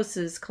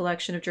Musaus's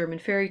collection of German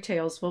fairy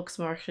tales,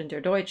 Volksmärchen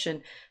der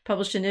Deutschen,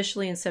 published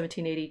initially in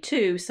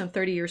 1782, some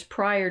 30 years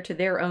prior to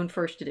their own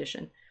first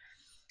edition.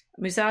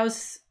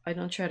 Musaus, I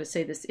don't know how to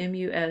say this,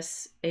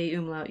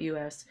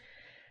 M-U-S-A-U-S,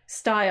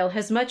 style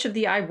has much of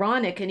the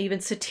ironic and even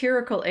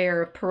satirical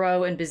air of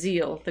Perrault and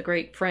Bazille, the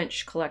great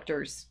French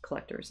collectors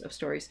of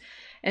stories,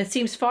 and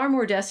seems far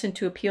more destined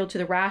to appeal to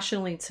the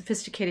rationally and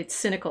sophisticated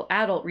cynical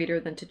adult reader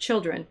than to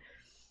children.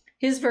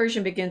 His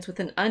version begins with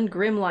an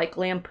un-Grimm-like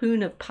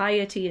lampoon of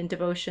piety and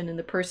devotion in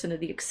the person of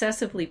the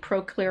excessively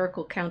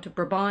pro-clerical Count of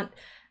Brabant,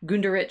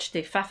 Gunderich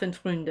de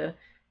Pfaffenfreund,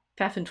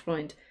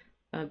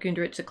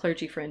 Gunderich, the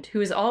clergy friend,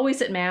 who is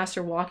always at mass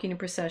or walking in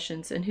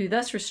processions, and who,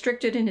 thus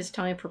restricted in his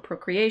time for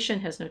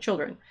procreation, has no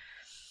children.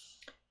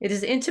 It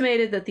is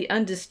intimated that the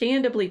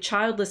understandably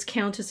childless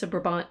Countess of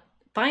Brabant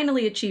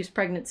finally achieves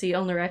pregnancy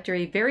only after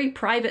a very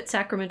private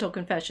sacramental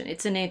confession.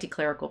 It's an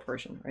anti-clerical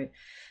version, right?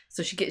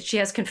 So she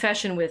has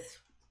confession with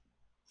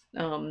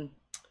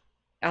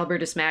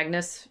Albertus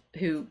Magnus,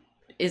 who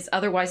is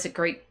otherwise a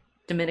great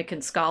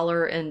Dominican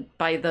scholar, and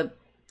by the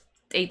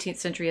 18th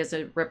century has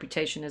a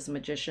reputation as a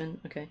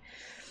magician. Okay.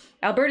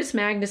 Albertus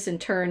Magnus, in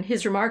turn,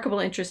 his remarkable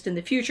interest in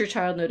the future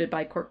child noted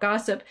by court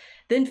gossip,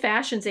 then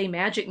fashions a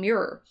magic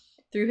mirror,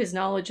 through his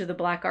knowledge of the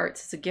black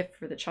arts as a gift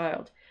for the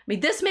child. I mean,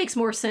 this makes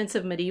more sense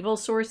of medieval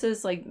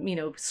sources, like,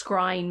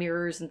 scrying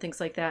mirrors and things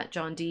like that.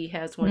 John Dee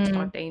has one to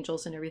talk to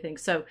angels and everything.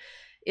 So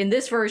in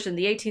this version,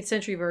 the 18th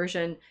century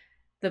version,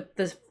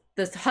 the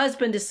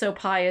husband is so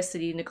pious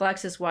that he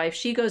neglects his wife.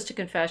 She goes to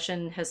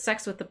confession, has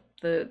sex with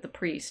the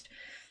priest,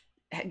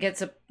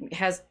 gets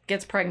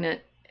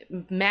pregnant.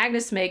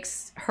 Magnus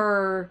makes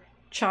her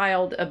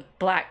child a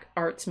black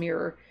arts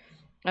mirror.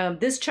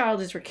 This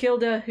child is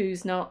Rakilda,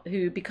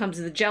 who becomes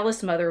the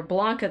jealous mother of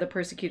Blanca, the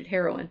persecuted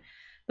heroine.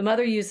 The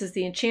mother uses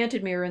the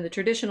enchanted mirror in the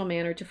traditional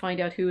manner to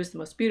find out who is the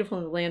most beautiful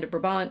in the land of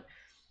Brabant.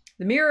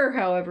 The mirror,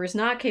 however, is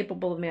not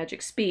capable of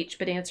magic speech,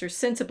 but answers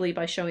sensibly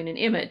by showing an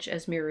image,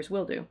 as mirrors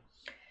will do.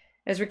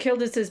 As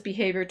Rakilda's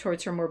behavior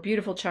towards her more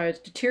beautiful child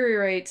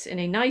deteriorates, in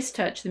a nice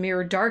touch, the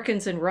mirror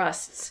darkens and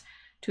rusts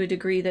to a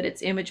degree that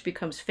its image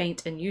becomes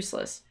faint and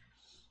useless.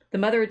 The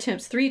mother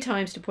attempts 3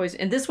 times to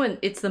poison, and this one,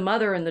 it's the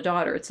mother and the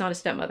daughter. It's not a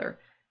stepmother.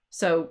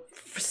 So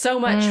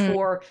much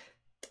for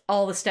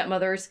all the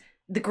stepmothers.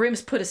 The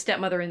Grimms put a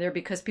stepmother in there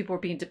because people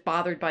were being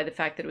bothered by the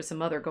fact that it was a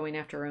mother going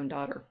after her own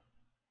daughter.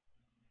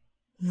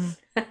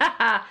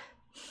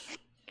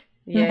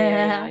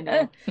 Yeah, I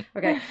know.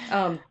 Okay.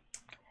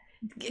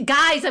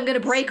 Guys, I'm going to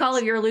break all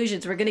of your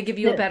illusions. We're going to give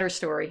you a better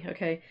story.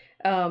 Okay.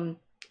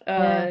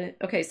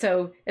 Okay.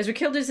 So as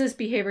Rakilda's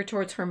behavior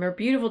towards her more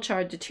beautiful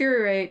child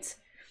deteriorates,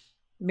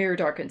 mirror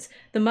darkens.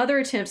 The mother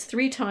attempts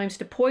 3 times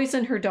to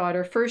poison her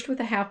daughter, first with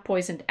a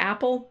half-poisoned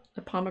apple,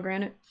 a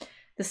pomegranate,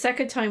 the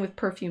second time with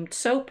perfumed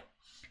soap,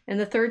 and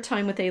the third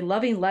time with a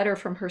loving letter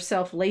from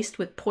herself laced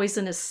with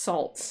poisonous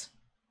salts.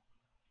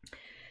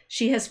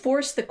 She has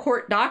forced the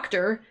court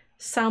doctor,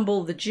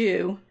 Sambul the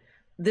Jew.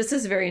 This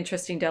is a very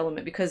interesting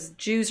element because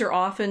Jews are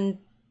often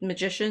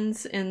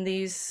magicians in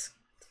these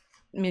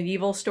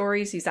medieval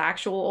stories, these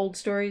actual old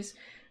stories.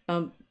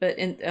 But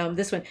in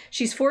this one,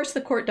 she's forced the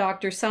court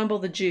doctor,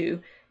 Sambul the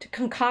Jew, to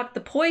concoct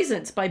the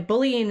poisons by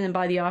bullying him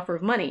by the offer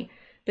of money.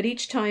 But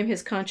each time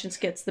his conscience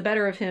gets the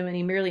better of him and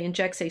he merely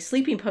injects a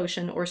sleeping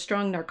potion or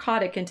strong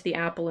narcotic into the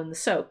apple and the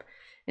soap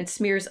and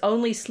smears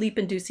only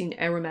sleep-inducing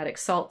aromatic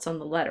salts on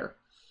the letter.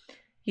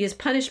 He is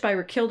punished by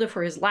Rakilda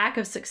for his lack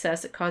of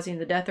success at causing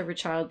the death of her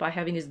child by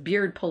having his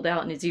beard pulled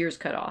out and his ears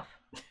cut off.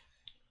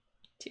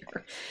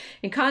 Dear.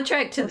 In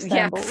contrast to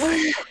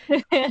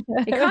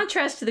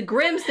the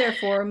Grimms,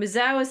 therefore,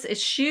 Musaeus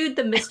eschewed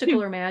the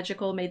mystical or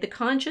magical, made the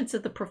conscience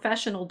of the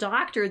professional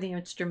doctor the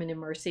instrument of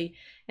mercy,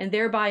 and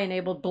thereby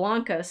enabled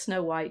Blanca,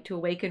 Snow White, to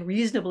awaken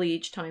reasonably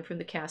each time from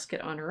the casket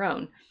on her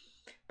own.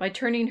 By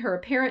turning her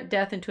apparent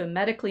death into a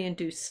medically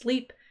induced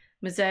sleep,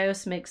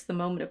 Musaeus makes the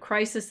moment of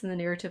crisis in the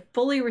narrative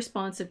fully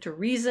responsive to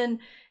reason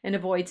and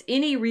avoids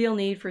any real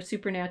need for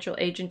supernatural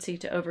agency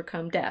to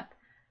overcome death.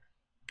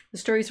 The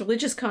story's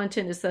religious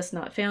content is thus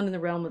not found in the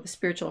realm of the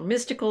spiritual or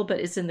mystical, but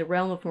is in the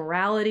realm of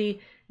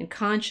morality and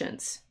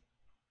conscience.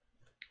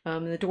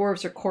 And the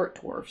dwarves are court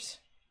dwarves.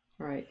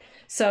 All right.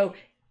 So,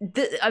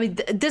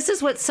 this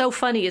is what's so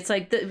funny. It's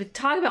like,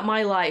 talk about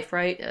my life,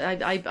 right?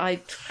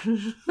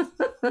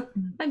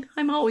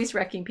 I'm always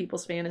wrecking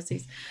people's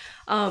fantasies.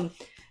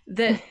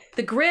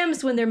 The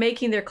Grimms, when they're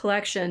making their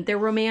collection, they're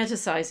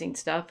romanticizing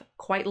stuff,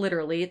 quite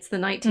literally. It's the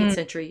 19th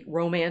century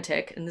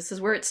romantic, and this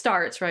is where it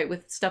starts, right?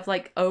 With stuff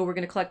like, oh, we're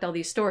going to collect all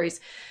these stories.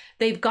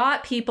 They've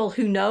got people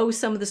who know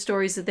some of the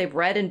stories that they've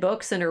read in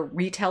books and are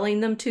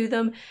retelling them to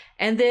them.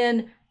 And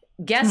then,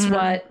 guess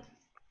what?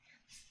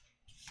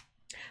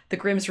 The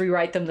Grimms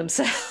rewrite them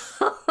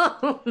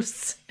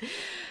themselves.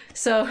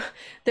 So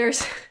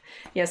there's,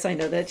 yes, I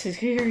know that.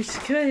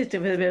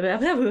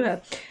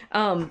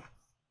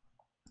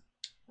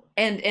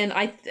 And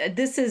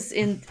this is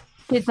in.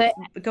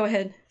 Go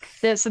ahead.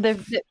 So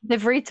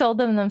they've retold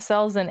them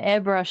themselves and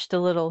airbrushed a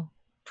little,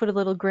 put a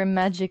little Grimm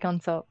magic on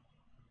top.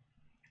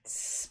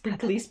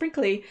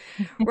 Sprinkly,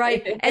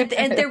 right?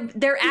 and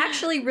they're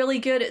actually really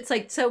good. It's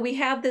like, so we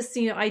have this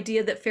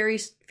idea that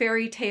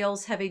fairy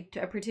tales have a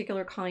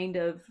particular kind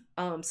of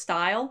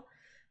style,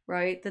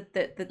 right?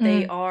 That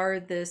they are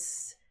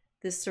this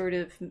sort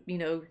of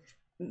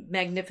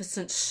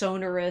magnificent,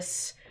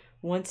 sonorous.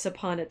 Once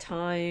upon a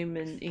time,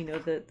 and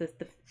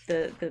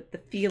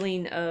the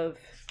feeling of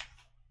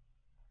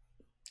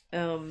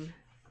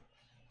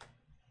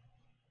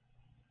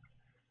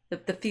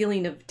the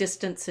feeling of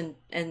distance and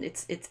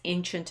it's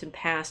ancient and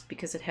past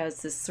because it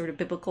has this sort of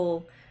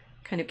biblical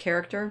kind of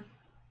character.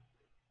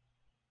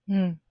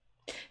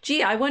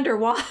 Gee, I wonder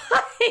why.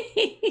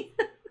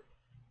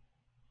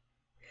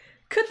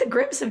 Could the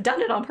Grimms have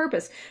done it on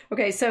purpose?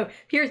 Okay, so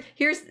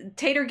here's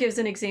Tater gives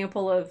an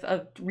example of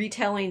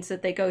retellings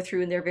that they go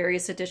through in their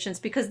various editions,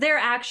 because they're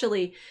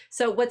actually,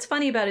 so what's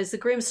funny about it is the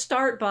Grimms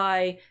start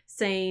by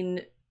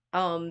saying,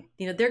 they're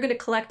going to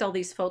collect all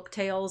these folk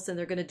tales and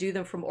they're going to do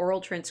them from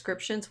oral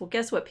transcriptions. Well,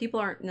 guess what? People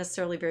aren't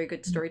necessarily very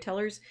good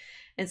storytellers.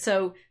 And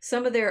so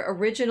some of their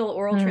original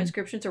oral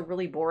transcriptions are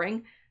really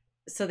boring.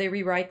 So they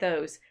rewrite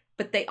those.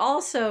 But they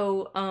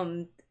also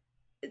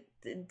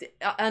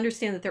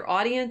understand that their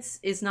audience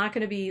is not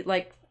going to be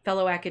like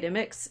fellow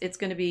academics. It's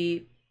going to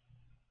be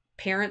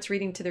parents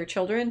reading to their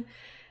children.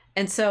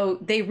 And so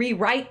they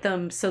rewrite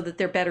them so that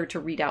they're better to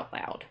read out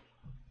loud.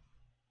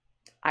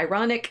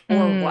 Ironic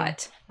or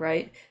what,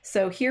 right?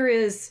 So here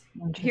is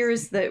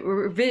the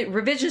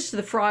revisions to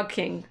the Frog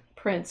King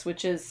Prince,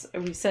 which is,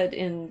 we said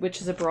in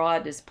Witches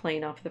Abroad, is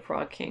playing off of the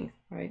Frog King,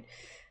 right?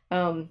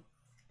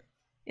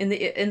 In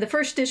the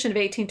first edition of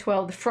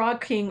 1812, the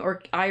Frog King,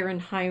 or Iron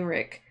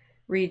Heinrich,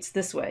 reads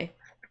this way.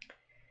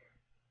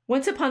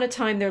 Once upon a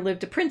time there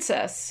lived a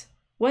princess.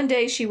 One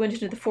day she went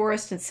into the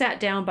forest and sat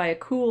down by a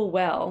cool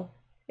well.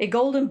 A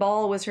golden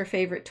ball was her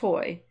favorite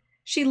toy.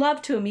 She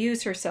loved to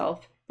amuse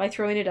herself by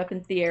throwing it up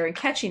into the air and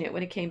catching it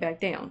when it came back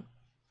down.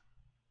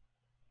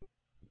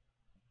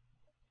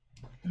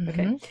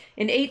 Okay.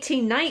 In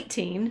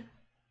 1819,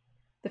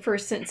 the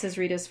first sentences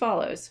read as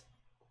follows.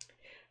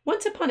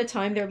 Once upon a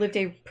time there lived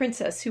a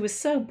princess who was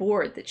so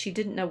bored that she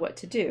didn't know what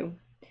to do.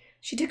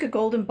 She took a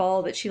golden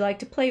ball that she liked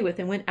to play with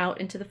and went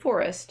out into the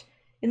forest.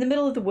 In the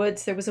middle of the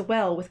woods there was a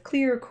well with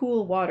clear,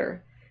 cool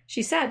water.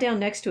 She sat down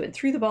next to it and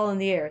threw the ball in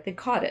the air, then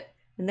caught it,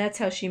 and that's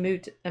how she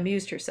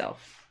amused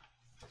herself.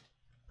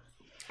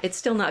 It's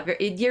still not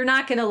very... You're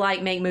not going to,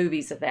 like, make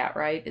movies of that,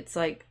 right? It's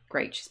like,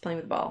 great, she's playing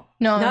with the ball.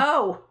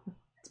 No!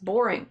 It's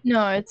boring.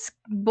 No, it's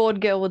bored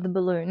girl with the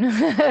balloon.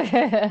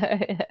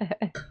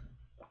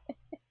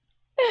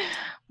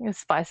 We'll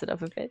spice it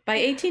up a bit. By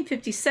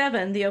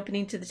 1857, the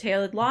opening to the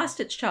tale had lost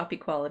its choppy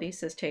quality,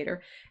 says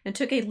Tater, and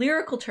took a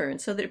lyrical turn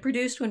so that it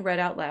produced, when read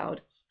out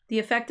loud, the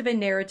effect of a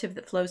narrative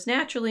that flows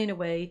naturally in a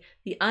way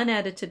the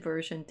unedited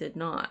version did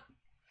not.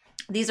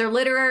 These are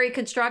literary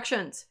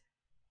constructions.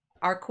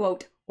 Our,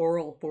 quote,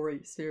 oral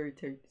fairy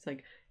tale. It's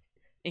like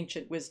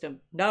ancient wisdom.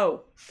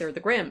 No, they're the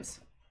Grimms.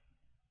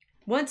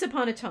 Once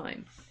upon a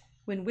time,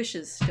 when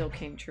wishes still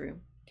came true,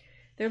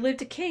 there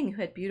lived a king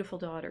who had beautiful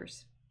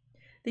daughters.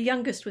 The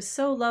youngest was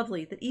so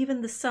lovely that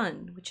even the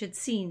sun, which had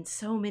seen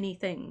so many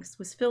things,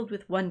 was filled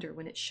with wonder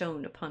when it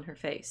shone upon her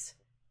face.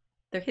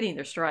 They're hitting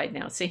their stride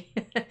now, see?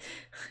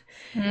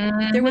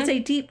 There was a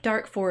deep,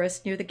 dark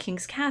forest near the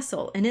king's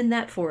castle, and in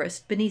that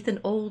forest, beneath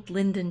an old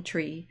linden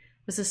tree,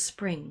 was a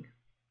spring.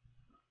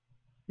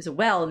 There's a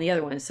well in the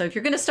other one. So if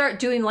you're going to start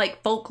doing,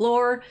 like,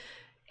 folklore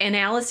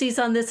analyses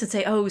on this and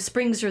say, oh,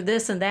 springs are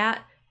this and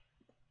that,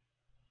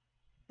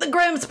 the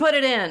Grimms put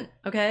it in,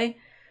 okay?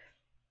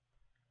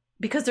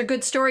 Because they're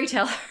good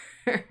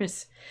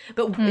storytellers.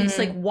 But it's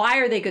like, why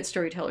are they good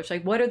storytellers?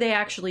 Like, what are they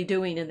actually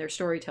doing in their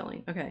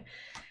storytelling? Okay.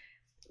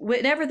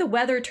 Whenever the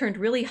weather turned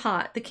really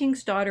hot, the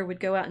king's daughter would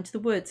go out into the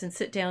woods and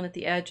sit down at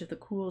the edge of the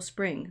cool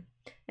spring.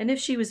 And if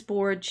she was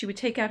bored, she would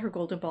take out her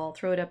golden ball,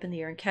 throw it up in the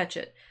air, and catch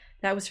it.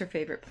 That was her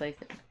favorite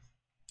plaything.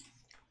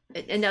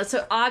 And now,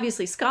 so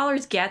obviously,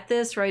 scholars get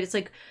this, right? It's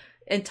like,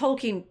 and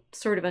Tolkien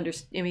sort of I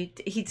mean,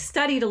 he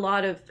studied a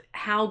lot of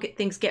how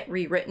things get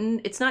rewritten.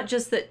 It's not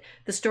just that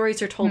the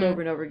stories are told over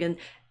and over again.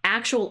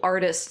 Actual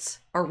artists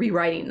are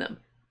rewriting them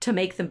to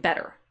make them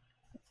better.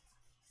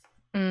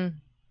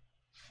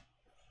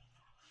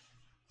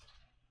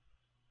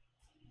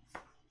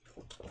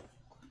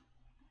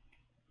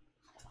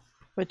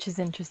 Which is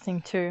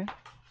interesting too.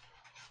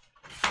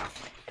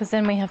 Because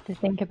then we have to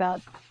think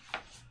about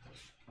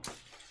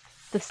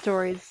the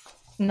stories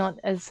not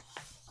as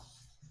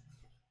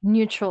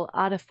neutral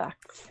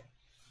artifacts,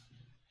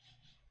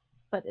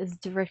 but as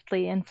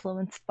directly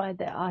influenced by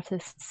the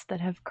artists that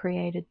have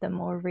created them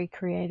or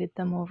recreated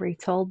them or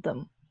retold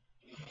them.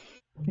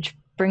 Which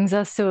brings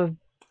us to a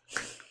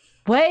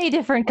way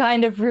different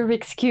kind of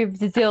Rubik's Cube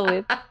to deal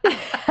with.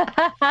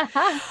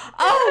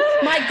 Oh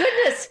my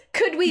goodness!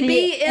 Could we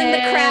be in the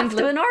craft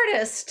of an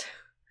artist?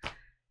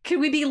 Could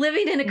we be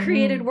living in a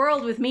created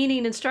world with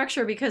meaning and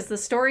structure because the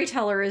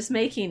storyteller is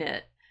making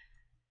it?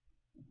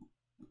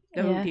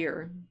 Oh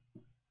dear.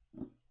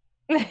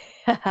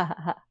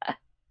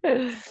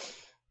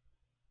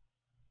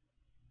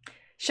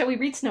 Shall we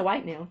read Snow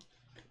White now?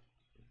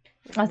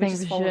 I think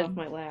we should. Off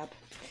my lap.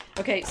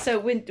 Okay, so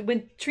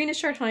when Trina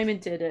Sharp-Hyman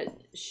did it,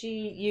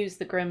 she used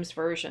the Grimm's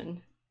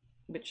version,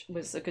 which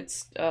was a good,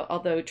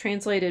 although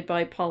translated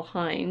by Paul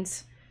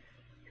Hines,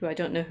 who I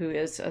don't know who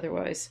is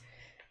otherwise.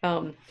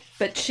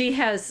 But she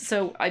has,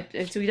 so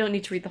we don't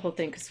need to read the whole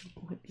thing because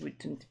we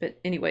didn't. But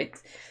anyway,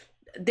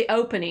 the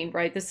opening,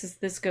 right?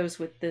 This goes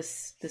with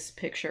this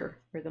picture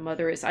where the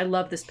mother is. I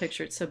love this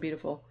picture; it's so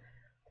beautiful.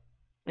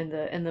 And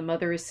the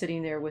mother is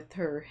sitting there with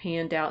her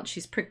hand out.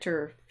 She's pricked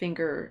her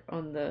finger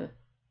on the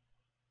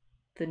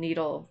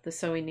needle, the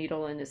sewing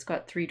needle, and it's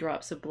got 3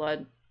 drops of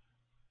blood.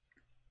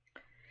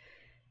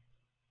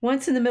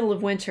 Once in the middle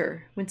of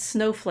winter, when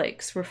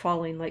snowflakes were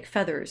falling like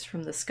feathers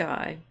from the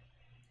sky,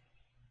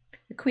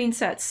 the queen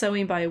sat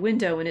sewing by a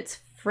window, and its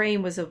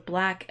frame was of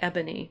black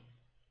ebony.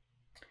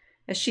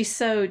 As she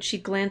sewed, she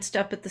glanced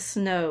up at the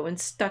snow and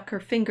stuck her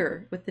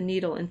finger with the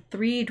needle, and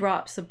 3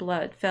 drops of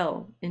blood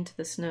fell into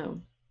the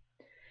snow.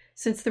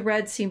 Since the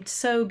red seemed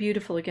so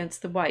beautiful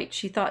against the white,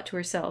 she thought to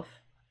herself,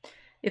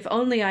 if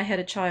only I had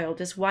a child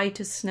as white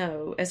as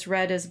snow, as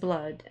red as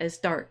blood, as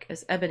dark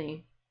as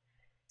ebony.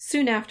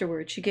 Soon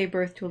afterward, she gave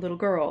birth to a little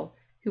girl,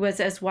 who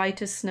was as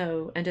white as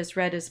snow and as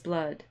red as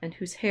blood, and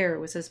whose hair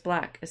was as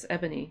black as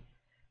ebony.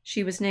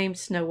 She was named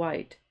Snow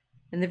White.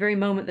 And the very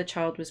moment the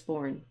child was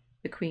born,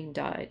 the queen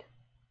died.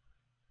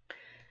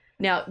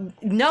 Now,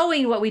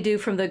 knowing what we do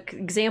from the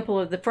example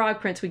of the Frog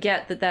Prince, we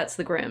get that that's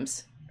the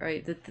Grimms,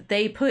 right? That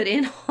they put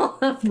in all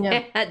of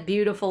that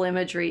beautiful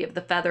imagery of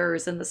the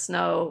feathers and the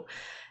snow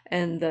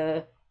and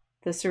the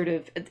sort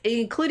of,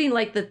 including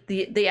like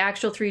the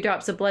actual 3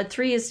 drops of blood.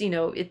 3 is,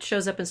 it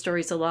shows up in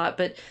stories a lot,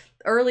 but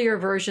earlier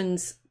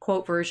versions,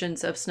 quote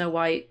versions of Snow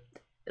White,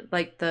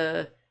 like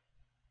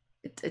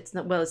it's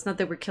not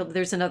they were killed.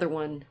 There's another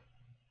one.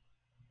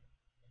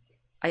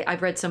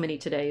 I've read so many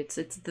today. It's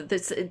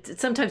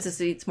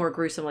sometimes it's more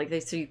gruesome. Like they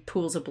see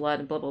pools of blood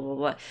and blah blah blah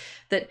blah.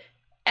 That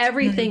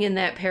everything in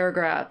that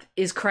paragraph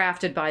is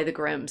crafted by the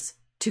Grimms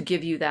to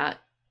give you that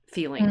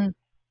feeling.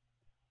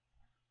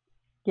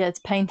 Yeah, it's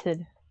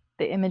painted.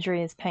 The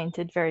imagery is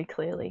painted very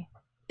clearly,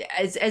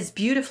 as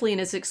beautifully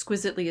and as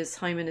exquisitely as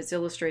Hyman is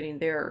illustrating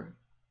their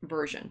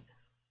version.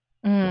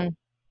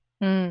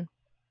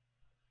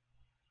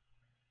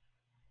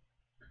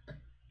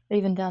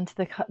 Even down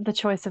to the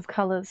choice of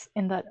colors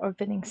in that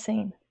opening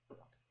scene.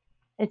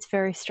 It's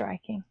very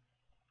striking.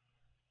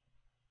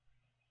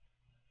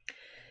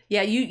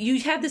 Yeah,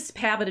 you have this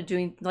habit of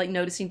doing, like,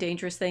 noticing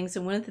dangerous things,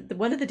 and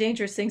one of the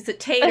dangerous things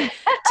that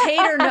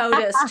Tater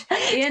noticed,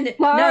 and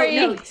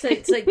no,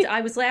 it's like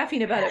I was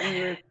laughing about it when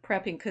we were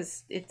prepping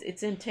because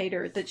it's in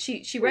Tater, that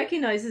she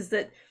recognizes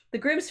that the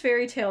Grimm's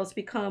fairy tales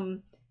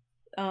become,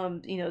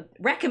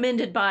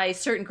 recommended by a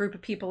certain group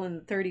of people in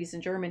the 30s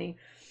in Germany.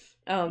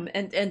 And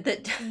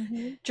that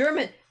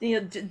German,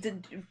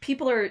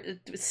 people are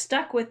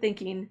stuck with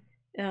thinking,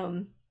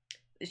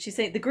 she's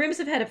saying, the Grimms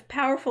have had a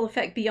powerful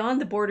effect beyond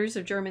the borders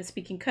of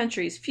German-speaking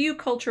countries. Few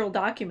cultural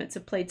documents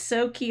have played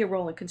so key a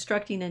role in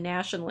constructing a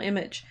national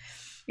image.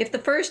 If the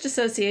first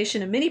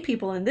association of many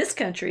people in this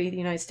country, the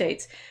United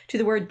States, to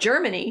the word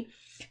Germany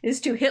is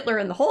to Hitler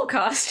and the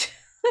Holocaust,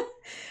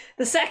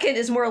 the second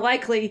is more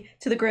likely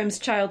to the Grimm's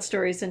child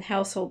stories and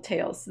household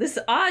tales. This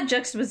odd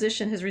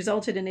juxtaposition has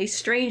resulted in a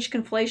strange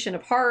conflation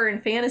of horror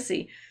and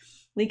fantasy,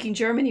 linking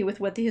Germany with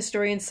what the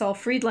historian Saul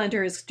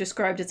Friedlander has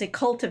described as a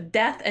cult of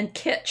death and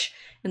kitsch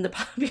in the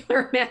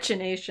popular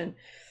imagination.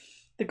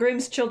 The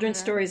Grimm's children's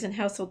stories and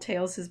household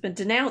tales has been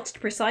denounced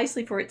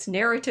precisely for its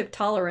narrative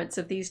tolerance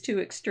of these two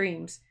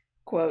extremes.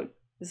 Quote,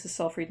 this is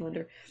Saul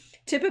Friedlander.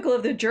 Typical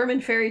of the German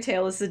fairy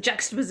tale is the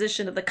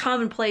juxtaposition of the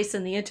commonplace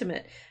and the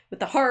intimate, with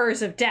the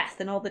horrors of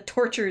death and all the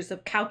tortures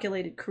of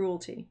calculated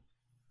cruelty.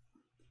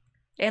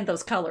 And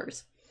those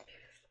colors.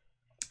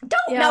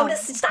 Stop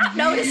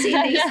noticing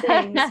these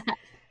things.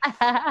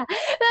 That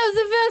was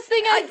the first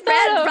thing I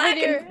thought of. Black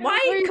and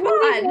white, come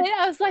on.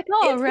 I was like,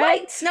 oh, it's red,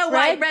 white, Snow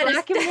White, red,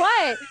 black and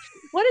white.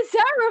 What does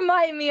that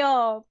remind me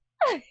of?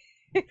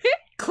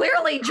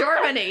 Clearly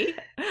Germany.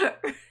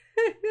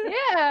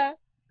 Yeah.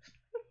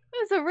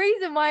 There's a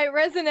reason why it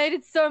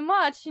resonated so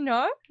much,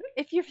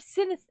 If you're a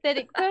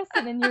synesthetic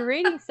person and you're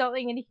reading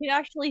something and you can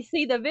actually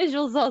see the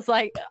visuals, I was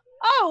like,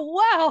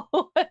 oh,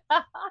 wow.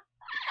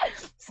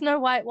 Snow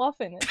White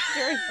Waffen. It's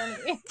very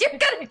funny. You're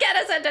going to get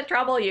us into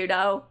trouble,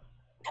 I'm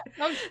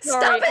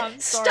sorry.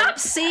 Stop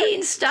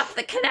seeing stuff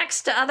that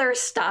connects to other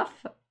stuff.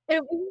 I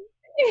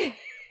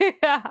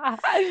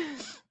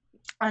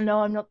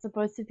know I'm not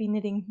supposed to be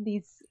knitting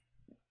these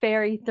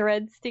fairy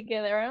threads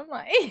together, am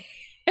I?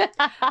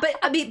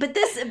 but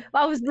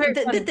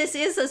this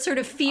is a sort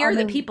of fear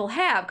that people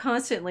have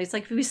constantly. It's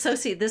like if we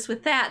associate this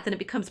with that, then it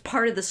becomes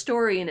part of the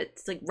story and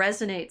it's like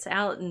resonates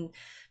out and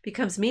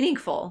becomes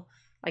meaningful,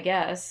 I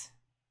guess.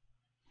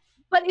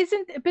 But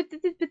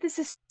this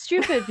is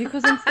stupid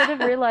because instead of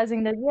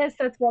realizing that yes,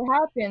 that's what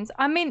happens.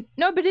 I mean,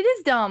 no, but it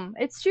is dumb.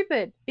 It's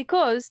stupid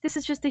because this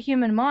is just the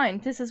human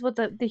mind. This is what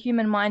the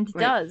human mind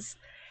does,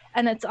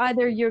 and it's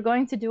either you're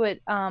going to do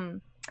it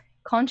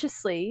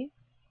consciously,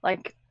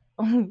 like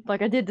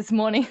I did this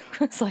morning.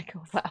 It's like,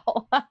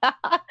 oh,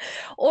 wow.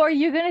 Or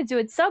you're going to do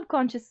it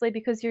subconsciously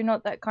because you're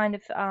not that kind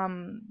of,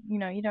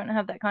 you don't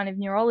have that kind of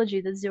neurology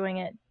that's doing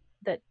it,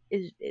 that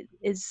is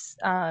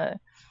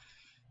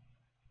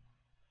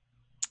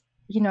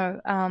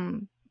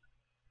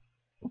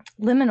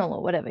liminal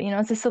or whatever,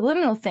 it's a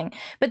subliminal thing.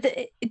 But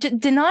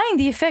denying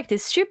the effect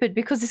is stupid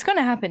because it's going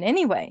to happen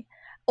anyway.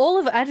 All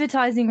of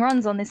advertising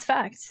runs on this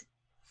fact.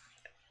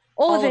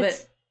 All of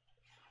it.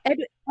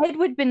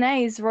 Edward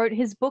Bernays wrote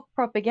his book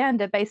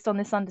Propaganda based on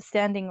this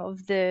understanding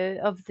of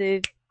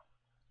the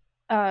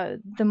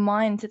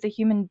mind that the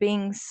human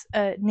beings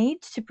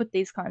need to put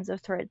these kinds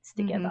of threads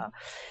together.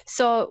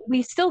 So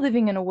we're still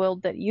living in a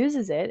world that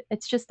uses it.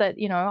 It's just that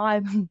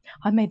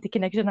I made the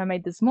connection I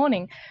made this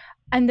morning,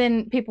 and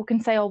then people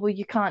can say, oh well,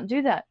 you can't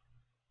do that.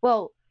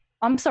 Well,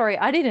 I'm sorry,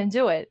 I didn't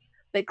do it,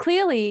 but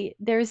clearly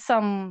there's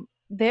some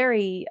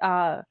very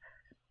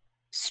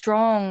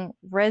strong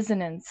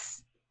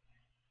resonance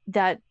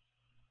that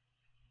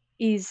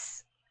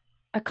is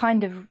a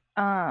kind of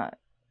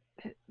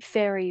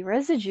fairy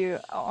residue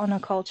on a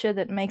culture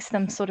that makes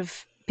them sort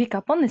of pick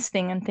up on this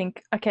thing and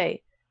think,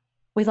 okay,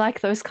 we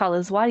like those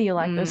colors. Why do you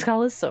like those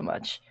colors so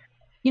much?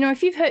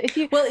 if you've heard, if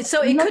you, Well,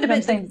 so it not could that I'm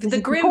have saying been this the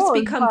is the Grimms cause,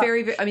 become but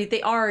very, I mean,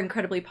 they are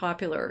incredibly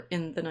popular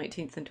in the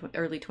 19th and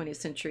early 20th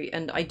century,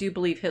 and I do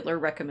believe Hitler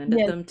recommended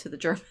yes, them to the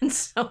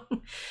Germans. So,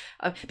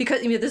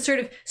 because the sort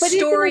of but isn't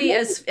story it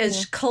as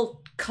interesting?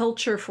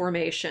 culture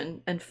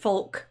formation and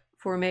folk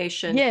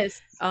formation.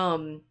 Yes.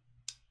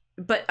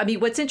 But I mean,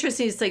 what's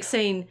interesting is like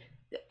saying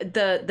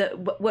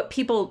what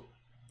people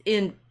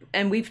in,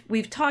 and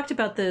we've talked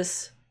about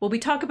this. Well, we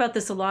talk about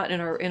this a lot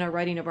in our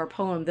writing of our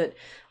poem, that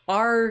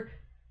our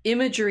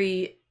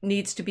imagery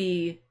needs to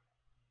be,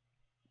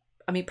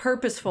 I mean,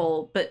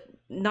 purposeful, but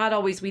not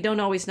always. We don't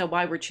always know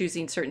why we're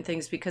choosing certain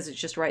things because it's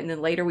just right, and then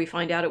later we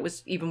find out it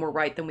was even more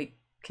right than we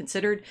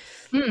considered.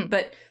 Mm.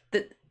 But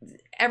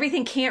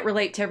everything can't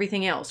relate to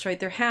everything else, right?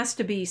 There has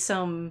to be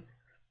some,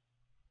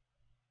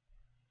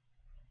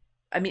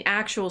 I mean,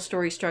 actual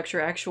story structure,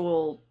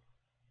 actual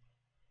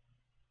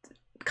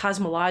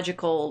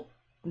cosmological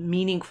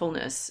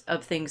meaningfulness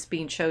of things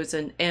being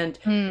chosen. And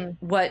Mm.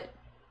 what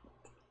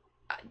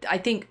I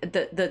think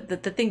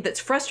the thing that's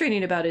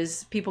frustrating about it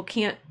is people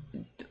can't.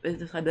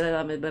 The Well,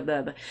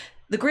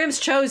 they Grimms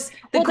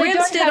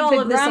don't did have all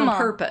the of this on grammar.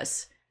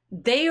 purpose.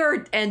 They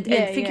are, and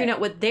Yeah, figuring yeah. out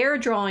what they're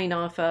drawing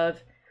off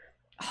of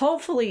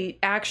hopefully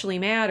actually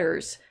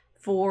matters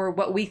for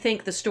what we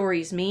think the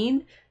stories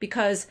mean,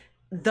 because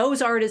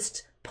those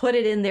artists put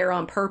it in there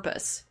on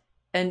purpose.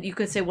 And you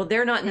could say, well,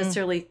 they're not Mm.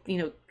 necessarily,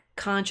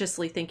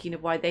 consciously thinking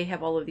of why they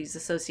have all of these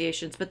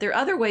associations, but there are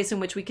other ways in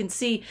which we can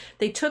see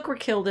they took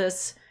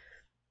Rakildus,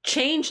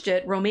 changed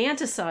it,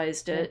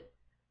 romanticized it,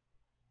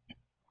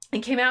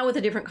 and came out with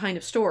a different kind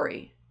of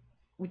story,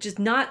 which is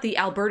not the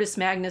Albertus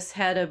Magnus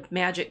had a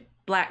magic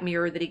black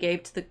mirror that he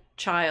gave to the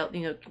child,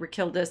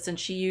 Rakildus, and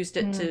she used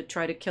it to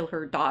try to kill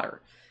her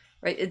daughter.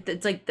 Right?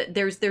 It's like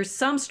there's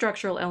some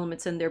structural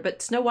elements in there,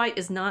 but Snow White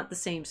is not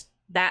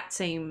that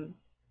same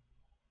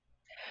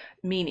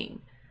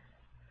meaning.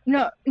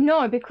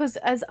 No, because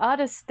as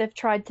artists, they've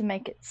tried to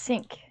make it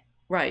sink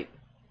Right.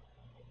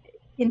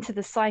 into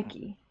the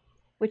psyche,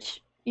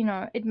 which,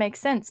 it makes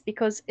sense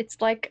because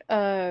it's like,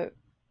 I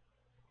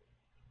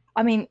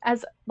mean,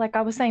 as like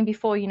I was saying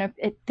before,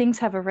 things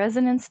have a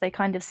resonance, they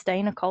kind of stay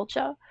in a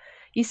culture.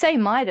 You say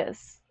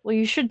Midas, well,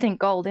 you should think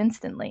gold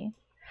instantly.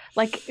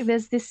 Like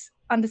there's this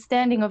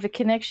understanding of a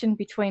connection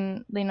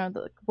between,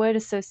 the word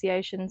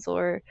associations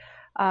or,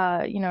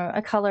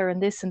 a color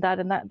and this and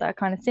that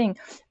kind of thing.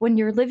 When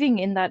you're living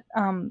in that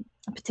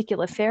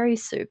particular fairy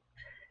soup,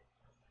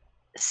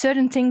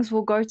 certain things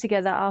will go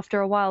together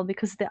after a while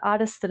because the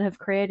artists that have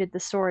created the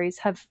stories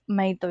have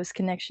made those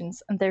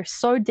connections, and they're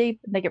so deep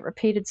and they get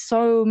repeated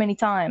so many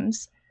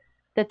times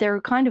that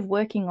they're kind of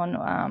working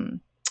on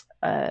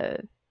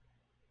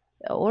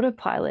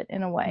autopilot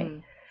in a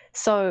way.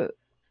 So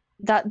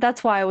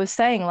that's why I was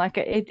saying, like,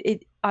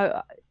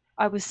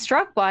 I was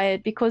struck by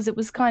it because it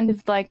was kind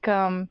of like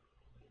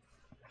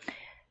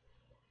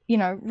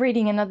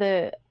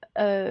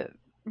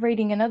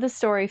reading another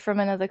story from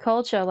another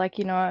culture. Like,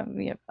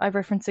 I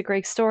reference the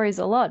Greek stories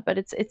a lot, but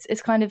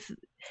it's kind of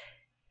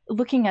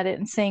looking at it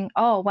and saying,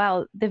 oh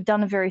wow, they've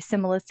done a very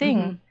similar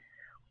thing,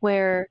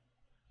 where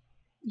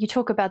you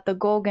talk about the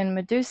Gorgon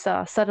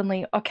Medusa.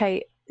 Suddenly,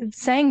 okay,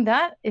 saying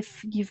that,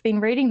 if you've been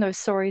reading those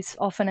stories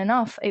often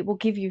enough, it will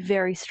give you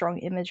very strong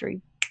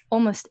imagery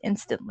almost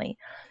instantly,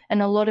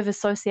 and a lot of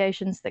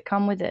associations that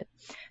come with it.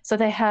 So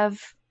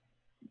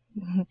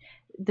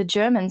the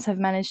Germans have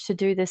managed to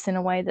do this in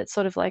a way that's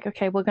sort of like,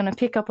 okay, we're going to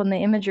pick up on the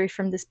imagery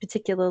from this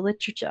particular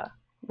literature,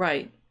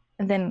 Right,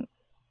 and then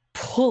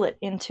pull it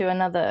into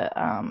another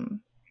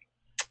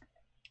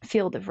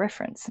field of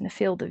reference and a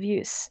field of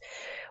use,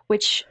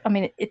 which, I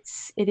mean, it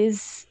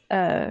is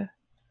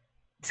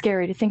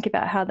scary to think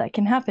about how that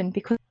can happen,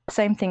 because the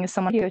same thing as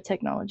some audio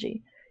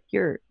technology.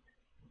 You're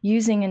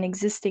using an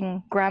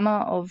existing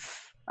grammar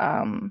of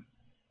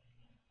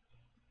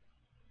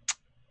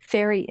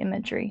fairy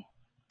imagery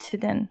to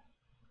then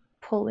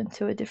pull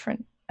into a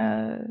different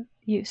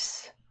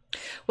use.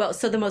 well,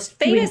 so the most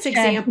famous In a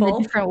example,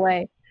 different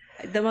way.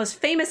 and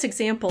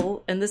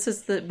this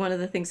is one of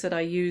the things that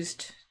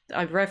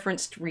I've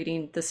referenced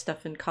reading this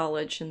stuff in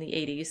college in the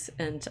 80s,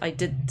 and I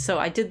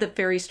did the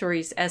fairy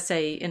stories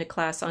essay in a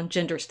class on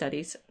gender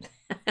studies.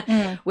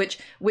 which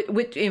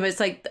it's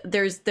like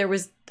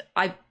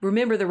I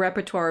remember the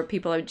repertoire of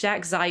people.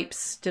 Jack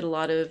Zipes did a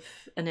lot of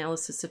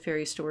analysis of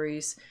fairy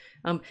stories.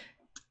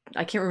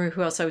 I can't remember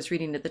who else I was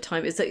reading at the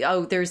time. It's like,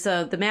 there's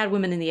the Mad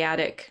Women in the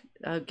Attic.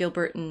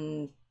 Gilbert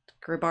and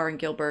Grabar and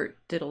Gilbert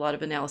did a lot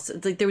of analysis.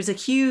 It's like there was a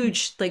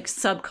huge like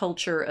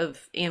subculture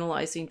of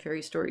analyzing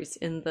fairy stories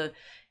in the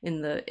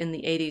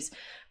 80s,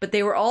 but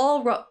they were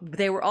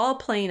all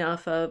playing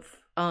off of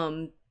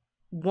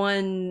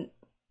one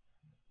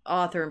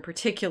author in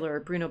particular,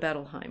 Bruno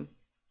Bettelheim.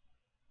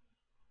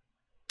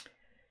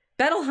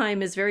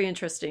 Bettelheim is very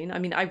interesting. I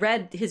mean, I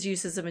read his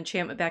uses of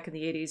enchantment back in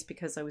the 80s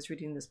because I was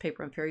reading this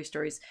paper on fairy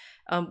stories.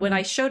 When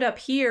I showed up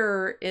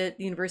here at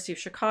the University of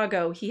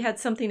Chicago, he had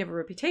something of a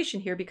reputation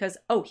here because,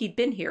 he'd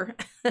been here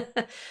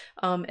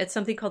at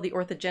something called the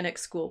Orthogenic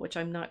School, which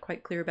I'm not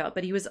quite clear about.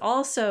 But he was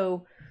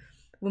also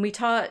when we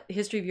taught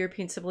history of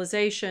European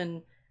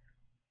civilization,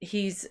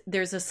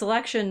 there's a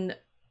selection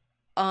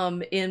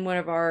in one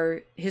of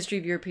our history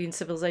of European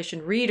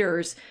civilization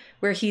readers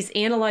where he's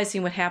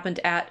analyzing what happened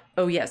at,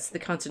 oh yes, the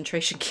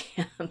concentration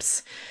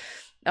camps.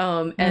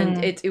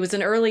 And it was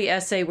an early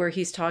essay where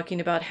he's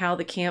talking about how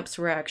the camps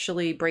were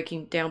actually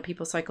breaking down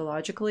people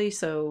psychologically.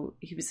 So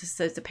he was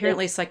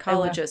apparently a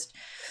psychologist,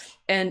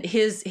 and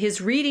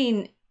his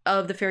reading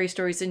of the fairy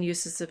stories and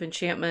uses of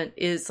enchantment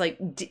is like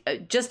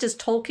just as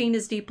Tolkien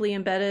is deeply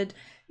embedded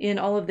in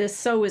all of this,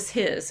 so is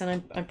his.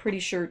 And I'm pretty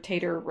sure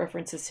Tater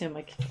references him.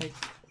 I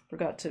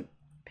forgot to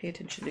pay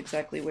attention to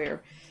exactly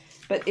where,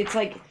 but it's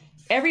like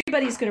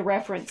everybody's going to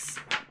reference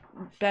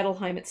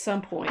Bettelheim at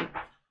some point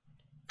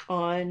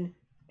on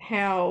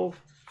how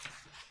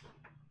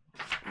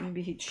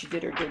maybe she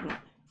did or didn't.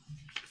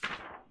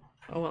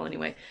 Oh well,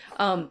 anyway,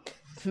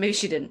 maybe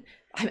she didn't.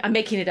 I'm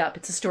making it up.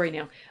 It's a story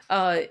now.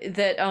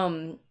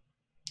 That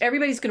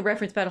everybody's going to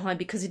reference Bettelheim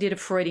because he did a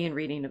Freudian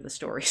reading of the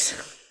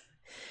stories.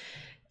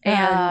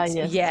 And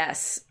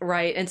yes,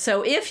 right. And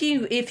so if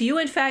you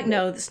in fact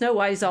know that Snow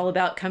White is all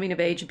about coming of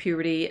age and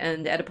puberty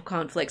and Oedipal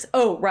conflicts,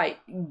 oh right,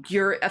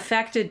 you're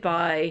affected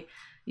by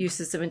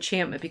uses of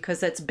enchantment because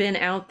that's been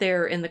out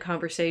there in the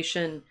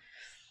conversation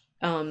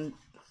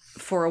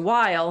for a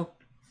while.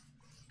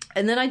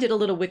 And then I did a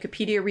little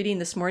Wikipedia reading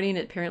this morning.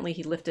 Apparently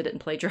he lifted it and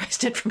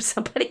plagiarized it from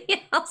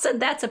somebody else,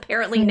 and that's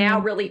apparently now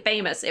really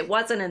famous. It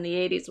wasn't in the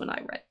 80s when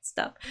I read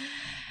stuff.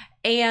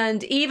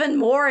 And even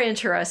more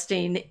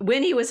interesting,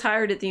 when he was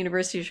hired at the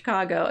University of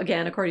Chicago,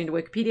 again, according to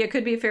Wikipedia, it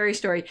could be a fairy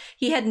story,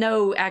 he had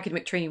no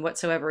academic training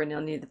whatsoever in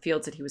any of the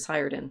fields that he was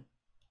hired in.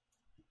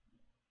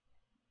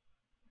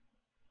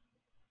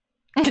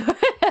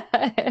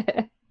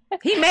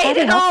 He made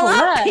it all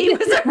up. He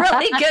was a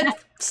really good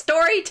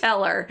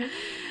storyteller.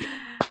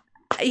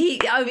 And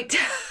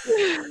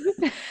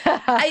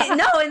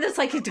it's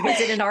like, was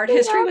it in art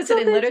history? Was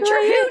it in literature?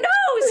 Who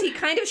knows? He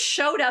kind of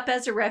showed up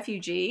as a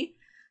refugee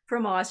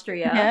from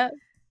Austria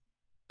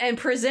and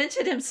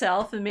presented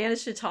himself and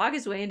managed to talk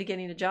his way into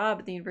getting a job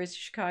at the University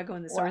of Chicago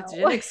in the Science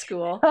Genetics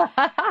School.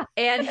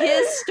 And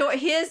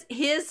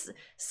his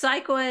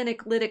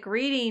psychoanalytic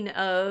reading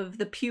of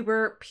the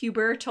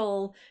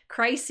pubertal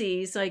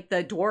crises, like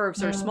the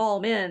dwarves are small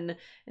men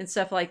and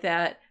stuff like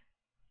that,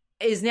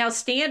 is now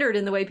standard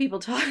in the way people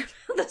talk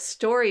about the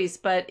stories.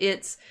 But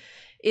it's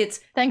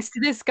thanks to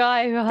this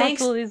guy who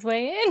hustled his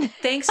way in.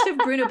 Thanks to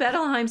Bruno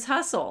Bettelheim's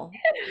hustle.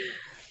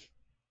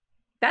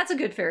 That's a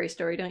good fairy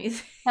story, don't you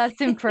think? That's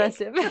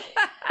impressive.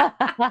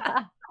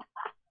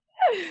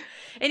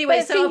 Anyway,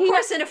 but so of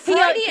course in a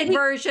Freudian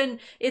version,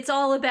 it's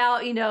all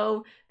about,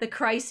 the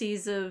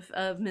crises of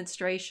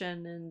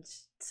menstruation and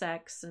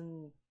sex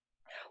and...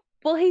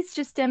 Well, he's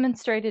just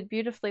demonstrated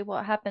beautifully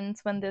what happens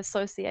when the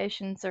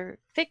associations are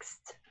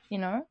fixed,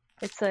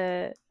 It's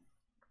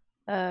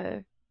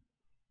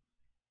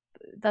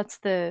that's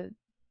the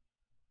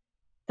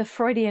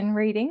Freudian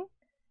reading.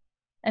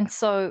 And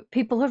so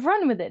people have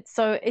run with it.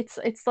 So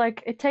it's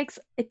like it takes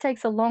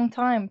a long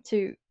time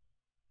to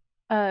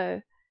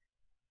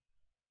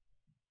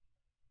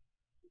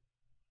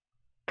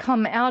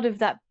come out of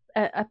that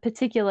a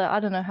particular,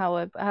 I don't know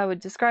how I would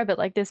describe it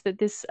like this, but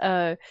this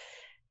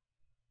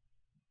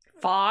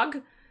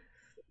fog.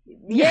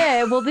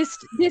 Yeah, well, this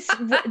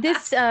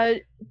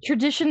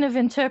tradition of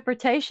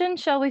interpretation,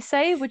 shall we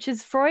say, which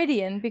is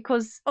Freudian,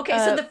 because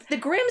so the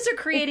Grimms are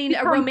creating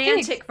a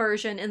romantic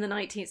version in the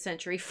 19th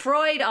century.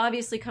 Freud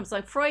obviously comes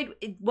along. Freud,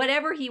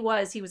 whatever he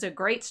was a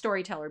great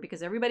storyteller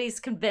because everybody's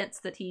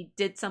convinced that he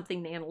did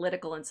something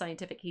analytical and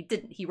scientific. He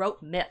didn't. He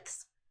wrote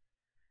myths.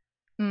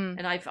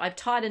 And I've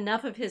taught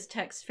enough of his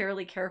texts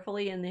fairly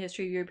carefully in the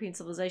history of European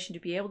civilization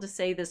to be able to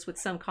say this with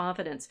some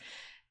confidence.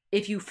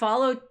 If you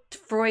follow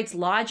Freud's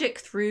logic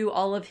through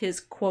all of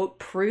his, quote,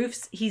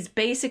 proofs, he's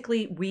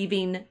basically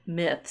weaving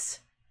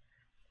myths.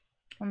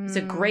 He's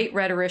a great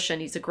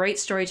rhetorician. He's a great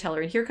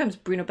storyteller. And here comes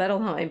Bruno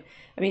Bettelheim.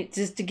 I mean,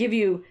 just to give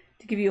you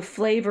a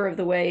flavor of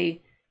the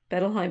way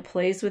Bettelheim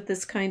plays with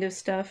this kind of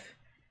stuff.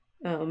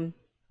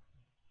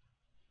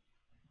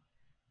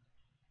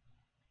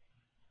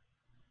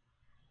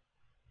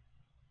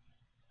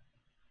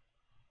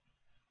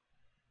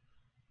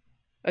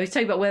 He's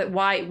talking about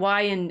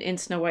why in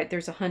Snow White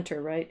there's a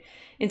hunter, right?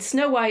 In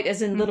Snow White,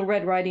 as in Little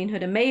Red Riding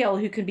Hood, a male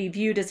who can be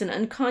viewed as an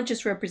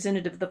unconscious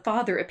representative of the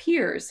father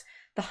appears,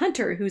 the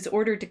hunter who's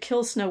ordered to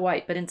kill Snow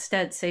White but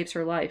instead saves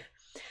her life.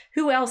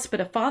 Who else but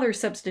a father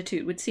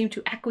substitute would seem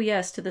to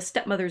acquiesce to the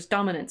stepmother's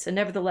dominance and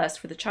nevertheless,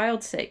 for the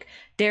child's sake,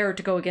 dare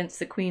to go against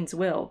the queen's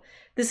will?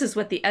 This is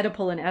what the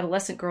Oedipal and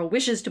adolescent girl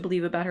wishes to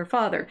believe about her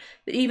father,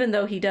 that even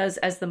though he does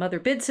as the mother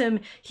bids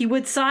him, he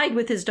would side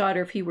with his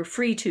daughter if he were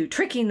free to,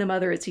 tricking the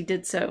mother as he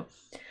did so.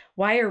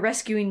 Why are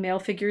rescuing male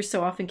figures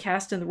so often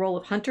cast in the role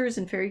of hunters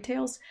in fairy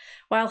tales?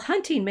 While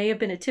hunting may have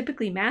been a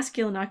typically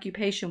masculine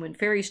occupation when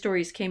fairy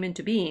stories came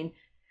into being,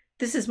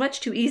 This is much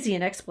too easy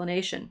an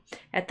explanation.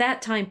 At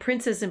that time,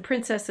 princes and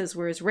princesses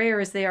were as rare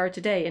as they are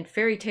today, and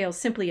fairy tales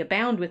simply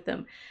abound with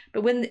them.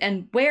 But when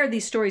and where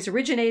these stories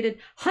originated,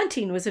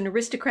 hunting was an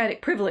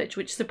aristocratic privilege,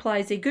 which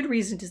supplies a good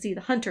reason to see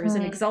the hunter as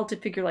an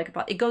exalted figure like a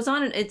father. It goes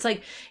on, and it's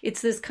like,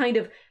 it's this kind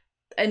of,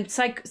 and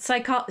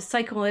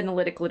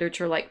psychoanalytic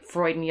literature like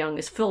Freud and Jung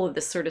is full of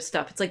this sort of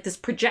stuff. It's like this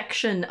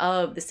projection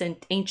of this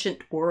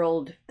ancient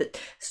world, that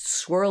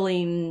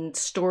swirling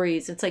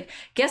stories. It's like,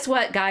 guess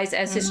what, guys?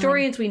 As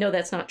historians, we know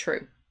that's not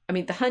true. I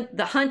mean,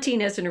 the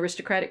hunting as an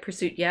aristocratic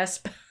pursuit,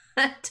 yes,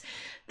 but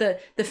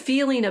the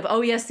feeling of,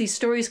 oh yes, these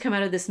stories come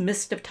out of this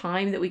mist of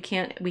time that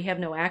we have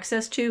no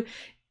access to.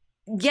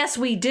 Yes,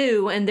 we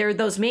do, and they're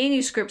those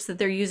manuscripts that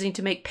they're using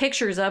to make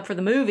pictures of for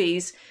the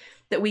movies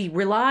that we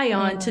rely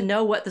on to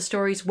know what the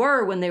stories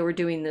were when they were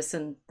doing this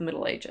in the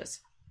Middle Ages.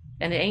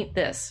 And it ain't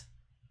this.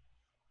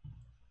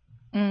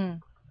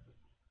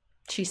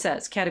 She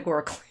says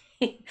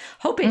categorically.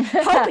 hoping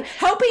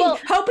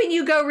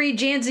you go read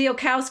Jan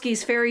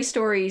Ziolkowski's fairy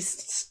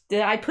stories.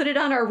 I put it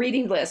on our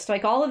reading list.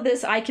 Like all of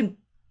this, I can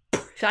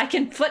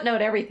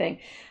footnote everything.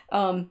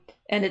 And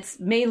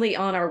it's mainly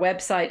on our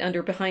website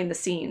under behind the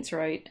scenes,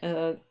 right?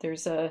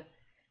 If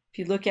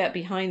you look at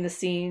behind the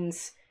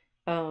scenes,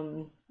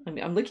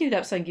 I'm looking it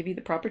up so I can give you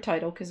the proper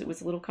title because it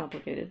was a little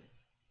complicated.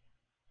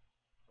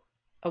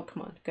 Oh,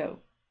 come on, go.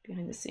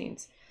 Behind the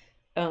scenes.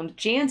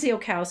 Jan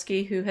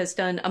Ziolkowski, who has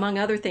done, among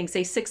other things,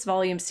 a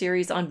 6-volume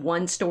series on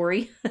one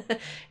story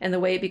and the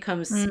way it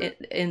becomes,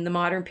 in the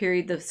modern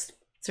period, the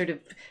sort of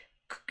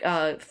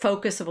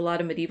focus of a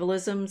lot of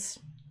medievalisms.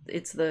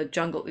 It's the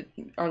jungle,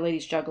 Our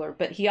Lady's Juggler.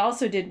 But he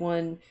also did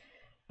one,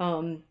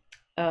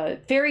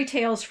 Fairy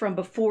Tales from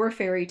Before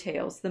Fairy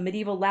Tales, the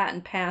medieval Latin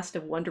past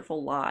of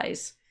wonderful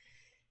lies.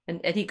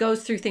 And he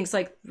goes through things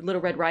like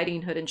Little Red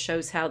Riding Hood and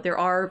shows how there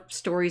are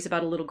stories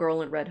about a little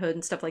girl in Red Hood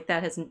and stuff like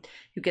that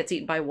who gets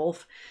eaten by a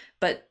wolf.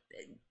 But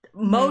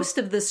most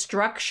of the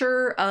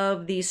structure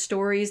of these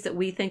stories that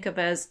we think of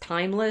as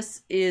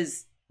timeless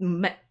is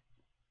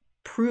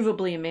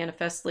provably and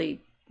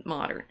manifestly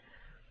modern.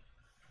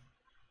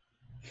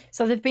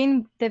 So they've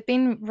been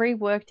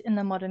reworked in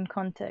the modern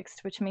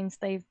context, which means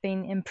they've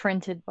been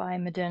imprinted by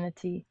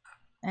modernity,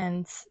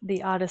 and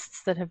the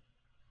artists that have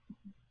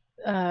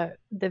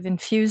they've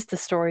infused the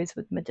stories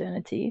with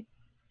modernity.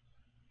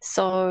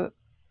 So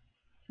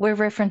we're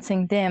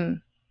referencing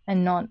them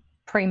and not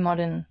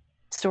pre-modern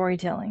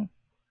storytelling.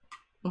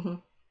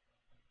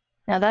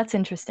 Now that's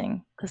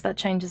interesting because that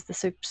changes the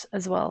soups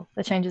as well.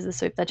 That changes the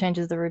soup. That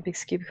changes the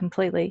Rubik's Cube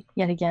completely,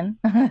 yet again.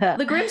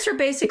 The Grimms are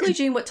basically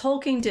doing what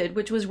Tolkien did,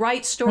 which was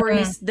write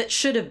stories that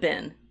should have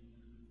been.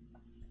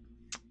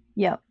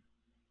 Yeah.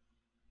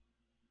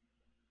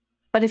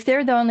 But if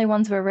they're the only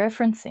ones we're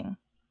referencing,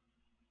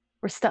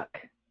 we're stuck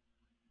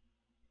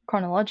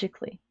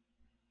chronologically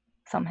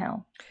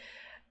somehow.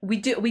 We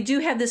do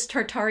have this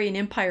Tartarian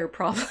Empire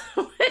problem,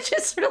 which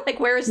is sort of like,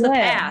 where is the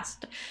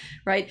past,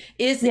 right?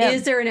 Is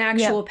there an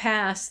actual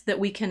past that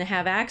we can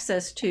have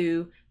access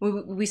to?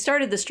 We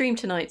started the stream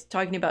tonight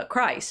talking about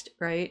Christ,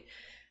 right?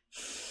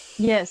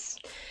 Yes.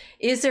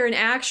 Is there an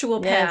actual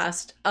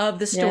past of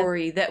the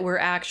story that we're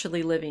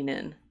actually living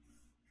in?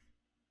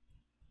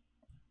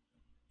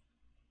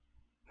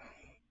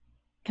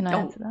 Can I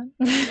answer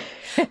that?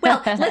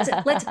 Well, let's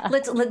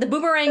the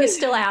boomerang is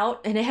still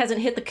out and it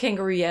hasn't hit the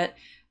kangaroo yet.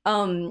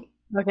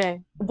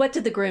 Okay. What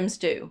did the Grimms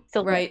do?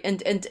 Still right. And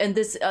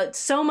this,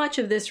 so much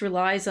of this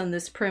relies on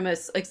this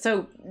premise. Like,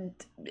 so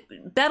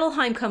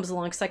Bettelheim comes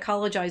along,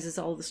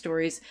 psychologizes all the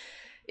stories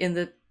in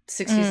the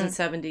 60s and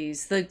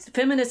 70s. The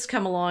feminists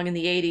come along in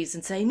the 80s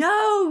and say,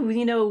 no,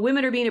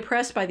 women are being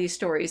oppressed by these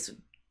stories,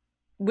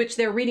 which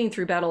they're reading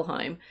through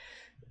Bettelheim.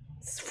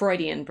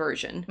 Freudian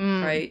version,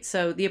 right?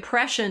 So the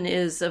oppression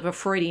is of a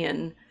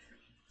Freudian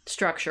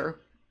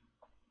structure.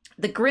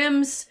 The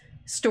Grimms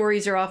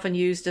stories are often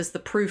used as the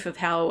proof of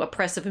how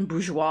oppressive and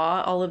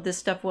bourgeois all of this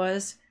stuff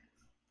was.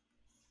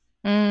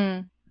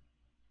 Okay,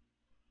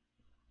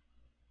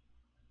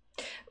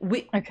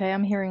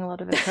 I'm hearing a lot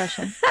of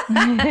oppression.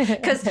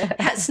 Because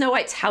Snow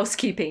White's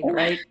housekeeping,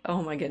 right?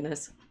 Oh my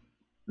goodness.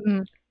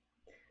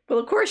 Well,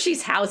 of course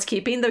she's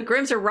housekeeping. The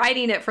Grimms are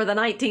writing it for the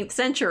 19th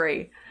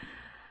century.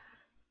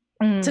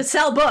 To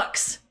sell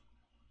books.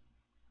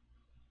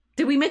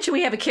 Did we mention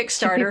we have a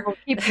Kickstarter?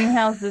 Keeping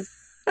houses.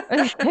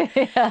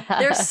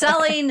 They're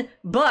selling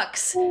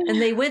books, and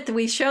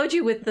we showed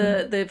you with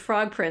the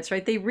frog prints,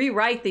 right? They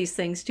rewrite these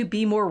things to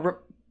be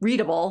more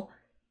readable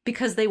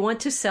because they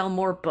want to sell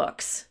more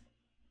books.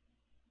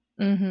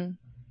 And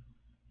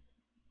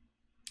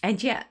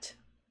yet,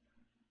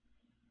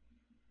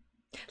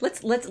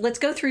 let's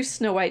go through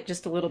Snow White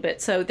just a little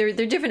bit. So they're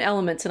different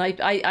elements, and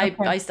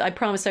I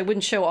promised I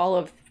wouldn't show all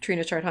of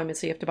Trina Chardheiman,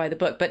 so you have to buy the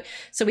book. But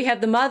so we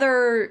have the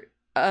mother,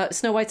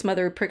 Snow White's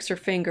mother, who pricks her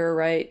finger,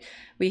 right?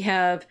 We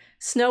have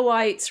Snow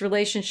White's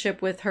relationship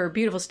with her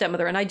beautiful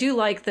stepmother, and I do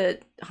like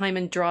that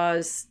Hyman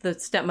draws the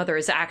stepmother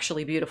as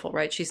actually beautiful,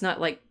 right? She's not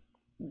like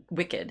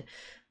wicked.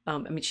 I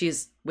mean, she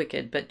is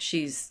wicked, but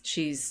she's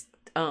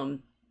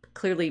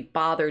clearly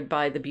bothered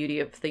by the beauty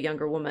of the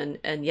younger woman,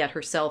 and yet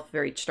herself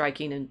very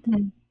striking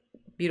and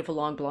beautiful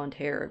long blonde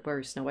hair,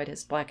 where Snow White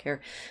has black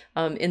hair.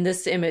 In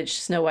this image,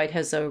 Snow White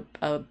has a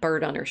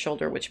bird on her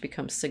shoulder, which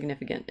becomes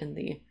significant in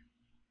the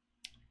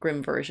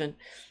Grimm version.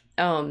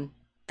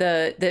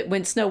 That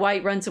when Snow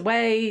White runs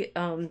away,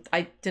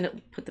 I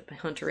didn't put the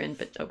hunter in,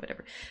 but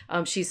whatever.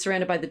 She's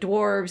surrounded by the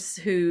dwarves,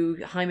 who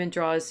Hyman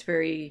draws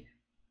very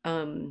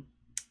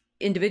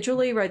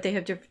individually, right? They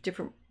have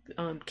different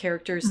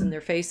characters in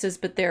their faces,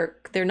 but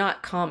they're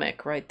not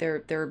comic, right?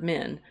 They're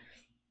men,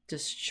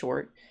 just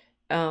short.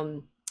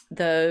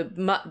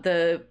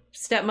 The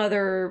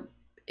stepmother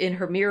in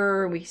her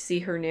mirror, we see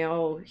her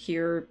now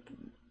here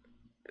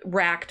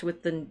racked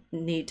with the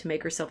need to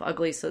make herself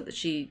ugly so that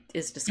she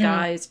is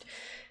disguised,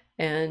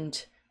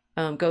 and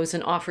goes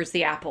and offers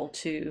the apple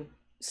to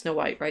Snow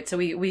White, right? So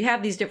we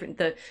have these different,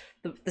 the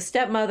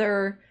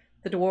stepmother,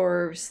 the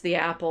dwarves, the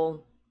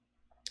apple,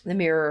 the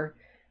mirror.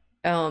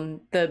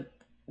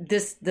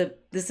 This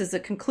is a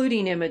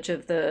concluding image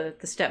of the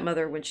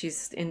stepmother when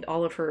she's in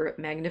all of her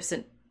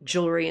magnificent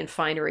jewelry and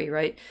finery,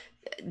 right?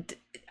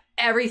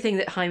 Everything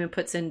that Hyman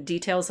puts in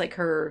details, like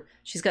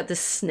she's got this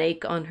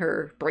snake on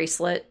her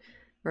bracelet,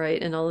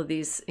 right? And all of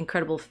these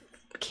incredible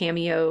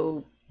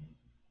cameo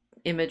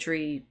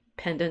imagery,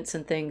 pendants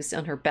and things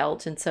on her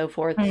belt and so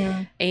forth.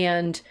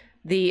 And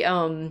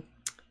the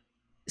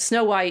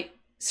Snow White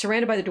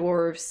surrounded by the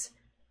dwarves,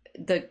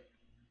 the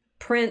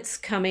prince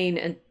coming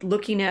and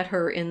looking at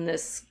her in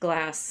this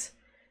glass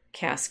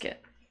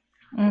casket,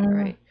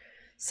 right?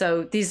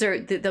 So these are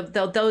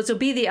those will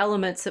be the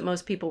elements that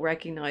most people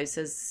recognize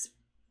as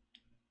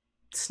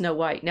Snow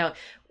White. Now,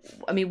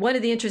 I mean, one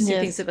of the interesting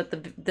things about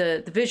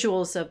the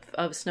visuals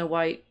of Snow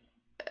White,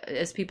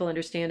 as people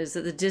understand, is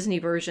that the Disney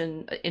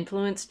version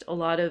influenced a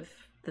lot of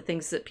the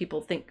things that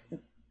people think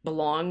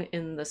belong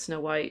in the Snow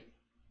White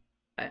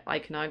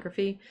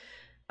iconography.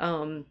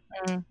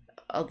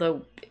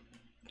 Although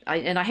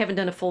I haven't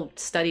done a full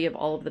study of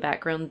all of the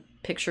background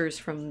pictures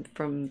from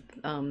the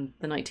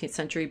 19th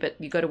century, but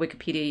you go to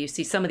Wikipedia, you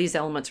see some of these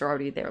elements are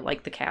already there,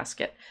 like the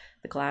casket,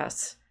 the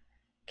glass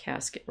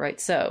casket, right?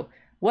 So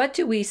what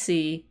do we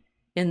see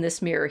in this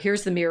mirror?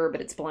 Here's the mirror,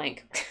 but it's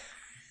blank.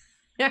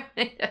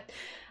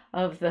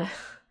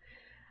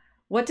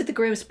 What did the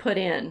Grimms put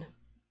in?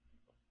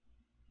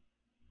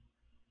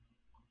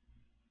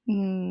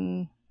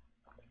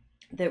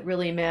 That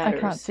really matters.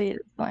 I can't see it.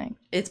 It's blank.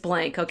 It's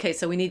blank. Okay,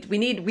 so we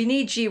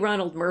need G.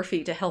 Ronald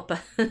Murphy to help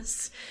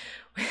us.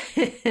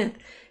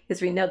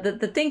 Because we know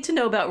the thing to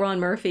know about Ron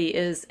Murphy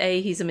is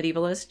A, he's a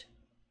medievalist.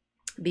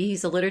 B,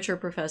 he's a literature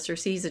professor.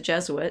 C, he's a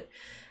Jesuit.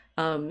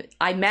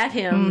 I met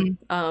him,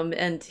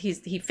 and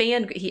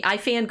I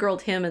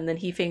fangirled him, and then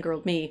he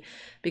fangirled me,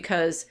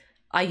 because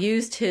I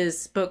used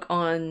his book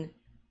on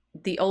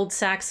the Old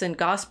Saxon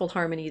Gospel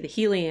Harmony, the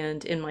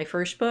Heliand, in my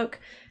first book,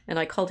 and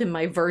I called him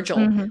my Virgil,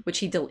 which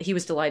he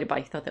was delighted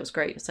by. He thought that was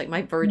great. It's like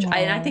my Virgil,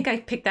 and I think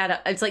I picked that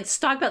up. It's like,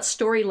 talk about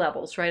story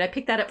levels, right? I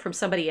picked that up from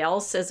somebody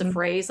else as a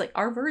phrase, like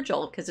our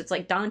Virgil, because it's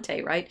like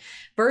Dante, right?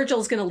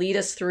 Virgil's going to lead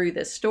us through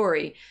this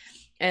story,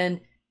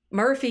 and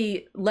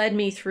Murphy led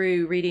me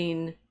through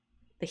reading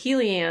the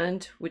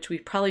Heliand, which we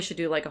probably should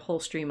do like a whole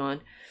stream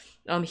on.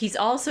 He's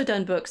also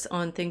done books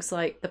on things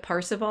like the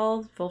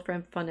Parzival,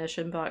 Wolfram von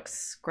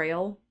Eschenbach's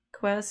Grail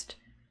quest,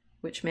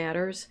 which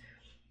matters.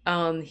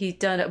 He's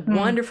done a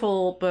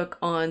wonderful book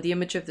on the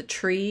image of the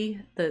tree,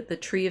 the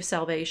tree of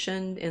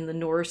salvation in the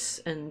Norse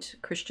and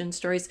Christian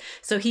stories.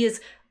 So he is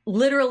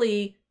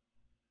literally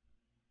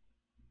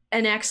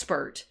an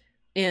expert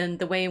in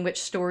the way in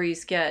which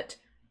stories get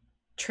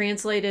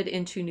translated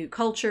into new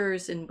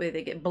cultures, and the way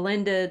they get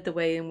blended, the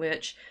way in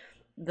which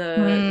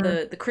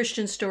the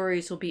Christian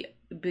stories will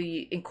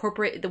be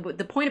incorporated.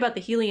 The point about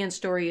the Heliand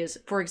story is,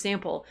 for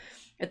example,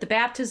 at the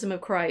baptism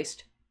of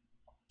Christ,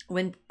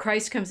 when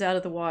Christ comes out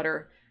of the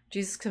water,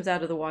 Jesus comes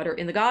out of the water,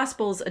 in the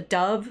Gospels, a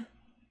dove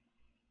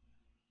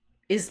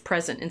is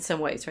present in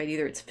some ways, right?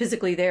 Either it's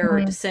physically there or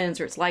it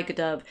descends, or it's like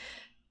a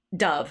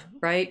dove,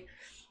 right?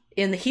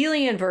 In the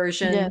Heliand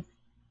version,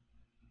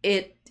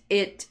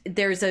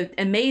 there's an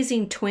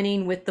amazing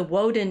twinning with the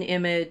Odin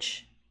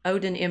image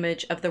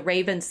of the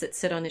ravens that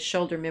sit on his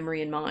shoulder,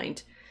 memory and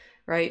mind,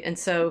 right? And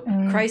so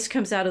Christ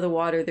comes out of the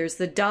water. There's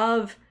the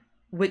dove,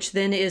 which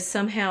then is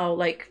somehow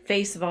like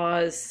face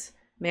vase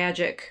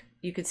magic.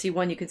 You can see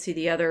one, you can see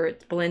the other.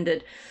 It's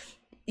blended.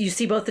 You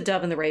see both the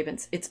dove and the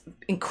ravens. It's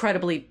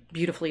incredibly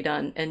beautifully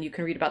done, and you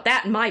can read about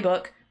that in my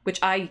book, which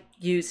I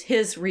use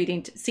his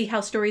reading to see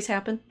how stories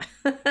happen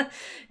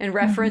and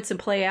reference and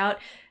play out.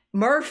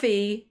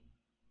 Murphy,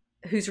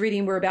 whose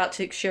reading we're about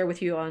to share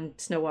with you on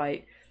Snow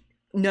White,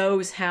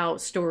 knows how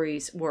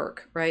stories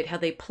work, right? How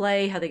they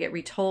play, how they get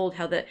retold,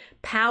 how the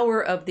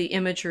power of the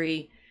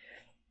imagery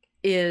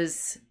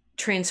is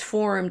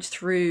transformed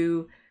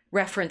through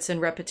reference and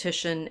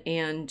repetition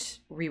and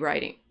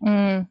rewriting.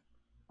 And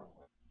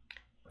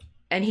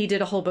he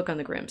did a whole book on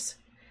the Grimms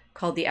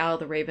called The Owl,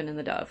 the Raven, and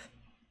the Dove.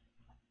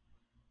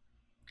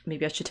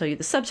 Maybe I should tell you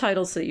the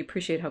subtitles so that you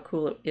appreciate how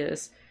cool it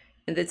is.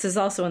 And this is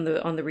also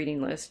on the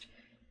reading list.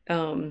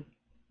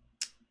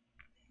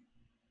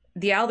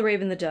 The Owl, the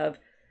Raven, the Dove,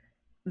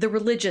 the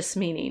religious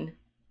meaning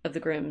of the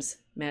Grimm's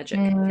magic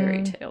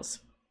fairy tales.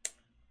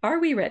 Are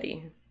we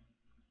ready?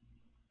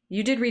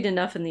 You did read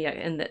enough in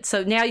the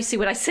so now you see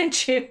what I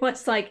sent you.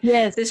 It's like,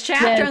 yes, this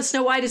chapter on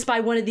Snow White is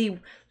by one of the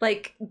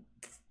like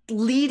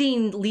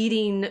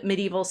leading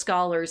medieval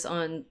scholars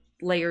on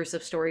layers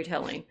of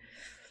storytelling.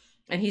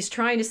 And he's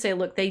trying to say,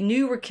 look, they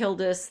knew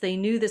Rakildus, they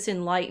knew this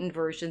enlightened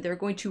version. They're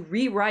going to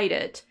rewrite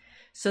it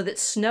so that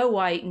Snow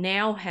White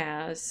now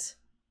has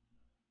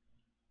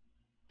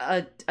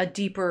a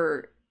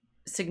deeper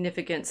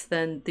significance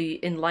than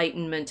the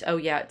Enlightenment. Oh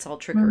yeah, it's all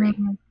trickery.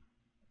 Mm-hmm.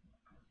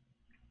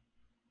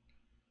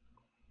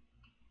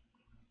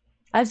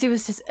 As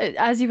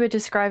you were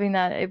describing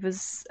that, it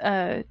was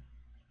I'm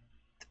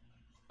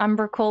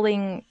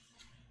recalling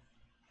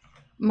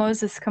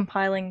Moses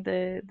compiling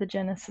the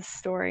Genesis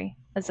story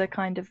as a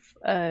kind of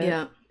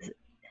the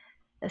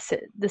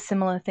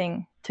similar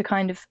thing to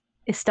kind of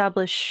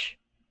establish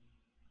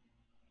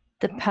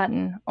the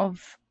pattern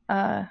of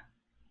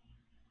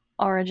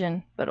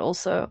origin, but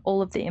also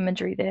all of the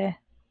imagery there,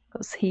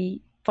 because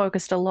he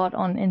focused a lot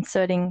on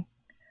inserting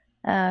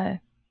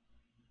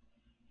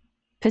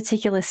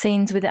particular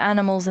scenes with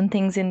animals and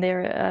things in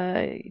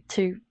there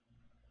to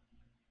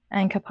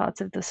anchor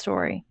parts of the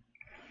story.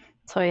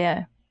 So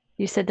yeah,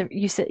 you said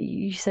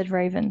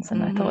ravens,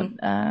 and I thought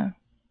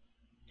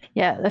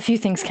a few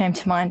things came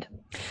to mind.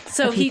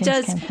 So he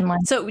does.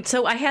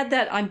 So I had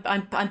that.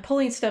 I'm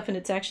pulling stuff, and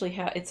it's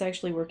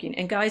actually working.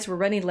 And guys, we're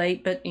running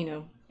late, but you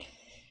know,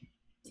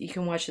 you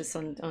can watch this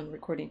on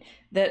recording.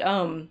 That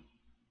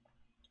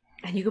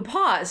and you can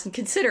pause and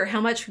consider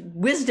how much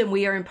wisdom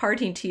we are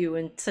imparting to you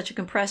in such a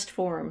compressed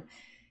form.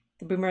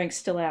 The boomerang's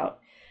still out,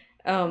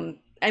 and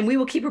we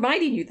will keep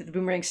reminding you that the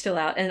boomerang's still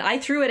out. And I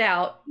threw it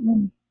out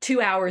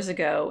 2 hours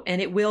ago,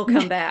 and it will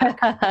come back.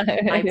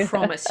 I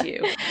promise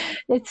you.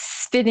 It's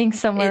spinning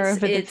somewhere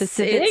over the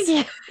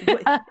Pacific.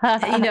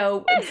 You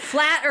know,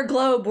 flat or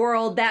globe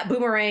world, that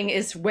boomerang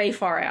is way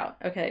far out.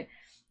 Okay.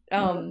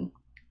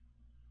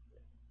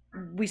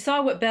 We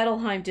saw what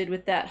Bettelheim did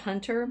with that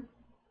hunter.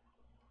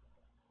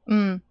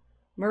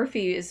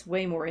 Murphy is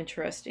way more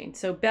interesting.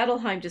 So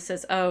Bettelheim just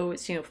says, oh,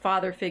 it's, you know,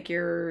 father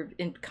figure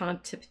in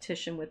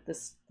competition with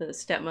the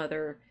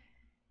stepmother,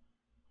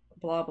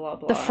 blah, blah,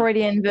 blah. The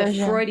Freudian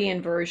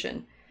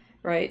version.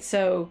 Right?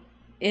 So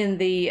in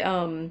the...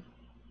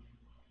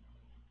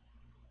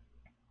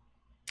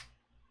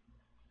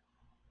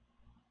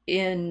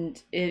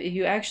 if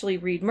you actually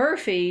read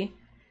Murphy,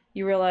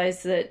 you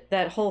realize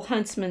that whole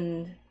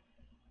huntsman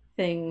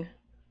thing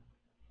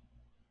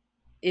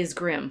is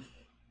Grimm.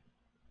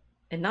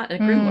 And not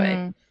in a Grimm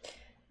way.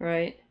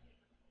 Right?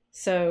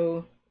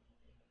 So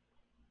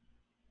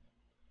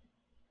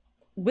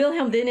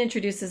Wilhelm then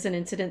introduces an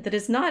incident that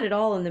is not at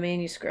all in the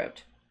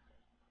manuscript.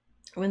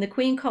 When the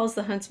queen calls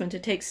the huntsman to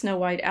take Snow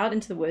White out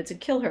into the woods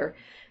and kill her,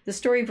 the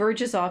story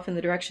verges off in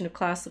the direction of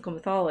classical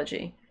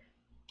mythology.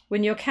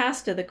 When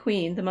Jocasta, the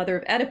queen, the mother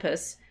of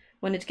Oedipus,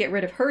 wanted to get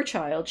rid of her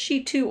child,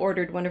 she too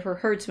ordered one of her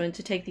herdsmen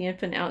to take the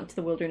infant out into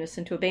the wilderness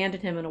and to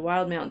abandon him on a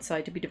wild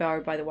mountainside to be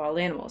devoured by the wild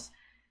animals.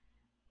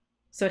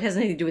 So it has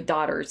nothing to do with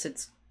daughters,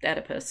 it's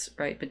Oedipus,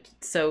 right? But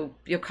so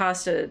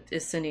Jocasta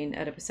is sending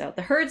Oedipus out.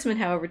 The herdsman,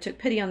 however, took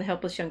pity on the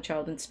helpless young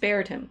child and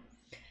spared him.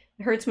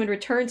 The herdsman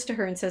returns to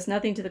her and says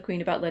nothing to the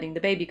queen about letting the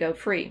baby go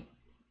free.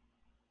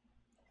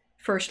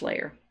 First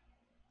layer.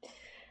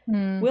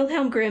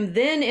 Wilhelm Grimm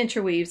then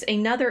interweaves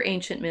another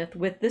ancient myth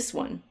with this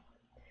one.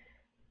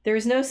 There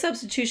is no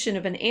substitution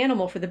of an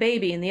animal for the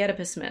baby in the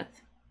Oedipus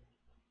myth.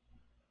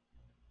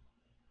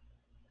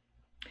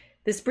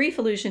 This brief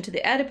allusion to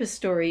the Oedipus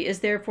story is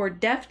therefore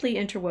deftly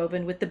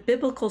interwoven with the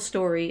biblical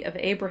story of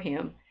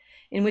Abraham,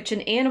 in which an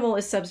animal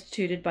is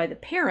substituted by the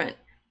parent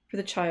for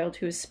the child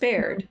who is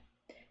spared.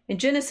 In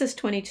Genesis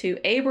 22,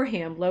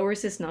 Abraham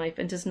lowers his knife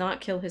and does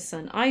not kill his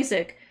son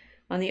Isaac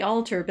on the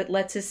altar, but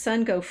lets his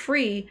son go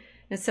free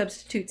and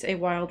substitutes a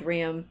wild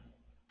ram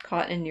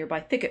caught in a nearby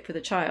thicket for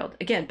the child.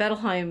 Again,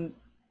 Bettelheim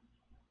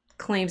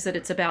claims that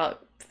it's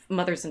about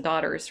mothers and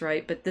daughters,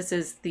 right? But this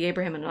is the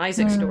Abraham and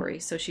Isaac story,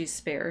 so she's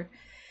spared.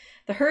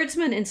 The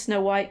herdsman in Snow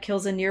White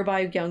kills a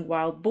nearby young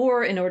wild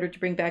boar in order to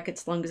bring back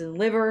its lungs and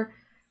liver.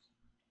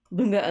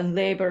 Lunge and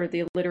Leber,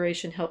 the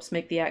alliteration helps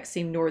make the act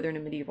seem northern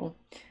and medieval.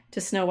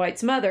 To Snow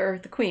White's mother,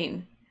 the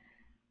queen.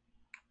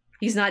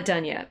 He's not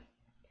done yet.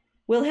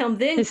 Wilhelm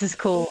then... This is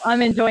cool.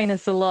 I'm enjoying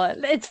this a lot.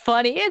 It's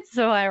funny. It's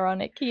so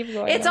ironic. Keep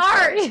going. It's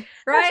art,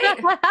 right?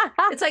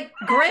 It's like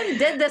Grimm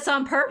did this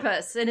on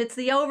purpose, and it's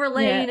the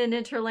overlaying and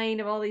interlaying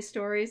of all these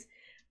stories.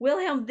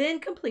 Wilhelm then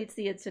completes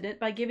the incident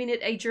by giving it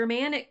a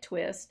Germanic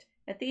twist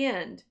at the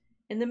end.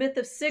 In the myth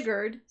of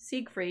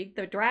Siegfried,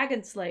 the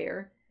dragon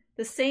slayer,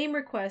 the same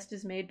request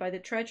is made by the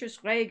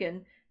treacherous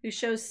Regan, who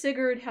shows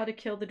Sigurd how to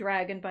kill the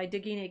dragon by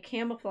digging a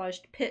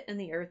camouflaged pit in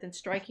the earth and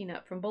striking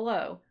up from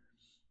below.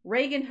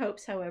 Regan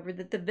hopes, however,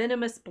 that the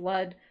venomous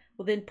blood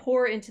will then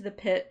pour into the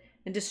pit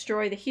and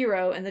destroy the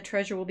hero, and the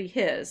treasure will be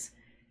his.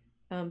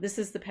 This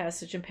is the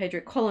passage in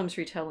Pedro Colum's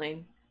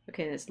retelling.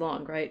 Okay, and it's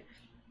long, right?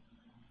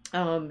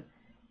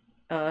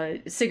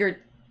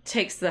 Sigurd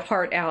takes the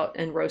heart out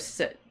and roasts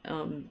it.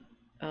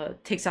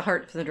 Takes a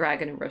heart from the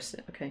dragon and roasts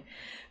it. Okay.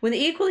 When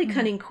the equally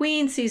cunning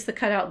queen sees the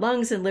cut out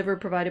lungs and liver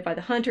provided by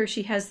the hunter,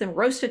 she has them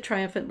roasted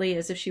triumphantly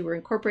as if she were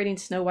incorporating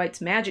Snow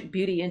White's magic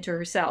beauty into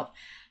herself,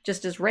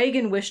 just as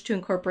Regan wished to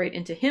incorporate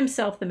into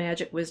himself the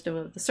magic wisdom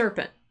of the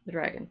serpent, the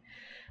dragon.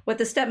 What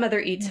the stepmother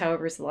eats,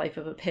 however, is the life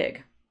of a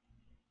pig.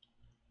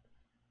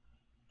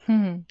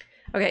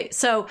 Okay,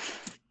 so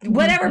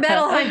whatever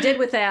Bettelheim did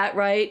with that,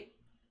 right?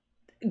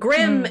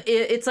 Grimm,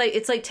 it's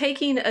like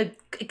taking a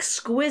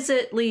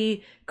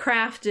exquisitely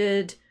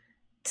crafted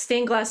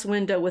stained glass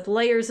window with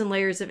layers and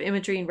layers of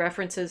imagery and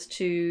references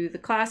to the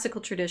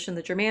classical tradition,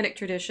 the Germanic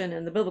tradition,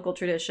 and the biblical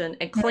tradition,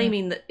 and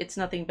claiming that it's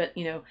nothing but,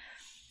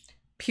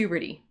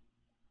 puberty.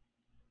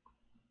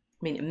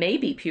 I mean, it may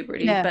be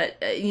puberty, but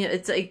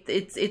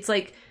it's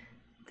like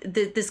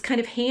this kind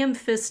of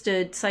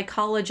ham-fisted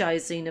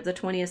psychologizing of the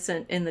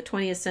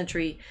 20th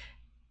century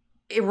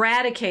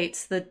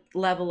eradicates the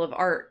level of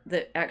art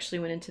that actually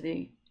went into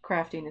the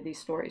crafting of these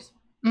stories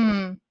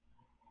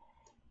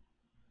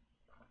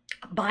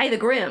by the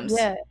Grimms,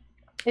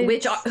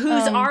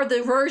 whose are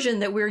the version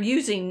that we're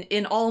using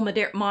in all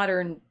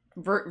modern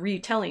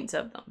retellings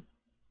of them.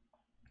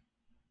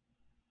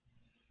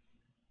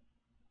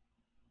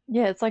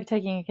 Yeah, it's like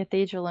taking a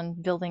cathedral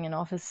and building an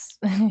office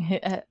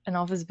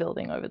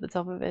building over the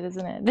top of it,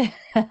 isn't it?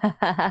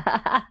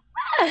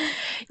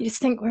 You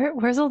just think,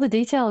 where's all the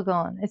detail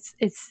gone?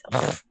 It's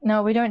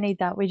no, we don't need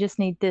that. We just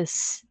need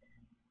this.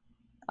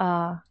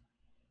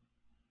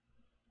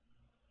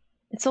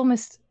 It's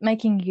almost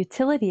making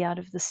utility out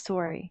of the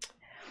story,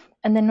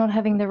 and then not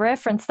having the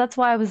reference. That's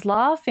why I was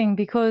laughing,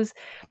 because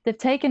they've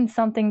taken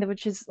something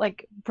which is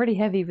like pretty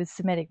heavy with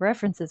Semitic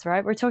references,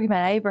 right? We're talking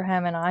about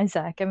Abraham and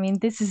Isaac. I mean,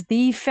 this is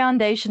the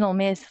foundational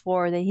myth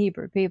for the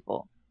Hebrew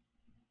people.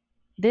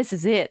 This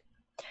is it.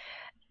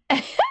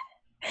 And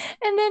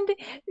then,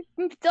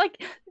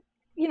 like,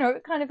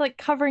 kind of like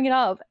covering it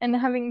up and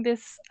having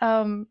this,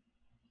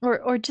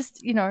 or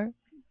just,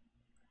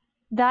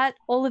 that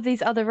all of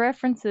these other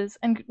references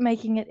and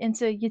making it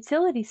into a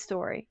utility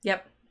story.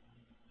 Yep.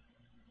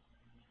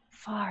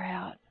 Far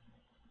out.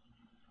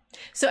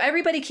 So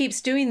everybody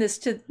keeps doing this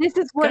to. This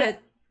is what.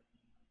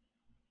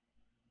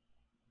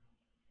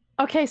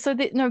 Okay, so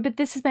but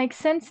this makes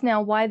sense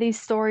now. Why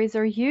these stories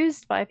are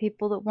used by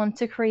people that want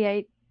to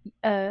create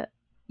a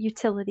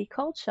utility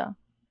culture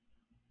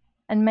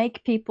and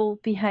make people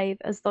behave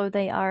as though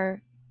they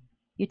are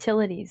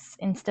utilities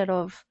instead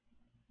of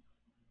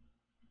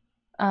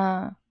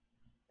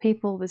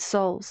people with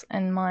souls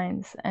and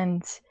minds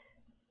and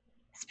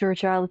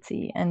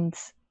spirituality and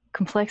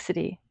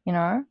complexity.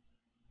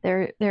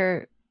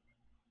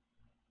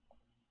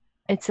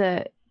 It's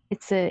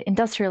a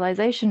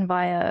industrialization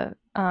via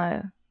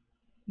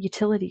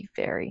utility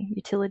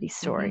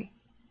story.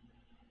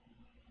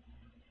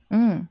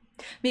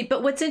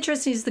 But what's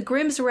interesting is the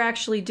Grimms were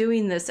actually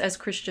doing this as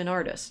Christian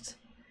artists,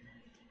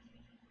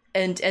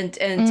 and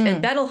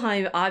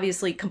Bettelheim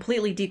obviously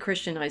completely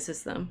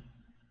de-Christianizes them.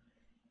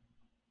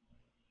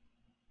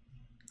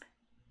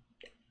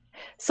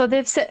 So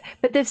they've set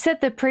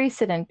the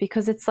precedent,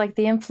 because it's like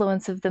the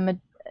influence of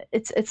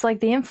it's like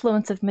the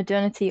influence of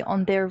modernity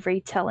on their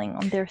retelling,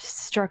 on their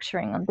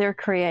structuring, on their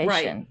creation,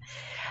 right.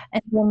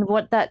 And then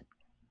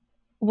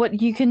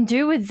what you can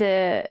do with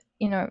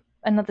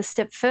another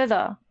step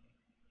further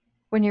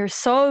when you're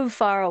so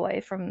far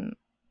away from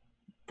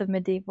the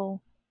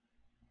medieval,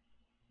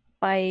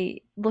 by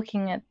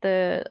looking at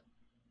the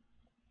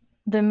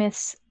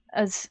myths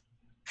as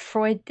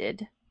Freud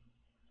did.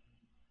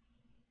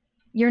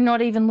 You're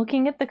not even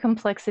looking at the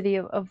complexity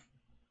of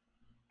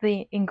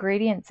the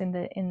ingredients in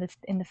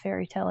the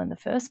fairy tale in the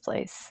first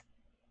place,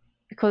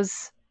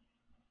 because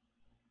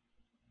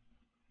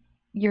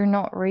you're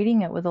not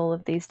reading it with all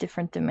of these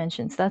different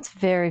dimensions. That's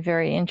very,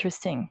 very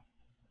interesting.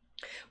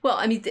 Well,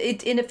 I mean,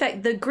 in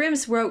effect, the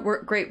Grimms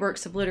wrote great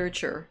works of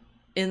literature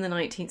in the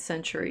 19th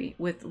century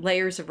with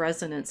layers of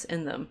resonance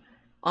in them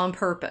on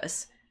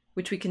purpose,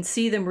 which we can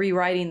see them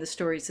rewriting the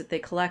stories that they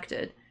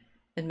collected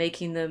and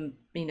making them,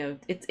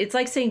 it's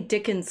like saying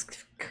Dickens'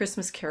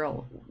 Christmas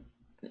Carol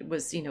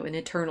was, an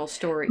eternal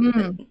story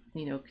that,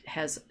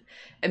 has,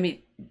 I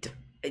mean,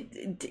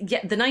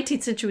 yeah, the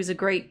 19th century was a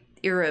great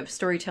era of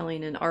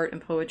storytelling and art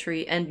and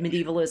poetry and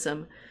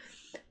medievalism,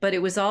 but it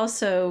was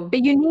also...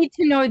 But you need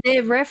to know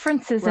their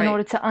references right. in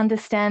order to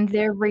understand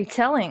their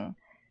retelling.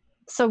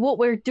 So what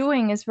we're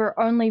doing is we're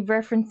only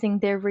referencing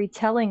their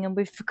retelling, and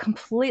we've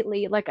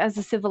completely, like as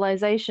a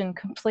civilization,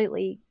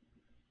 completely...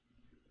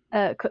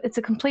 it's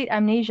a complete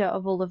amnesia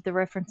of all of the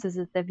references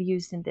that they've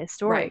used in their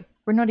story. Right.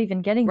 We're not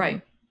even getting right.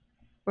 them.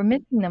 We're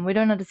missing them. We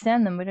don't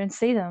understand them. We don't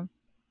see them.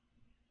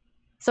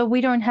 So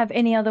we don't have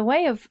any other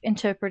way of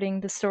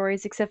interpreting the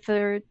stories except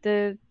for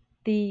the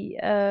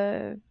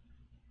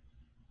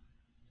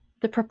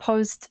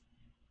proposed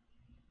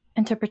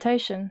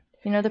interpretation.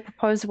 The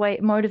proposed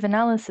mode of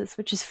analysis,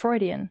 which is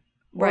Freudian.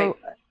 Right. Or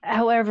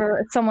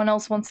however someone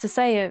else wants to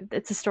say it,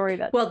 it's a story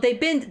about. Well, they've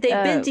been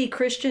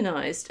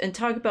de-Christianized, and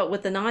talk about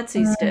what the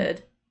Nazis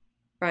did,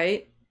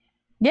 right?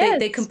 Yes,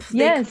 They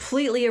yes.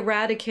 completely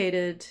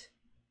eradicated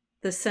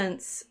the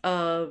sense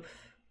of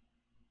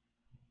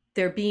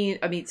there being,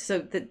 I mean, so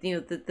that, you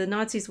know, the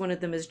Nazis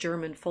wanted them as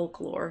German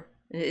folklore.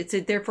 It's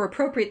therefore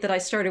appropriate that I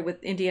started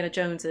with Indiana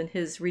Jones and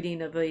his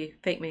reading of a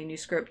fake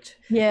manuscript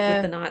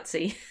with the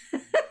Nazi.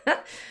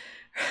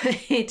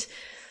 Right?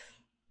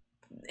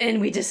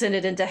 And we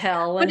descended into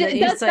hell. And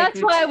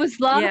that's why I was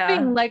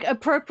laughing, yeah. like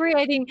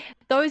appropriating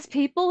those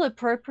people,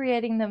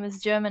 appropriating them as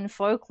German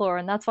folklore,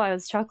 and that's why I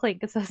was chuckling,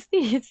 because I was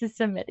thinking it's a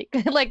Semitic,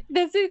 like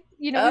this is,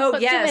 you know, Oh,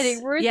 we've got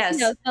Semitic roots. yes. You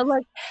know, so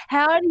like,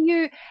 how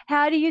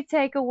do you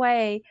take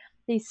away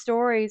these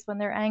stories when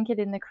they're anchored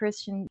in the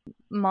Christian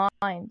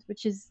mind,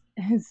 which is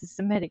a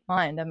Semitic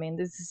mind? I mean,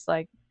 this is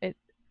like it.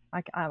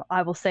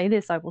 I will say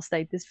this. I will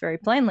state this very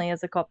plainly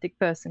as a Coptic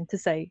person to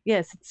say,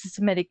 yes, it's the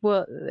Semitic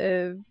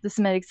the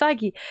Semitic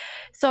psyche.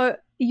 So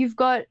you've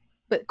got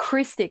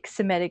Christic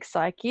Semitic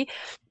psyche,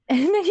 and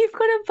then you've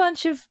got a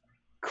bunch of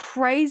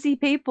crazy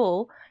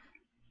people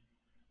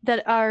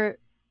that are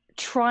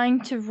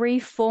trying to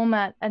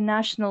reformat a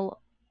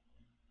national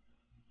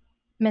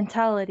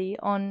mentality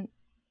on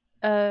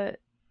a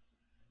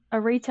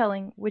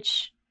retelling,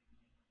 which,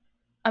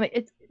 I mean,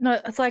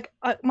 it's like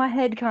my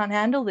head can't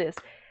handle this.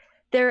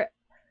 It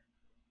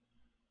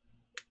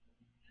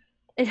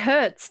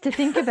hurts to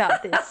think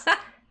about this.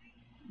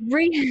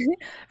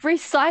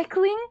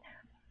 Recycling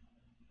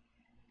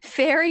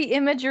fairy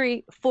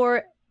imagery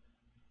for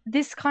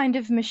this kind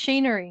of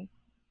machinery.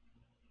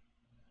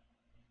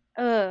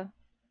 It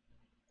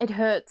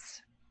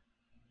hurts.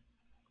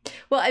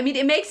 Well, I mean,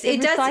 it makes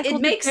sense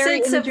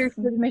of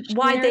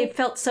why they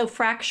felt so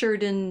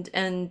fractured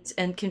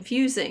and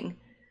confusing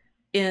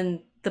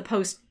in the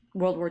post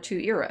World War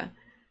II era.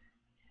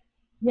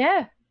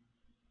 Yeah.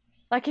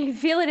 Like, I can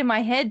feel it in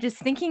my head just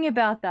thinking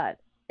about that.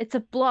 It's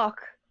a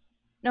block.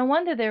 No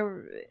wonder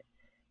they're...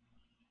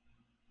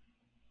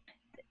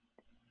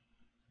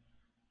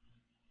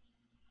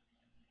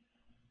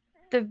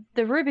 The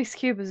Rubik's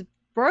Cube is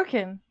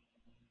broken.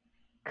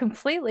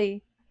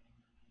 Completely.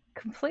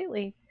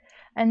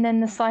 And then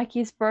the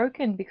psyche is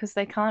broken because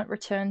they can't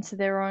return to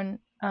their own...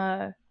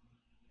 the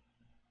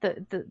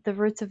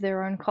roots of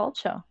their own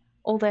culture.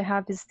 All they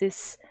have is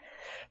this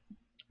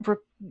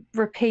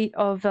repeat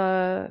of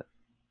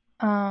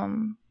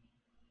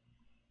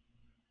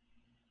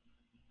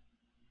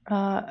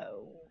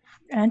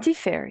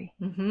anti-fairy.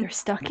 They're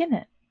stuck in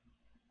it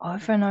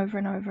over and over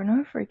and over and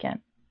over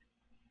again.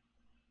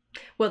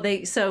 Well,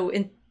 so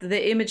in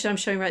the image I'm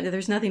showing right there,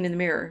 there's nothing in the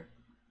mirror.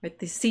 Right?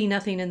 They see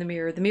nothing in the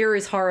mirror. The mirror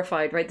is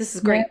horrified, right? This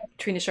is great. Yeah.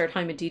 Trina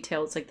Schardheim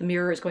detail. It's like the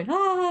mirror is going,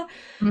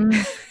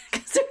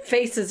 because their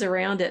face is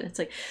around it. It's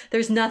like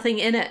there's nothing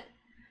in it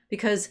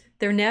because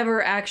they're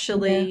never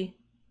actually...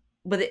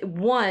 But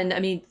I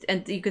mean,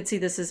 and you could see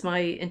this is my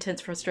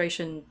intense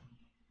frustration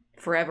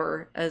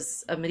forever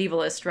as a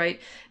medievalist, right?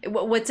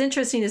 What's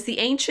interesting is the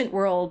ancient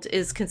world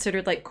is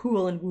considered like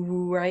cool and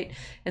woo-woo, right?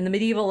 And the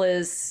medieval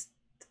is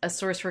a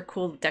source for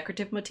cool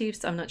decorative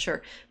motifs. I'm not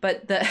sure,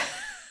 but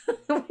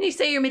when you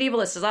say you're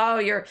medievalist, is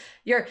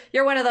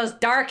you're one of those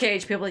dark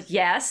age people.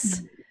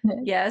 Yes,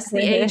 the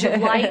age of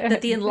light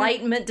that the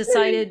Enlightenment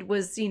decided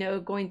was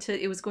going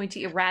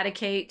to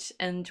eradicate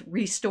and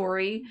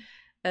restory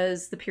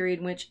as the period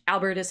in which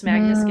Albertus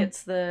Magnus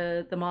gets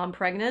the mom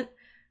pregnant,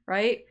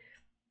 right?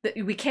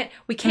 We can't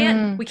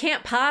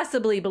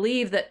possibly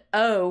believe that,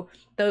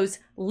 those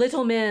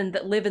little men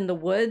that live in the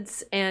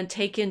woods and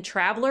take in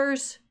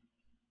travelers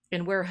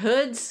and wear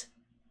hoods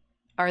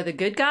are the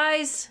good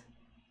guys.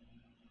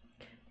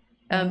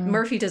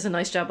 Murphy does a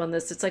nice job on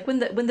this. It's like when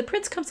the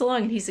prince comes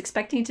along and he's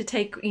expecting to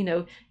take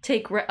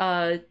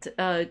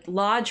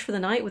lodge for the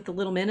night with the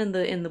little men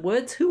in the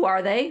woods. Who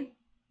are they?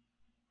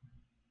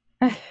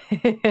 Could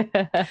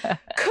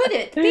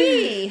it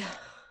be?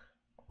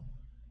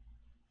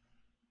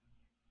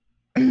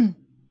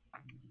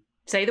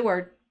 Say the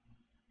word.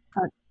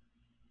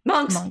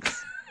 Monks. And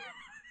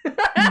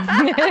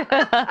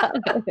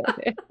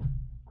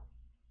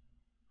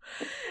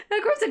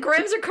of course, the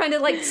Grimms are kind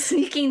of like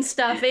sneaking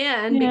stuff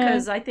in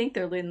because I think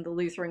they're in the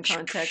Lutheran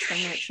context.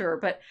 I'm not sure,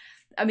 but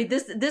I mean,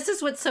 this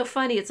is what's so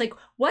funny. It's like,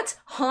 what's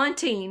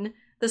haunting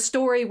the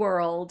story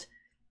world?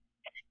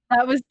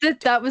 That was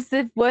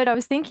the word I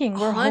was thinking.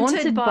 We're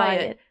haunted by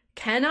it.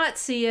 Cannot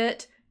see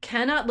it.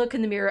 Cannot look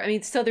in the mirror. I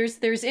mean, so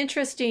there's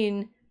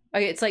interesting.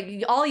 Okay, it's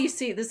like all you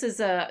see. This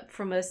is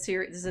from a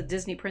series. This is a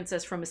Disney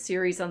princess from a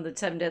series on the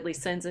 7 Deadly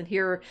Sins, and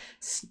here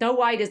Snow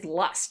White is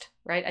lust,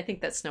 right? I think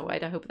that's Snow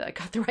White. I hope that I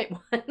got the right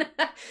one.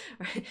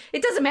 Right?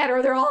 It doesn't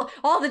matter. They're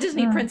all the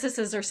Disney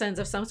princesses are sins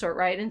of some sort,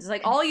 right? And it's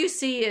like all you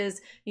see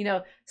is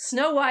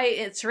Snow White.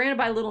 It's surrounded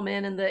by little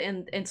men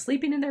and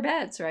sleeping in their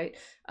beds, right?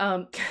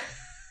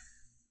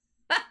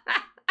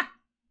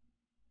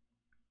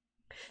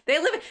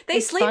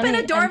 They sleep in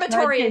a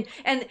dormitory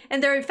and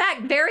they're in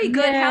fact very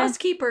good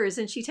housekeepers,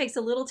 and she takes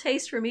a little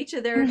taste from each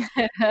of their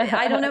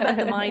I don't know about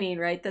the mining,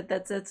 right?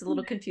 That's a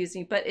little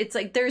confusing, but it's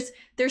like there's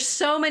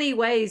so many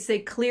ways they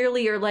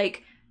clearly are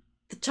like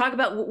talk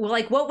about,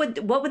 like, what would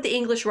the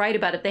English write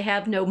about if they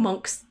have no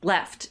monks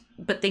left,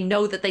 but they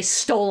know that they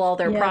stole all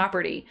their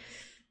property?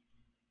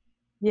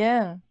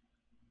 Yeah.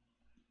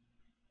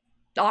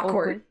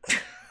 Awkward.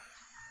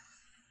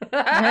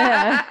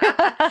 Yeah.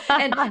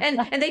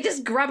 and they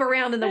just grub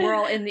around in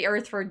the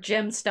earth for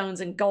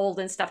gemstones and gold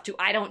and stuff to,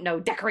 I don't know,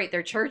 decorate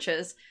their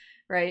churches,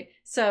 right?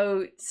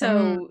 So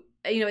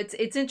you know,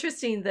 it's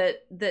interesting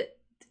that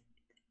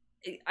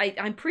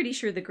I'm pretty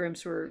sure the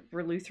Grimms were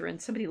Lutheran.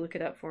 Somebody look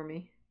it up for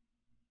me.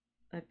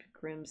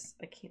 Grimm's.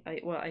 I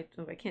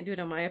can't do it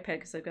on my iPad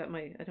because I don't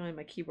have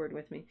my keyboard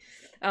with me.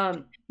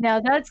 Now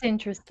that's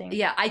interesting.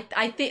 Yeah,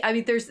 I think, I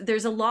mean,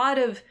 there's a lot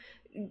of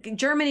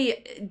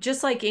Germany,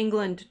 just like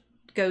England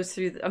goes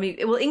through. I mean,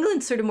 well,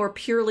 England sort of more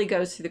purely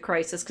goes through the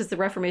crisis because the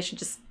Reformation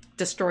just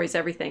destroys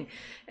everything,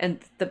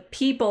 and the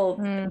people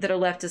that are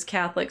left as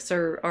Catholics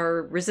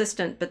are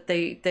resistant, but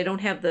they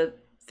don't have the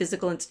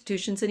physical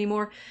institutions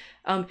anymore.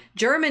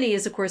 Germany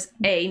is, of course,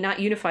 A, not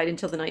unified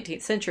until the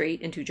 19th century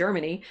into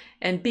Germany,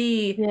 and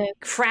B,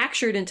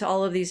 fractured into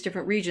all of these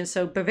different regions.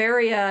 So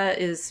Bavaria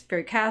is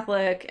very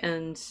Catholic,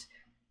 and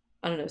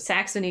I don't know,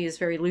 Saxony is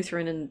very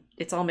Lutheran, and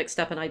it's all mixed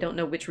up, and I don't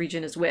know which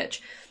region is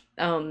which.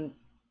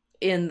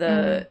 In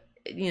the,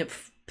 you know,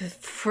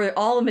 for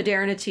all of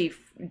modernity,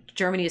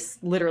 Germany is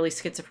literally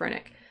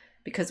schizophrenic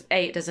because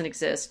A, it doesn't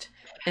exist,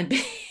 and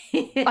B,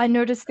 I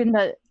noticed in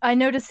the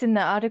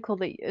article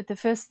that the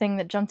first thing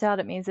that jumped out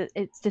at me is that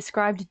it's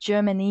described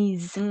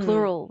Germanese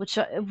plural,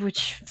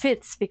 which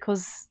fits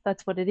because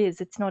that's what it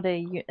is. It's not a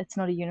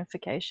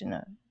unification,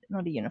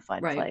 not a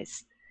unified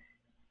place.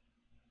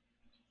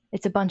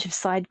 It's a bunch of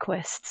side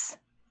quests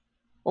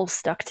all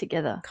stuck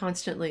together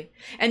constantly,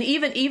 and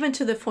even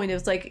to the point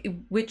of like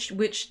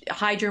which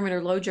High German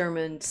or Low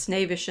German,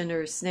 Snavischen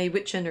or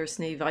Snavischen or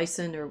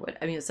Snaveisen or what.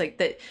 I mean, it's like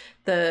that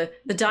the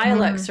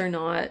dialects are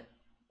not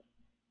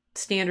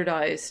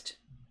standardized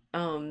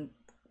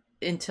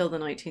until the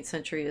 19th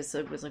century.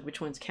 It was like which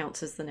ones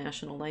counts as the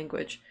national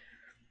language.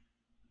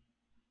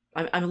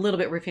 I'm a little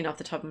bit riffing off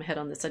the top of my head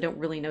on this. I don't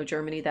really know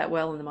Germany that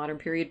well in the modern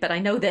period, but I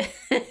know that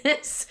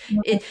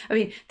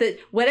that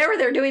whatever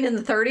they're doing in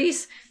the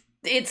 30s,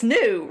 it's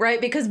new, right?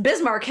 Because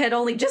Bismarck had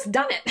only just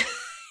done it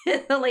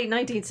in the late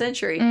 19th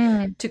century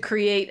to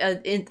create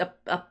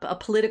a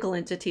political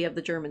entity of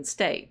the German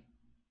state.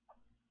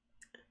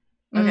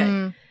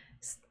 Okay.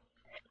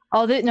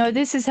 Oh, no,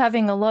 this is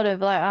having a lot of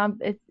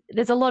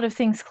there's a lot of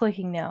things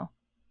clicking now.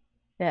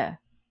 Yeah,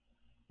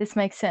 this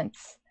makes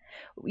sense.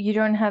 You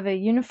don't have a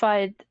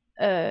unified.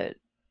 There's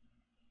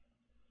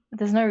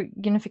no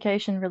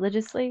unification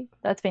religiously.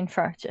 That's been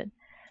fractured.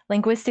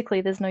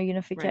 Linguistically, there's no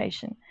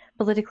unification. Right.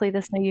 Politically,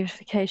 there's no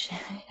unification.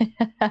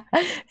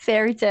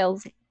 Fairy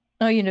tales,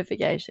 no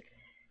unification.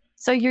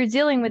 So you're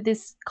dealing with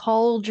this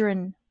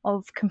cauldron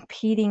of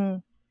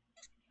competing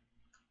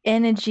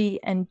energy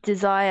and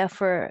desire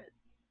for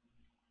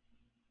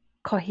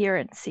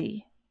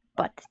coherency,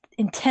 but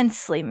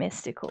intensely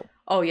mystical.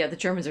 Oh yeah, the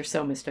Germans are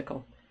so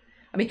mystical.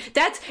 I mean,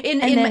 that's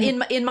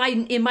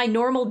in my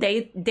normal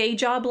day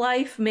job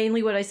life.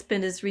 Mainly, what I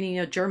spend is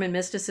reading German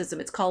mysticism.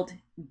 It's called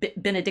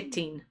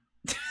Benedictine.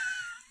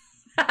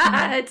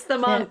 It's the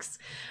monks,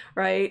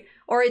 right?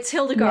 Or it's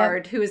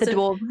Hildegard, who is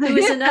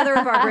another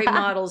of our great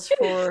models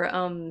for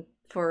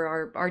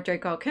our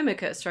Draco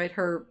Alchemicus, right?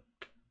 Her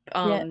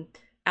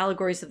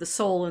allegories of the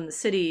soul and the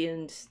city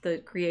and the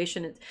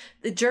creation.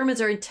 The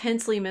Germans are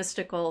intensely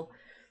mystical.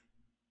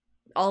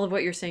 All of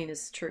what you're saying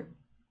is true.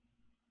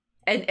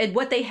 And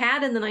what they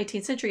had in the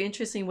 19th century,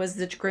 interesting, was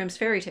the Grimm's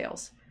fairy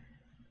tales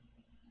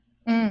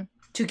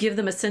to give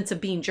them a sense of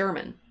being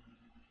German.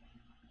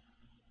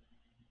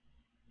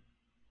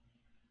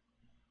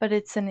 But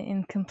it's an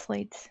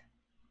incomplete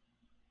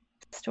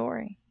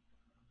story,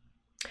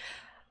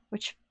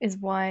 which is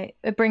why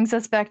it brings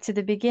us back to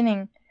the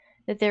beginning,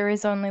 that there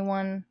is only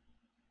one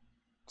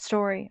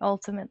story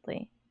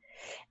ultimately,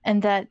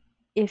 and that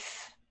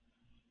if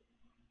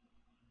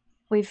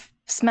we've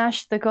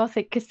smashed the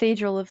Gothic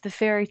cathedral of the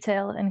fairy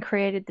tale and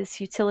created this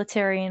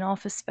utilitarian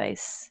office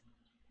space,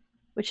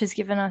 which has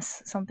given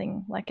us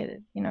something like a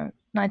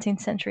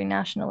 19th century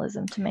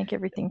nationalism to make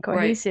everything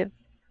cohesive. Right.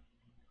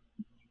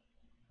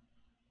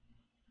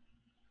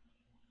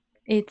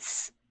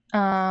 It's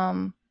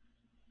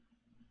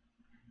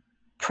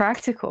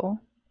practical,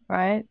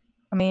 right?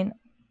 I mean,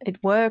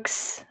 it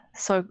works.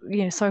 So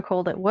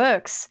so-called it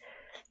works,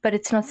 but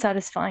it's not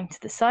satisfying to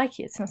the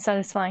psyche. It's not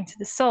satisfying to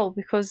the soul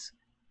because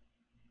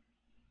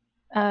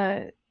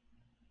it's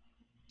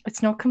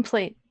not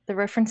complete. The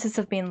references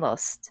have been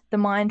lost. The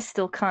mind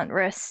still can't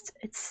rest.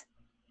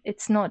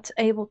 It's not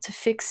able to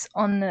fix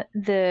on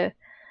the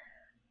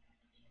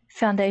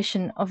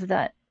foundation of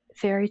that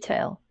fairy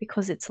tale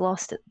because it's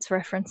lost its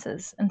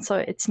references, and so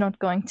it's not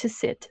going to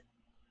sit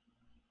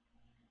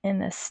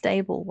in a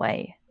stable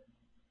way.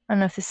 I don't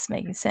know if this is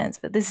making sense,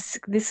 but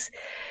this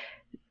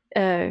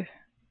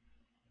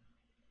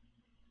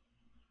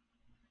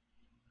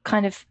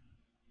kind of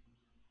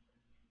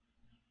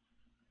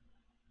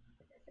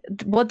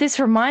what this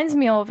reminds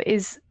me of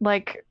is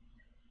like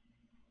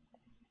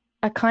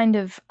a kind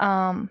of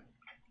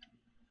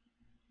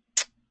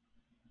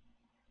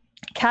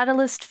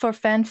catalyst for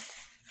fan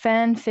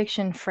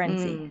fiction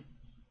frenzy. Mm.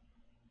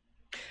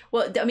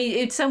 Well, I mean,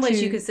 in some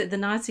ways you could say the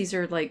Nazis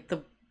are like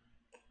the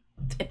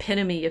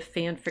epitome of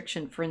fan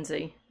fiction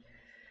frenzy.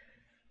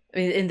 I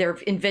mean, in their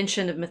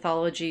invention of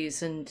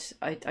mythologies, and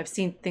I've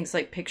seen things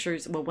like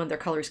pictures. Well, one, their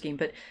color scheme,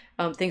 but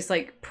things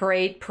like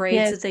parades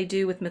that they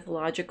do with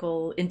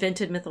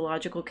invented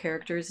mythological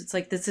characters. It's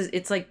like this.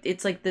 It's like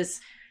this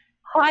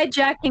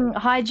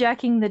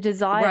hijacking the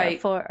desire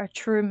for a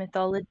true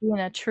mythology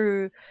and a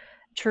true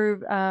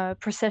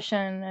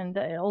procession and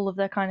all of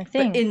that kind of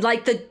thing. But in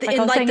like the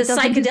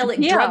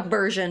psychedelic drug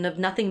version of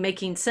nothing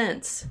making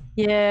sense.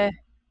 Yeah.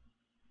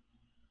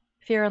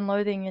 Fear and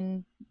Loathing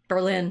in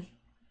Berlin,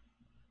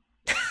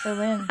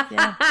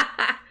 yeah.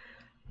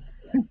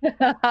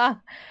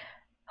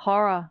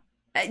 Horror.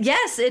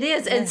 Yes, it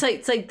is. Yeah. And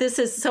it's like this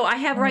is, so I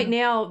have right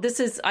now,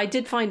 I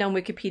did find on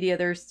Wikipedia,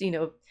 there's,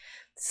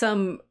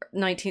 some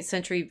 19th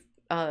century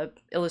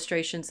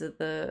illustrations of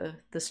the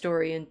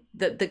story, and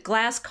the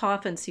glass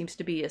coffin seems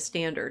to be a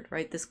standard,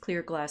 right? This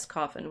clear glass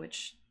coffin,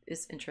 which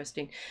is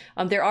interesting.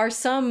 There are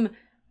some,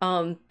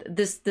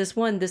 this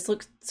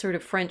looks sort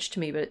of French to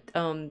me, but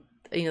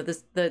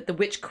the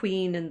witch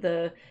queen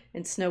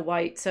and Snow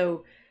White.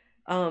 So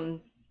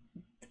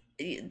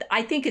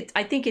I think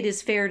it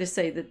is fair to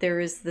say that there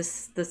is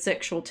the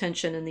sexual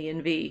tension and the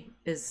envy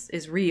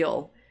is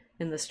real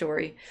in the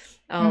story.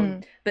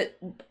 But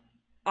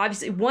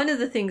obviously one of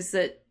the things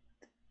that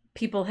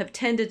people have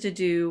tended to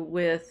do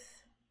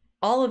with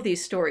all of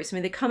these stories, I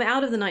mean, they come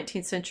out of the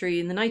 19th century,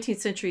 and the 19th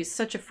century is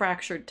such a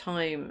fractured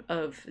time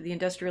of the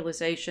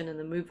industrialization and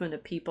the movement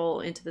of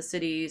people into the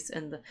cities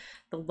and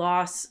the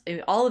loss,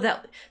 all of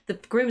that. The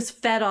Grimms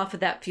fed off of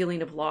that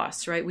feeling of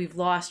loss, right? We've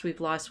lost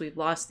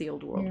the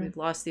old world. We've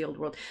lost the old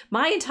world.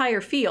 My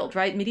entire field,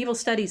 right? Medieval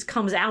studies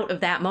comes out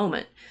of that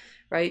moment,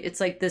 right? It's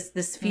like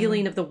this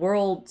feeling of the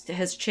world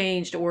has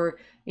changed, or,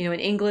 in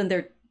England,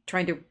 they're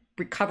trying to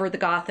recover the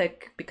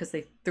Gothic because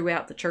they threw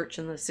out the church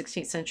in the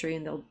 16th century,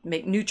 and they'll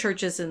make new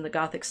churches in the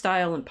Gothic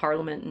style and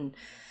Parliament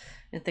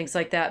and things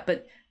like that.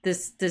 But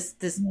this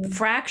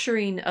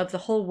fracturing of the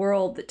whole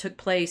world that took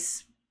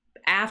place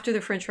after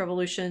the French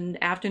Revolution,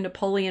 after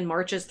Napoleon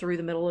marches through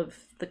the middle of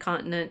the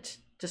continent,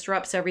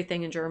 disrupts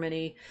everything in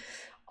Germany,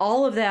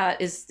 all of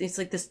that it's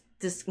like this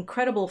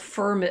incredible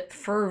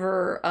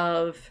fervor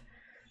of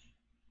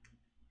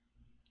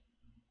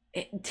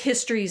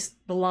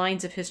the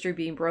lines of history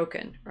being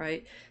broken,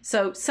 right?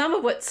 So some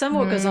of what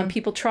goes on,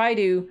 people try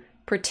to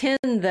pretend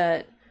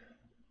that,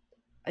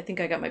 I think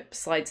I got my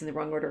slides in the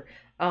wrong order.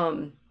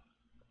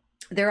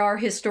 There are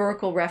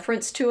historical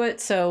reference to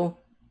it. So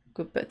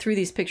go through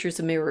these pictures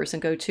of mirrors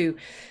and go to,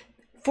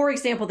 for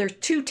example, there's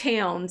two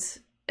towns,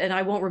 and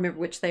I won't remember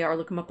which they are,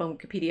 look them up on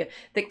Wikipedia,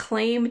 that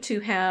claim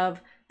to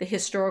have the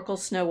historical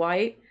Snow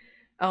White.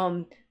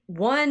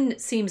 One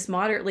seems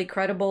moderately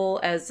credible,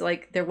 as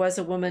like there was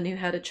a woman who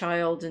had a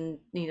child and,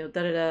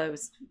 it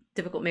was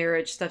difficult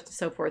marriage, stuff and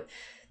so forth.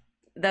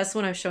 That's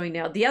what I'm showing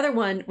now. The other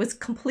one was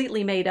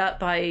completely made up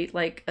by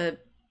like a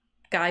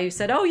guy who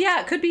said, oh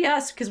yeah, it could be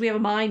us because we have a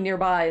mine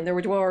nearby and there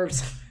were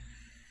dwarves.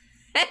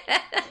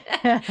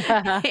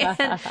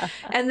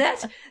 and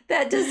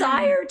that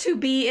desire to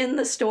be in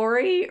the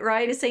story,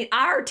 right, is saying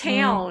our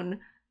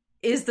town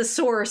is the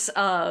source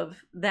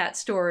of that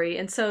story.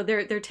 And so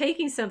they're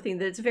taking something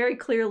that's very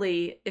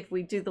clearly, if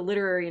we do the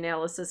literary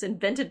analysis,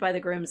 invented by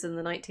the Grimms in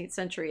the 19th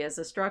century as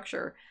a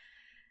structure,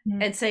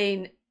 and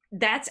saying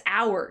that's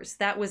ours.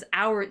 That was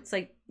our, it's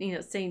like,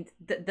 saying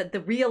that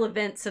the real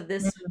events of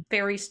this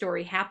fairy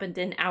story happened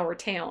in our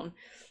town,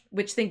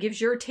 which then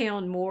gives your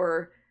town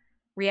more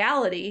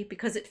reality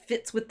because it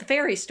fits with the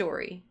fairy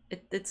story.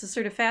 It's a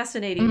sort of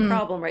fascinating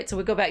problem, right? So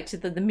we go back to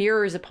the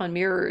mirrors upon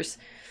mirrors.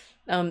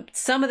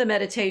 Some of the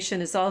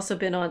meditation has also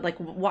been on, like,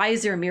 why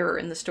is there a mirror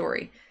in the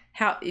story?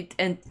 I'll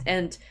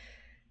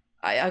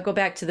go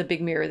back to the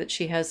big mirror that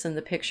she has in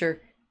the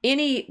picture.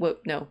 Go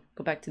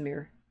back to the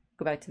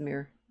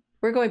mirror.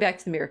 We're going back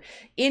to the mirror.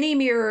 Any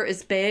mirror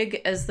as big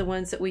as the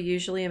ones that we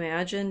usually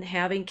imagine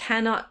having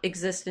cannot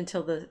exist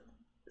until the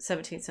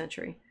 17th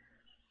century,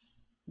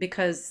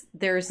 because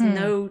there's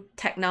no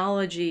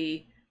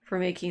technology for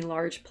making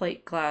large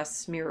plate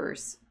glass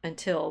mirrors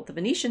until the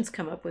Venetians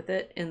come up with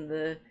it in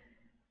the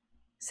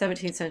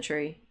 17th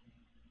century.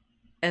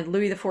 And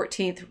Louis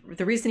XIV,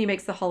 the reason he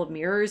makes the Hall of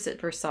Mirrors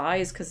at Versailles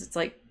is because it's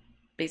like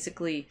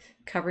basically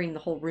covering the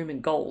whole room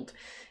in gold.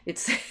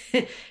 It's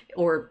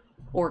or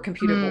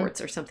computer boards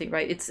or something,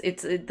 right?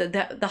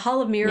 The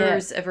Hall of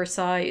Mirrors at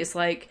Versailles is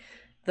like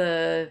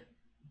the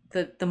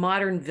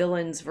modern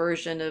villain's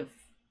version of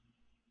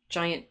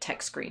giant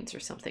tech screens or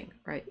something,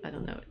 right? I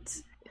don't know.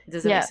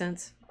 Does that make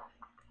sense?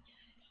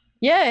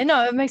 Yeah,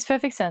 no, it makes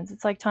perfect sense.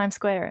 It's like Times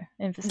Square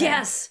in Versailles.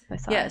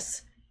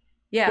 Yes.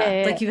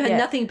 Yeah, like you had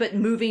nothing but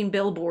moving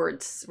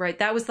billboards, right?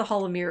 That was the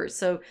Hall of Mirrors.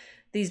 So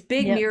these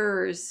big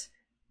mirrors,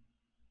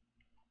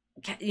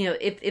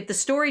 if the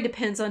story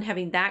depends on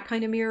having that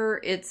kind of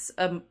mirror, it's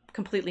a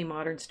completely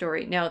modern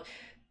story. Now,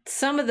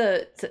 some of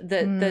the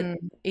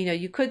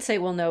you could say,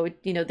 well, no,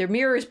 there are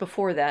mirrors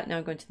before that. Now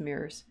I'm going to the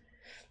mirrors.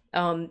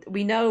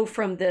 We know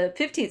from the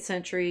 15th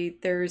century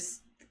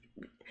there's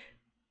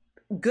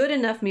good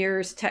enough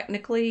mirrors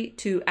technically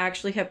to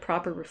actually have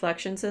proper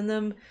reflections in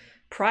them.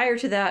 Prior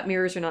to that,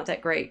 mirrors are not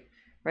that great,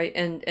 right?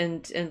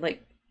 And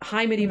like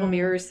high medieval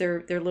mirrors,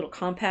 they're little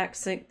compact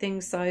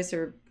things size,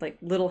 or like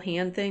little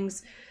hand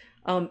things.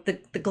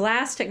 The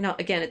glass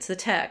technology, again, it's the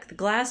tech. The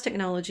glass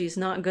technology is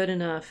not good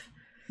enough,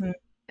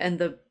 and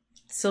the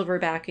silver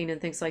backing and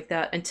things like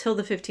that until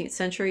the 15th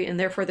century, and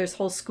therefore there's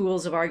whole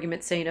schools of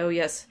argument saying, oh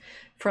yes,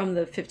 from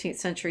the 15th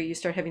century you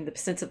start having the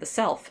sense of the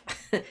self,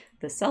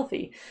 the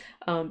selfie,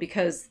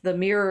 because the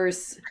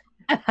mirrors,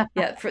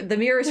 the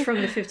mirrors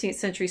from the 15th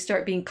century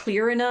start being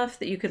clear enough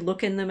that you could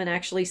look in them and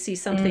actually see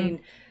something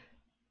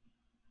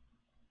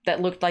that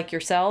looked like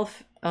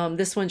yourself.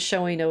 This one's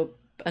showing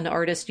an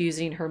artist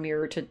using her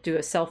mirror to do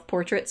a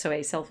self-portrait, so a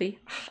selfie.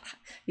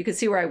 You can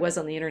see where I was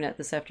on the internet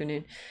this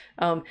afternoon.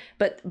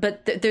 But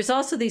there's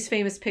also these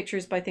famous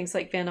pictures by things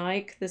like Van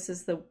Eyck. This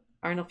is the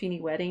Arnolfini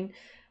wedding,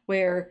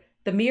 where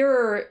the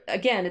mirror,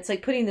 again, it's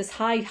like putting this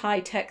high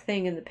tech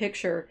thing in the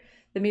picture.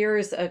 The mirror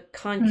is a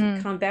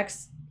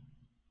convex,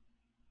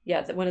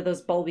 one of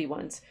those bulby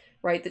ones,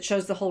 right, that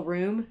shows the whole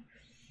room.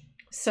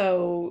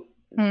 So,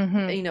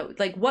 you know,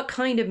 like what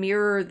kind of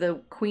mirror the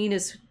queen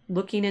is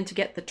looking in to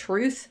get the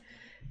truth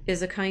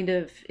is a kind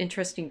of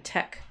interesting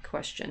tech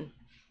question.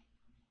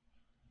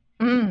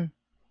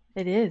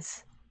 It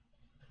is.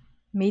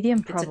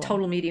 Medium problem. It's a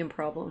total medium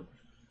problem.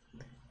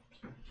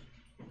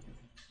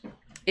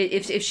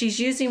 If she's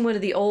using one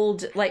of the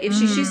old, like if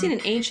she's using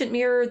an ancient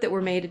mirror that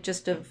were made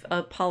just of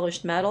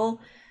polished metal,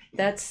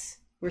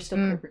 we're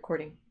still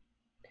recording.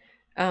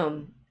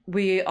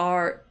 We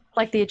are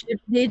like the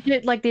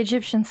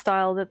Egyptian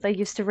style that they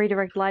used to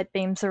redirect light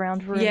beams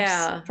around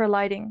rooms for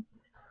lighting.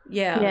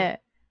 Yeah.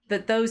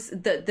 But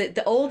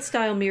the old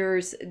style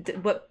mirrors,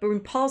 when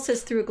Paul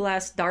says through a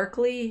glass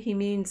darkly, he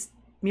means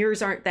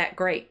mirrors aren't that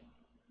great.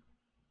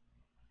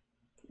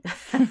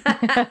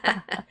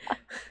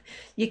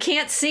 You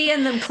can't see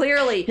in them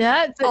clearly.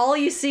 All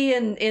you see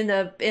in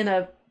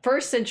a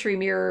first century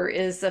mirror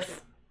is a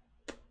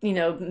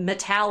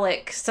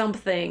metallic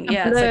something.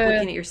 Yeah, it's like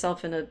looking at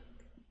yourself in a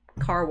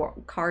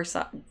car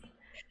side.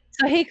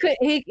 So he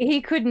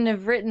couldn't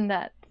have written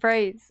that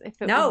phrase if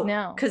it was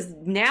now. Because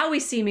now we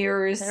see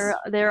mirrors.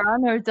 There are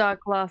no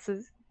dark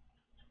glasses.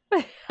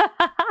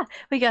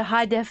 We got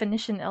high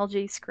definition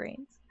LG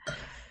screens.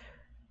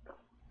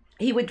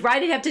 He would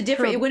write it up to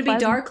different. It wouldn't be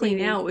darkly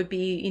now. It would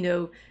be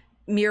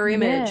mirror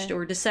imaged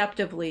or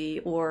deceptively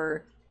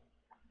or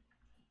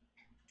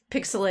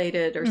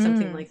pixelated or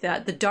something like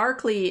that. The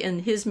darkly in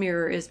his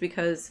mirror is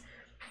because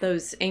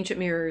those ancient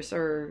mirrors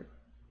are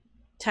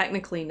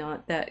technically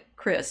not that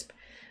crisp,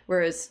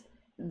 whereas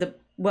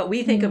what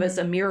we think of as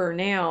a mirror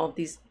now,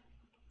 these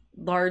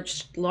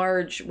large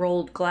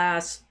rolled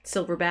glass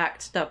silver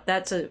backed stuff,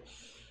 that's a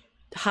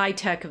high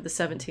tech of the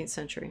 17th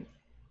century.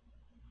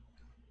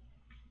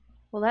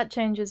 Well, that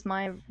changes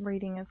my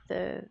reading of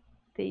the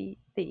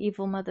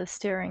evil mother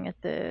staring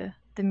at the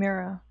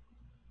mirror.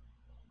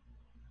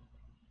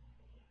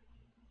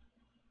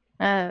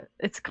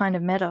 It's kind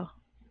of meta.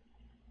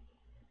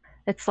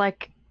 It's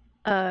like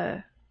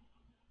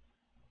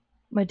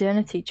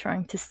modernity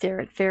trying to stare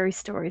at fairy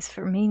stories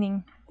for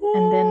meaning. Ooh,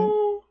 and then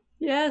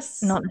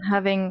not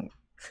having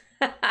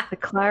the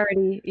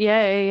clarity.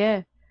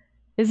 Yeah.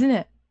 Isn't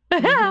it?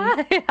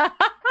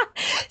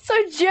 So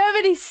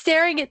Germany's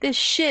staring at this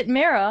shit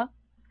mirror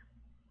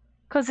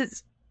because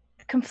it's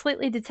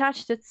completely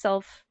detached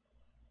itself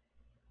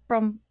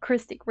from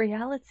Christic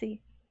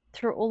reality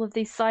through all of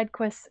these side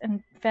quests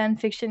and fan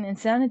fiction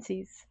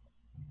insanities.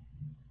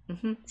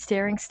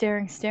 Staring,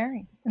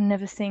 and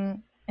never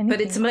seeing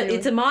anything. But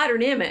it's a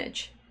modern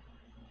image.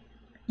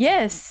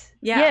 Yes,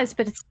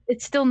 but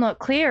it's still not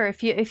clear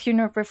if you're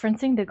not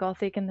referencing the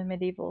Gothic and the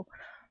medieval,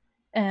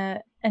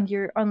 and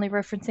you're only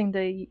referencing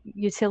the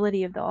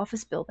utility of the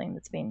office building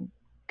that's been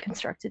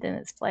constructed in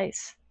its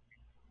place.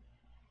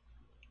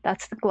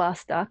 That's the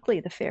glass darkly,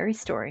 the fairy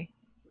story.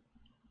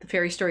 The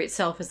fairy story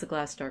itself is the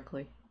glass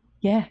darkly.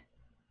 Yeah.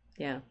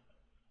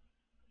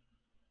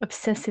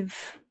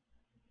 Obsessive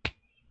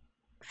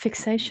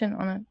fixation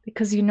on it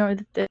because you know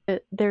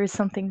that there is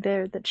something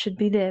there that should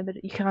be there,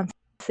 but you can't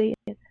see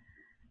it.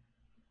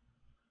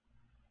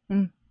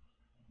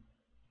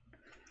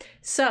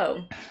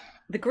 So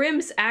the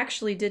Grimms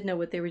actually did know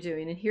what they were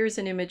doing, and here's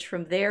an image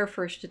from their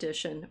first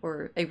edition,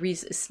 or a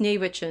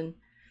Sneewittchen,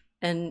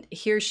 and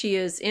here she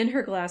is in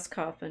her glass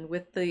coffin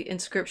with the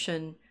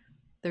inscription.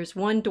 There's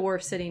one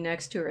dwarf sitting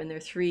next to her, and there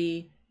are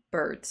 3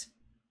 birds,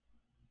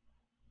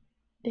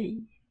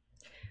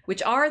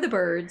 which are the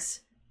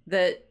birds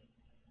that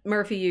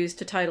Murphy used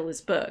to title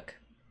his book: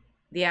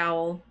 the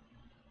owl,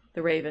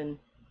 the raven,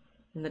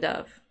 and the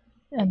dove.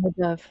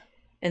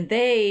 And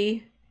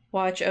they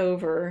watch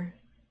over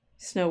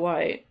Snow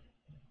White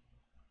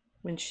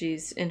when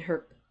she's in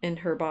her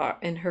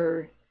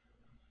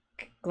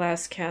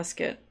glass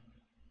casket.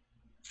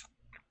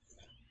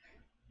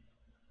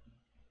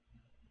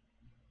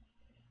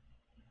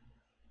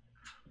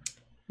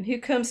 And who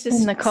comes to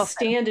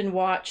stand and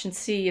watch and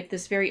see if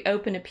this very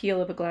open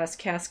appeal of a glass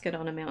casket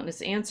on a mountain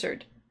is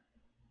answered?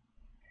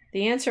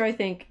 The answer, I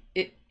think,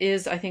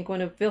 is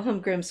one of Wilhelm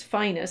Grimm's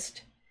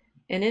finest,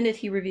 and in it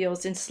he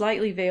reveals in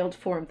slightly veiled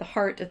form the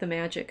heart of the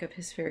magic of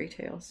his fairy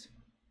tales.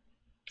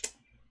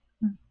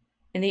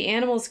 And the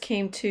animals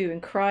came too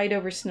and cried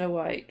over Snow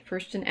White,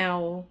 first an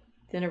owl,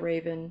 then a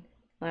raven,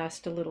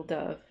 last a little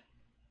dove.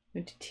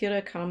 Und die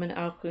Tiere kamen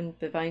auch und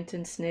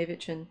beweinten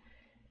Schneewittchen,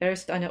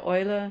 erst eine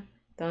Eule,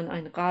 dann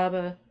ein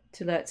Rabe,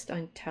 zuletzt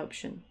ein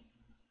Taubchen.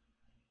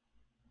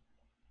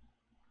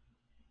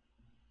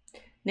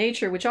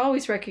 Nature, which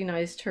always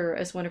recognized her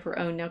as one of her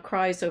own, now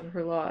cries over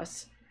her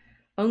loss.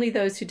 Only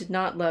those who did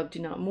not love do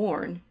not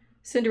mourn.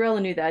 Cinderella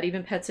knew that,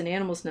 even pets and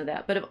animals know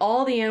that. But of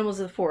all the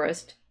animals of the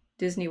forest,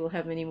 Disney will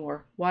have many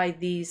more. Why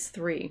these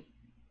three?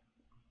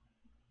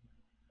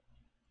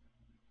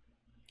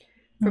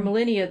 For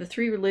millennia, the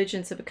three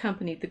religions have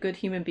accompanied the good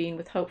human being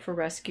with hope for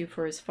rescue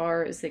for as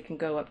far as they can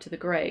go up to the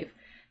grave.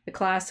 The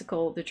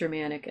classical, the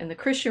Germanic, and the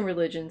Christian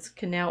religions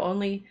can now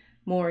only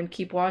mourn,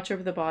 keep watch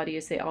over the body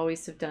as they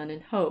always have done,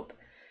 and hope.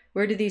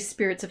 Where do these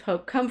spirits of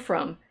hope come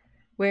from?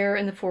 Where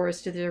in the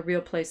forest is their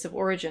real place of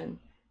origin?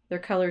 Their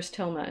colors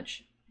tell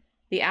much.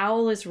 The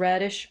owl is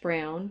reddish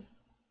brown,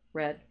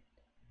 red.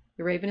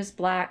 The raven is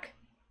black.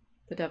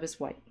 The dove is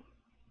white.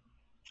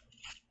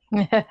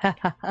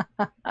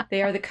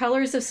 They are the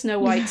colors of Snow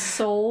White's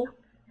soul,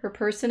 her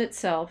person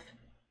itself,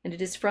 and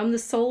it is from the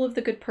soul of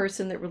the good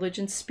person that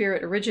religion's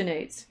spirit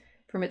originates,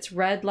 from its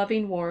red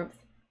loving warmth,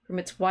 from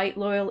its white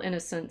loyal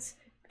innocence,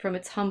 from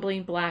its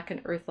humbling black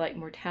and earth-like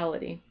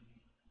mortality.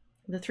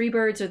 The three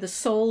birds are the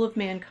soul of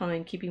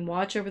mankind, keeping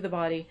watch over the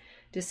body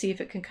to see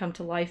if it can come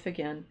to life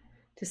again,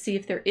 to see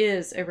if there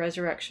is a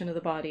resurrection of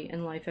the body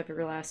and life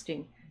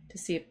everlasting, to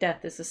see if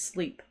death is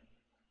asleep.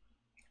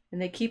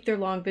 And they keep their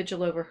long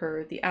vigil over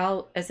her.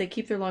 As they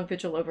keep their long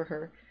vigil over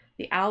her,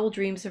 the owl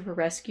dreams of her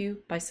rescue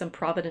by some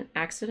provident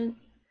accident.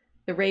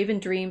 The raven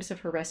dreams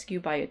of her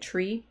rescue by a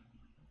tree.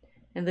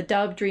 And the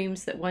dove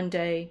dreams that one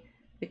day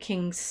the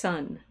king's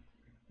son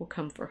will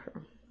come for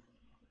her.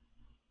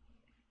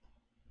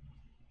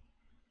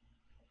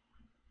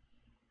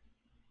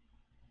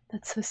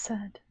 That's so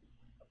sad.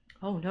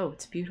 Oh no,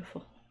 it's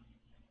beautiful.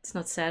 It's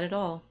not sad at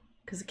all,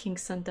 because the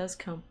king's son does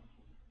come.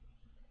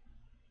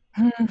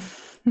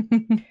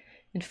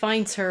 And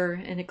finds her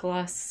in a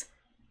glass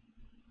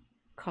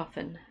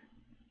coffin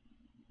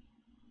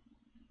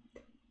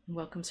and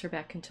welcomes her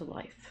back into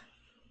life.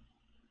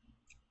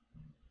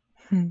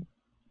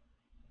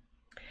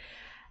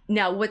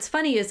 Now, what's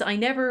funny is I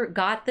never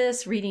got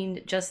this reading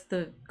just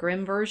the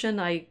Grimm version.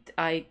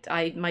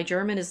 My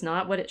German is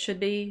not what it should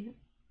be,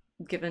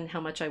 given how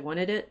much I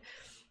wanted it.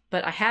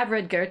 But I have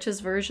read Goethe's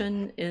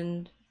version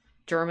in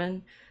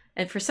German,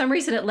 and for some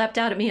reason it leapt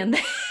out at me, and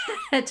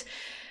that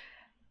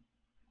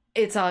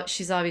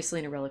she's obviously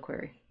in a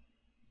reliquary.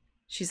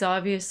 She's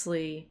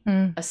obviously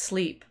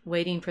asleep,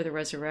 waiting for the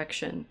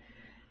resurrection.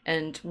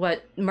 And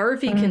what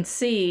Murphy can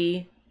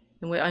see,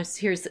 and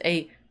here's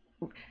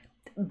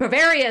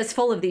Bavaria is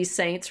full of these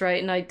saints,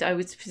 right? And I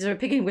was sort of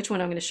picking which one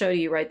I'm going to show to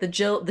you, right? The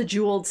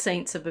jeweled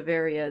saints of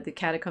Bavaria, the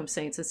catacomb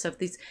saints and stuff.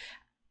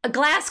 A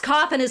glass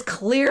coffin is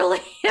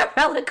clearly a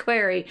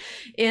reliquary.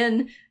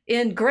 In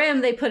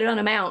Grimm, they put it on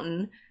a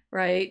mountain,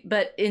 right?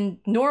 But in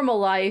normal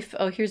life,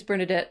 here's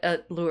Bernadette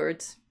at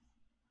Lourdes.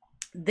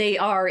 They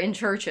are in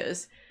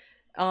churches,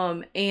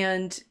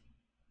 and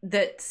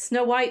that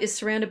Snow White is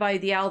surrounded by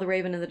the owl, the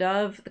raven, and the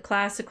dove, the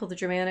classical, the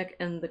Germanic,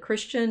 and the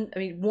Christian. I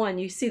mean,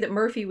 you see that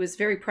Murphy was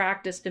very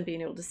practiced in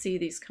being able to see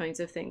these kinds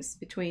of things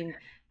between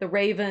the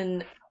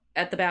raven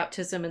at the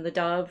baptism and the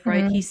dove,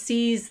 right? He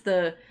sees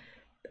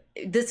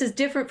this is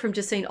different from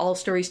just saying all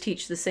stories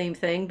teach the same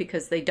thing,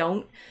 because they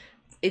don't.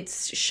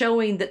 It's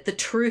showing that the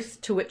truth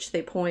to which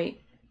they point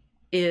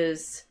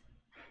is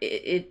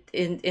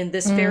in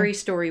this fairy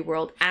story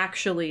world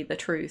actually the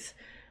truth,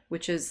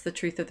 which is the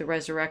truth of the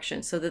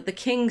resurrection. So that the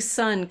king's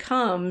son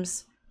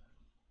comes,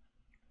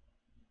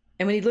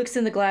 and when he looks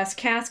in the glass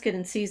casket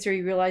and sees her,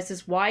 he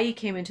realizes why he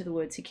came into the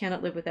woods. He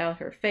cannot live without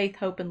her. Faith,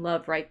 hope, and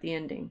love write the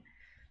ending.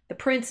 The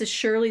prince is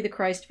surely the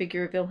Christ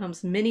figure of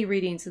Wilhelm's many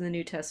readings in the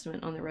New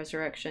Testament on the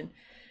resurrection.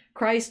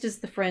 Christ is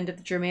the friend of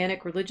the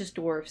Germanic religious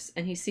dwarfs,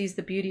 and he sees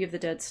the beauty of the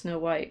dead Snow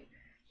White.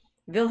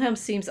 Wilhelm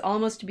seems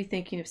almost to be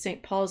thinking of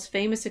St. Paul's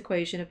famous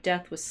equation of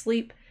death with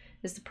sleep,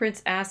 as the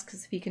prince asks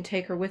if he can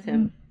take her with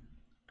him.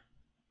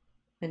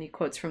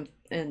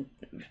 And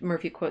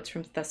Murphy quotes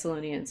from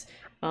Thessalonians.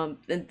 And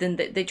then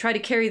they try to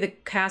carry the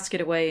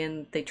casket away,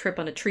 and they trip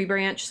on a tree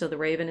branch, so the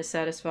raven is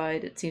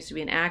satisfied. It seems to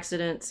be an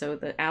accident, so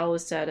the owl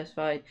is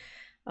satisfied.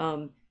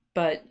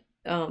 But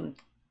the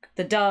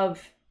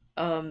dove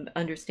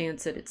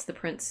understands that it's the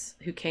prince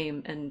who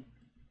came and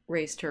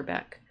raised her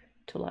back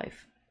to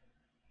life.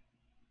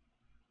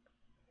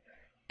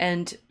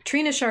 And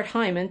Trina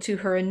Schardt-Hyman, to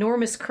her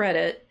enormous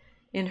credit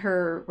in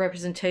her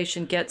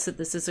representation, gets that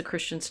this is a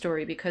Christian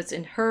story, because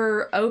in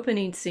her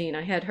opening scene,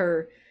 I had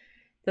her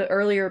the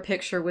earlier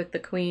picture with the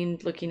queen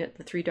looking at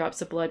the 3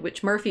 drops of blood,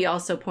 which Murphy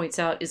also points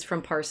out is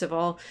from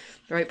Parsifal,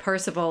 right?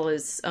 Parsifal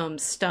is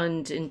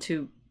stunned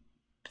into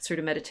sort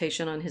of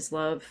meditation on his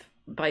love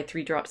by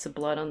 3 drops of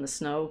blood on the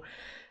snow.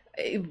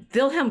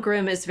 Wilhelm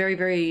Grimm is very,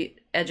 very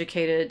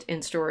educated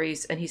in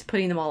stories, and he's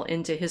putting them all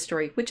into his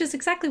story, which is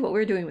exactly what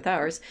we're doing with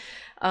ours,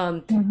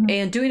 and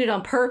doing it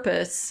on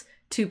purpose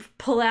to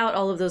pull out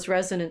all of those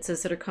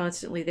resonances that are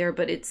constantly there.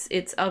 But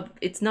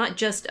it's not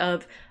just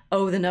of,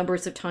 oh, the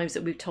numbers of times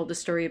that we've told the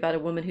story about a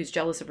woman who's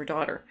jealous of her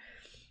daughter,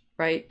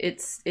 right?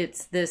 It's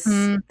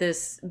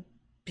this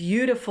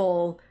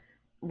beautiful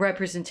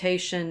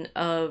representation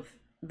of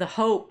the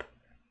hope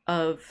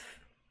of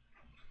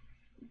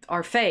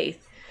our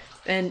faith.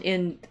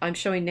 And I'm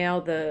showing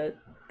now the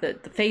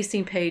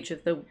facing page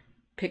of the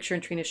picture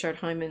in Trina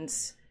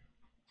Schardheimer's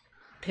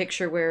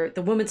picture, where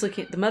the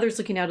mother's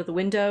looking out of the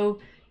window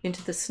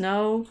into the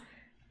snow.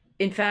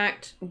 In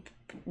fact,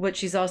 what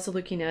she's also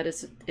looking at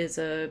is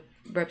a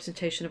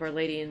representation of Our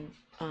Lady and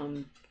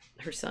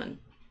her son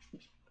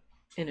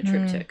in a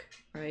triptych,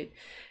 right?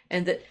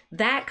 And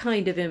that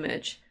kind of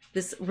image,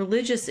 this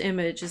religious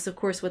image, is of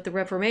course what the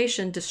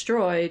Reformation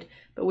destroyed,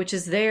 but which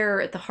is there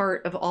at the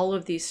heart of all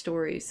of these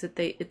stories.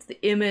 It's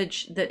the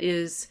image that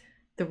is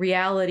the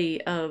reality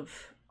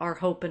of our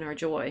hope and our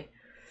joy.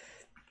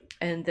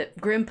 And that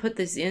Grimm put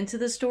this into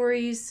the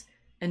stories,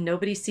 and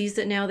nobody sees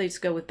it now. They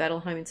just go with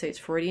Bettelheim and say it's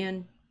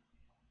Freudian.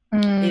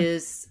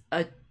 Is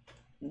a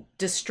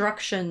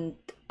destruction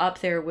up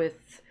there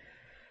with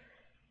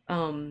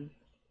the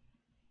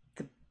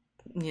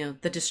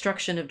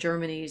destruction of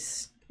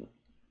Germany's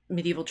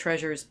medieval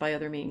treasures by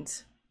other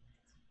means.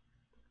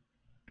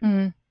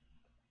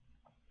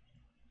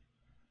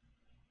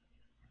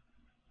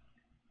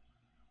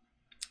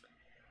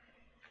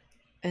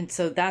 And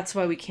so that's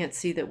why we can't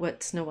see that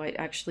what Snow White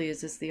actually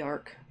is the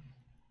Ark.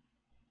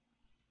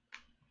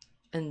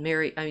 And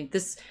Mary, I mean,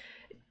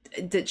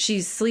 that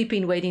she's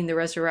sleeping waiting the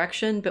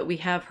resurrection, but we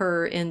have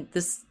her in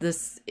this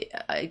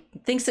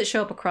things that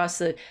show up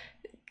across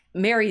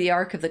Mary, the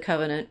Ark of the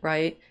Covenant,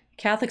 right?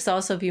 Catholics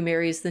also view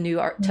Mary as the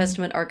New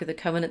Testament Ark of the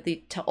Covenant.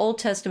 The Old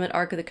Testament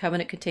Ark of the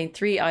Covenant contained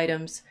 3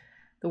 items: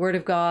 the Word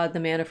of God, the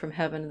manna from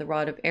heaven, and the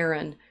rod of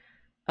Aaron.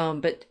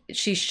 But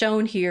she's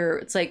shown here,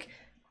 it's like,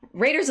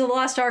 Raiders of the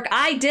Lost Ark,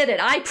 I did it.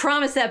 I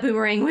promised that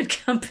boomerang would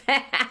come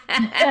back.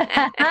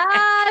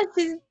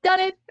 She's done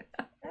it.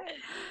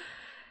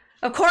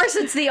 Of course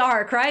it's the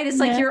Ark, right? It's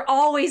like you're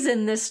always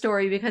in this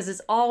story, because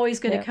it's always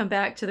going to come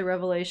back to the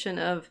revelation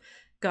of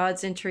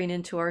God's entering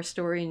into our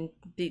story, and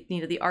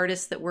the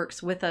artist that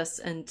works with us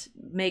and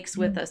makes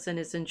with us and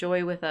is in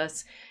joy with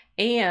us,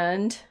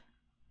 and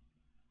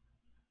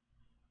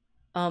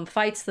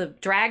fights the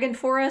dragon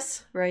for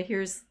us, right?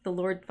 Here's the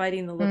Lord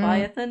fighting the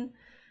Leviathan.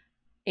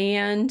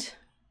 And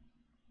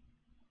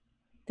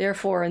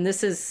therefore, and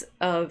this is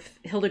of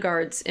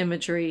Hildegard's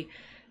imagery,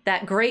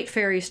 that great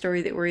fairy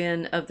story that we're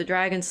in of the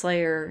dragon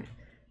slayer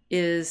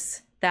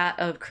is that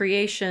of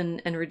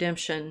creation and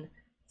redemption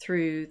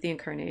through the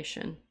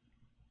incarnation.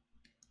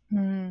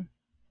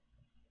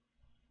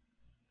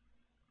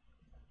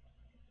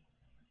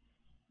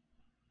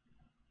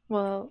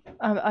 Well,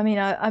 I mean,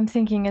 I'm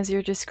thinking as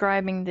you're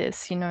describing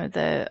this,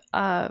 the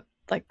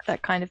like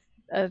that kind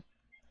of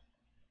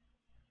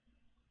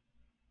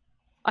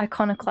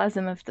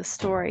iconoclasm of the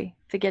story,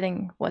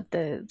 forgetting what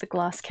the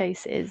glass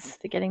case is,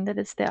 forgetting that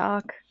it's the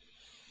Ark.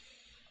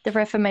 The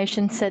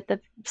Reformation set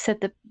the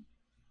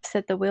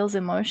wheels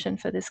in motion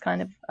for this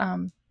kind of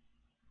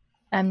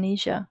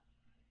amnesia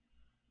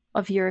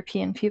of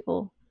European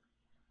people,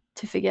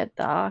 to forget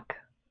the Ark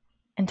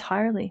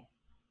entirely.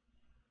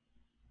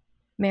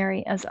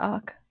 Mary as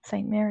Ark,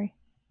 Saint Mary,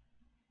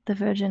 the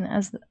Virgin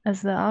as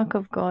the Ark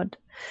of God.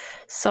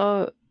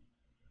 So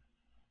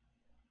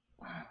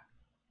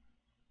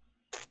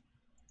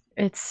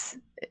it's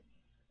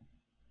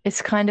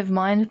kind of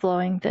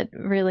mind-blowing that,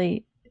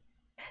 really,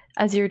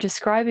 as you're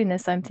describing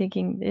this, I'm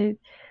thinking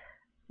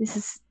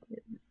this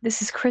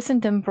is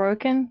Christendom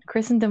broken,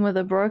 Christendom with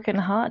a broken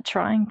heart,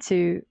 trying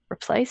to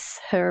replace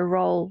her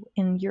role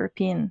in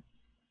European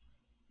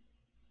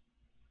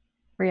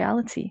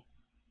reality.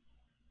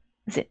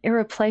 It's an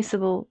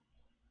irreplaceable,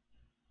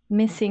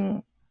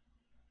 missing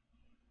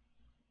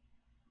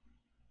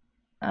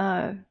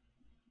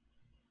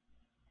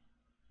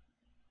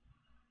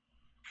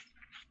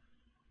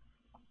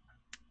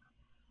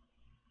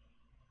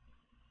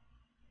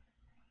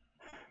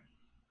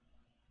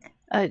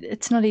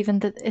it's not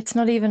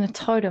even a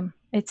totem.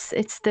 It's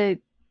the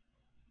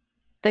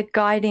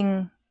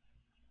guiding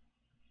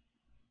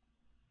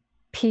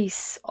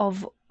piece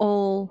of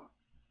all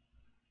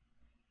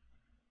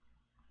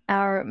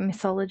our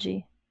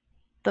mythology.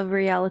 The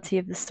reality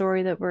of the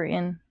story that we're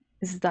in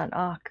is that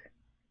Ark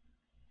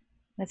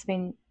that's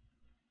been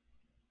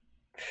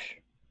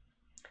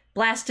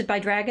Blasted by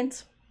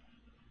dragons.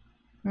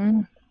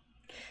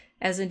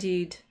 As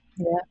indeed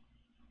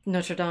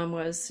Notre Dame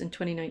was in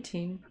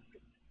 2019.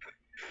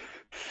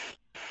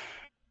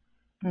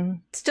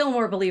 Still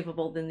more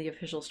believable than the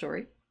official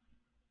story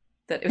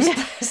that it was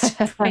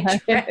blasted by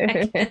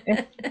dragons.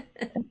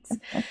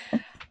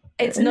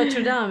 It's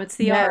Notre Dame. It's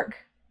the Yeah. Ark.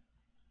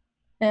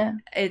 Yeah.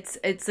 It's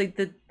like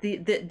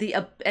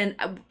and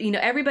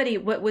everybody.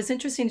 What was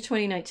interesting in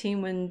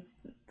 2019 when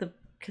the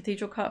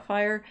cathedral caught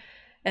fire,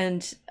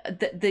 and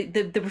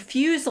the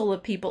refusal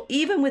of people,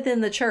 even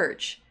within the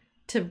church,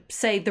 to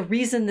say the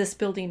reason this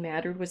building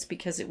mattered was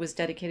because it was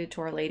dedicated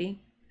to Our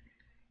Lady.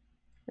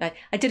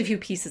 I did a few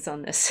pieces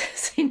on this,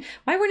 saying,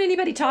 why weren't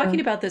anybody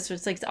talking about this?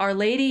 It's like Our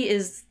Lady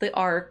is the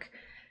Ark.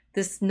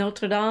 This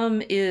Notre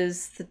Dame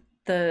is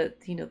the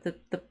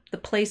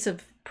place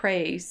of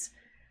praise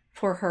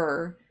for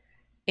her,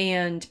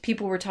 and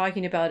people were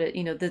talking about it,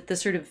 the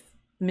sort of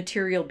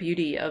material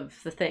beauty of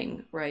the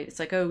thing, right? It's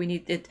like, oh, we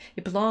need it,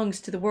 it belongs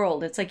to the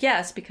world. It's like,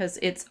 yes, because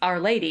it's Our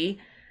Lady,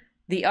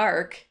 the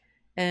Ark,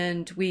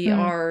 and we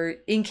are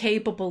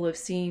incapable of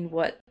seeing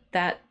what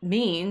that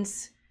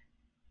means,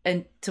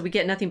 and so we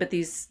get nothing but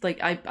these, like,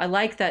 I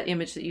like that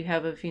image that you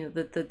have of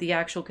the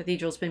actual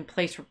cathedral's been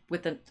placed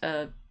with an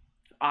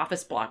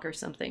office block or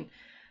something,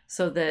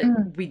 so that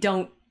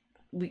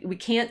we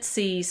can't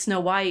see Snow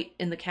White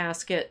in the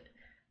casket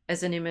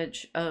as an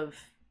image of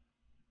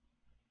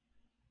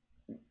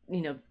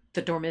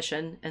the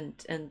Dormition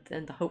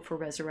and the hope for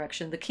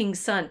resurrection, the King's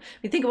Son. I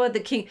mean, think about the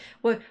king.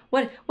 What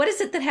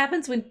is it that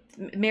happens when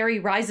Mary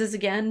rises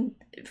again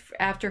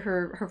after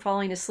her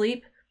falling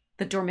asleep?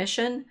 The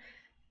Dormition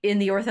in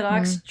the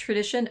Orthodox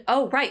tradition.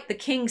 Oh, right, the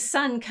King's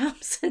Son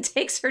comes and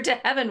takes her to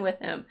heaven with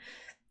him.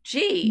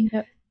 Gee,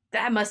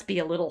 that must be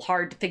a little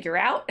hard to figure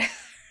out.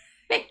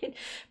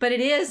 But it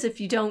is,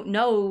 if you don't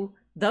know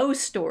those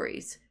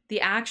stories,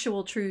 the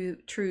actual true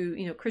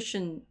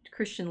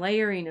Christian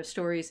layering of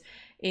stories.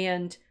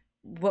 And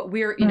what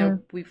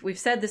we're we've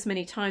said this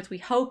many times, we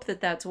hope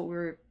that that's what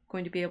we're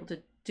going to be able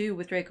to do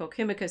with Draco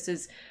Chemicus,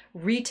 is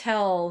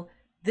retell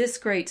this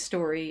great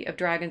story of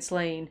dragon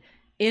slaying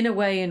in a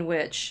way in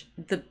which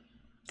the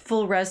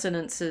full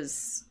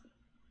resonances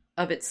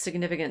of its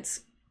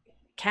significance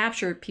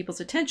capture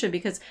people's attention,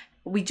 because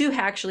we do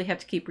actually have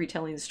to keep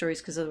retelling the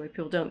stories, because otherwise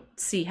people don't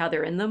see how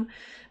they're in them.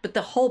 But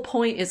the whole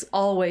point is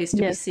always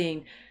to be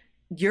seeing,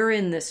 you're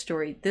in this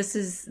story. This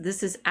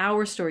is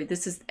our story.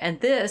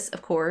 And this,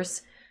 of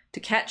course, to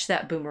catch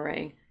that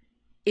boomerang,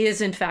 is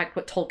in fact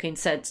what Tolkien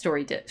said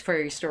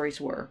fairy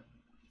stories were.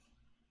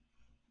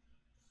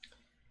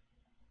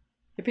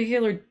 The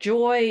particular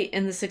joy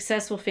in the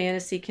successful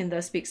fantasy can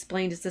thus be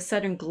explained as the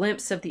sudden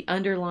glimpse of the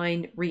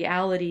underlying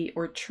reality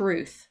or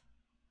truth.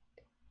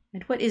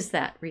 And what is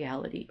that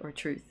reality or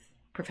truth,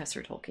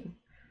 Professor Tolkien?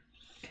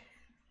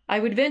 I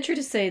would venture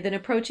to say that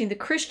approaching the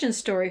Christian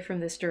story from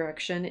this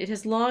direction, it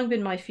has long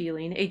been my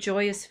feeling, a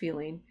joyous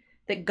feeling,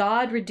 that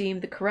God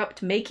redeemed the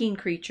corrupt making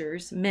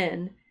creatures,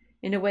 men,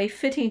 in a way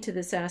fitting to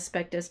this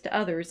aspect as to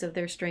others of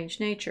their strange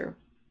nature.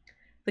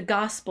 The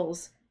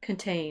Gospels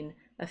contain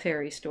a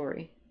fairy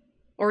story,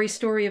 or a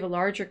story of a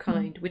larger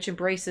kind, which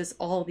embraces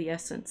all the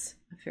essence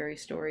of fairy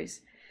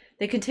stories.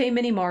 They contain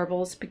many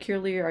marvels,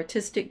 peculiarly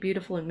artistic,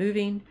 beautiful, and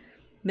moving,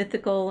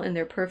 mythical in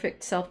their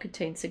perfect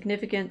self-contained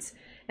significance,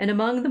 and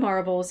among the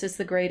marvels is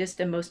the greatest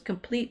and most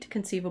complete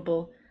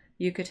conceivable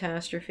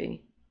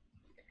eucatastrophe.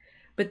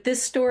 But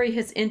this story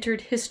has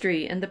entered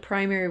history and the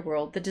primary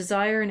world. The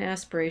desire and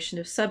aspiration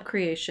of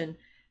subcreation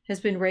has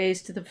been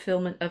raised to the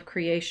fulfillment of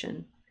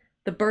creation.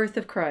 The birth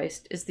of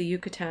Christ is the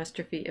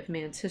eucatastrophe of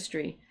man's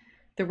history.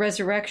 The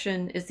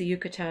resurrection is the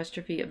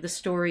eucatastrophe of the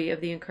story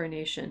of the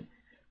incarnation.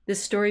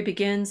 This story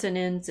begins and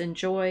ends in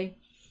joy.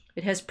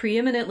 It has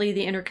preeminently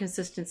the inner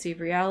consistency of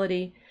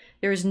reality.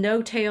 There is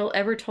no tale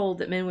ever told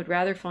that men would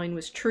rather find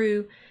was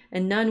true,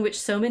 and none which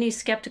so many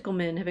skeptical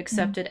men have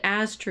accepted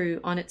as true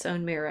on its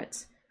own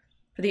merits.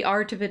 For the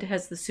art of it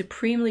has the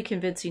supremely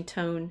convincing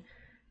tone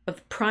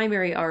of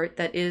primary art,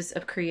 that is,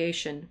 of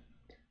creation.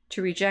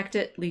 To reject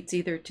it leads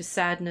either to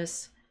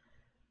sadness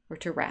or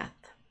to wrath.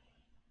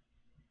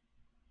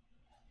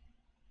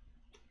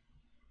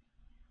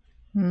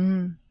 I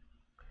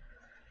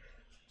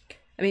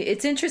mean,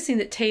 it's interesting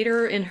that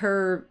Tater, in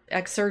her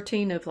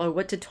excerpting of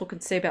what did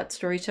Tolkien say about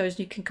storytellers,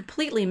 you can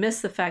completely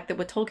miss the fact that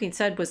what Tolkien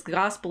said was the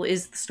gospel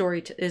is the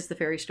story, is the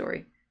fairy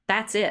story.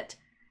 That's it.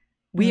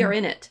 We are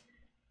in it.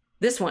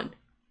 This one,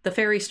 the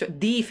fairy story,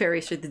 the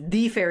fairy story,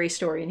 the fairy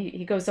story. And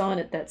he goes on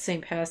at that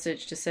same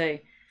passage to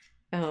say,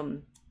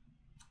 it's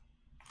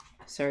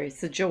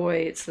the joy,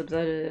 it's the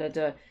blah, blah,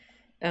 blah,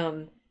 blah.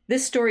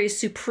 This story is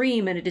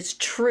supreme and it is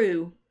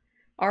true.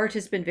 Art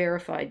has been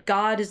verified.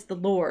 God is the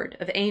Lord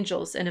of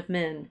angels and of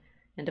men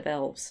and of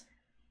elves.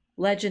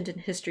 Legend and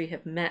history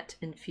have met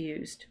and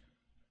fused.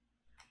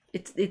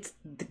 It's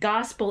the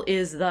gospel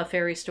is the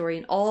fairy story,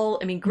 and all.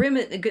 I mean, Grimm.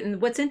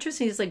 And what's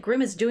interesting is like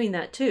Grimm is doing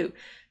that too.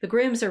 The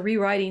Grimms are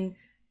rewriting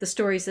the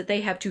stories that they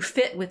have to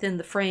fit within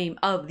the frame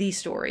of the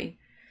story.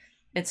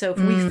 And so if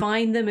we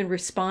find them and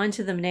respond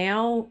to them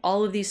now,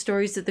 all of these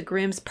stories that the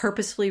Grimms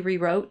purposefully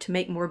rewrote to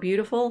make more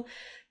beautiful,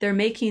 they're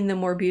making them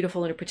more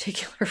beautiful in a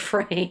particular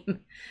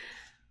frame.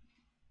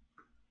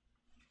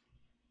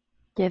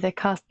 Yeah, they're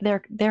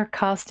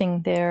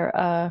casting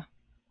their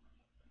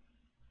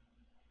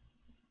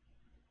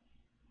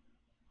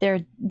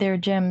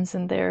gems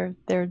and their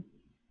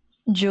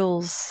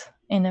jewels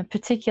in a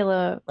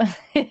particular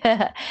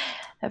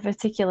a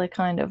particular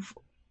kind of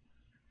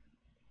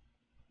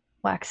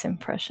wax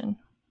impression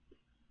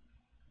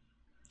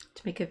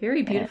to make a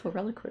very beautiful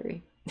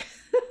reliquary.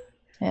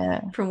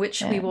 Yeah. From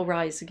which we will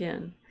rise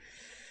again.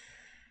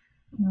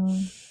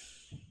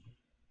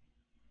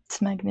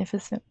 It's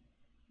magnificent.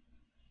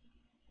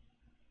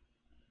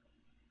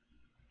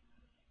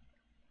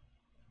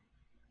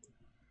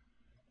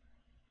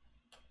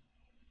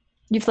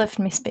 You've left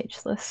me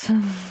speechless.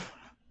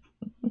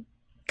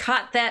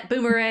 Caught that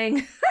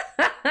boomerang.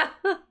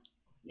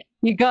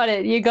 You got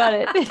it.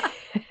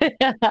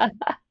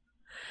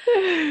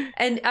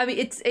 And I mean,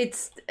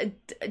 it's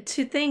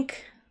to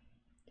think.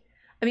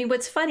 I mean,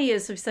 what's funny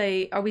is we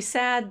say, are we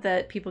sad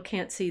that people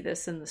can't see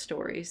this in the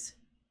stories?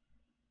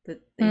 That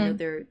you know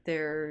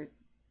they're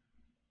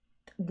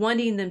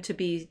wanting them to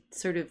be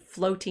sort of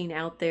floating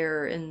out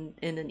there in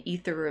an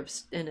ether of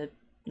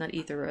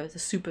a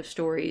soup of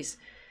stories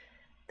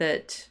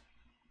that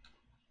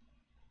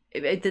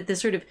the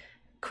sort of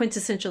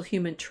quintessential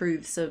human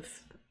truths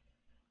of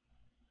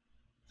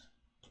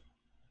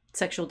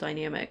sexual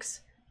dynamics,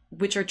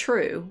 which are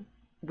true,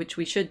 which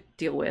we should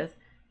deal with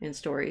in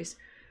stories,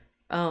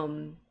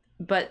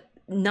 but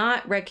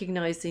not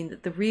recognizing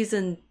that the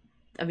reason,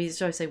 I mean,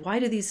 so I say, why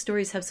do these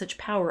stories have such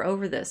power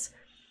over this?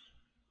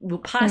 Well,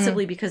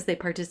 possibly because they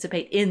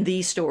participate in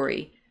the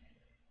story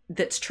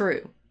that's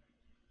true.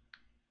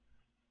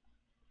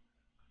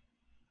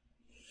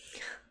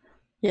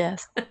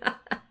 Yes.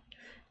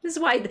 This is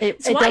why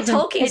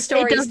Tolkien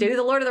stories do.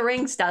 The Lord of the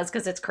Rings does,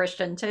 because it's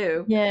Christian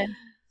too. Yeah.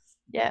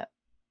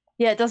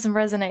 It doesn't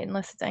resonate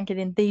unless it's anchored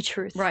in the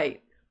truth.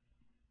 Right.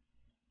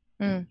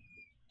 And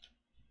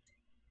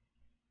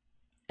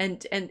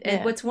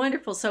what's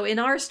wonderful, so in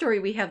our story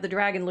we have the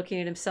dragon looking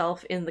at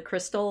himself in the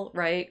crystal,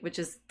 right? Which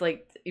is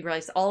like, you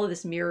realize all of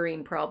this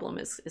mirroring problem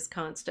is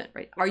constant,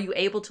 right? Are you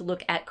able to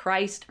look at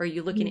Christ, or are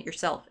you looking at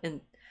yourself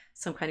in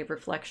some kind of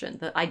reflection?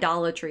 The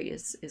idolatry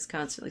is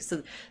constantly.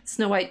 So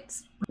Snow White,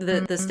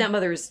 the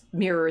stepmother's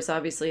mirror is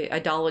obviously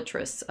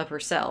idolatrous of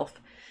herself,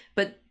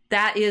 but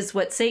that is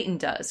what Satan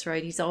does,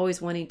 right? He's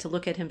always wanting to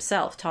look at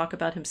himself, talk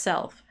about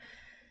himself,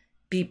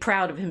 be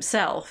proud of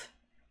himself.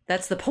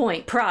 That's the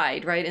point,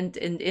 pride, right? And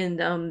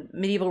in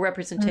medieval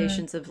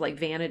representations of like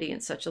vanity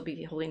and such, you'll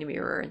be holding a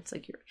mirror, and it's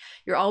like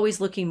you're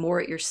always looking more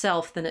at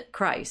yourself than at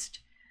Christ.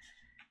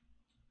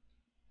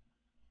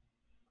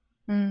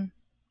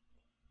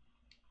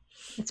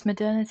 It's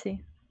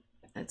modernity.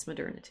 That's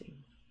modernity.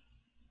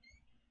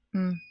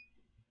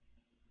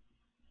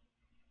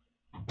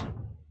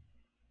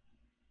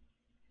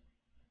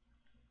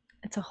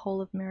 It's a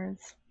hole of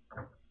mirrors.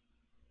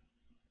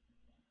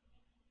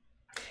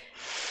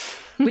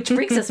 Which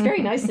brings us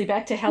very nicely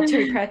back to how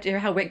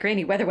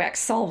Granny Weatherwax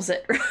solves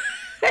it,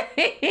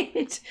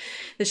 right?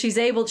 That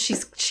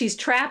she's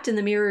trapped in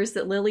the mirrors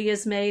that Lily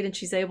has made, and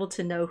she's able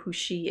to know who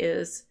she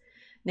is.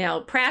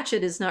 Now,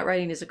 Pratchett is not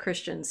writing as a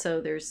Christian, so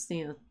there's,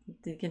 you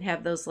can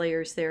have those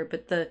layers there,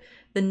 but the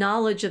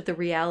knowledge of the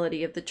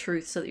reality of the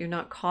truth, so that you're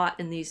not caught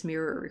in these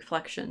mirror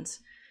reflections,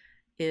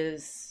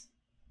 is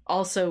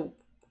also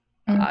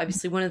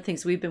obviously one of the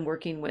things we've been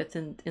working with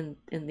in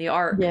the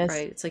arc,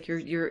 right? It's like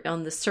you're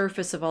on the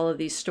surface of all of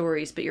these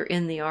stories, but you're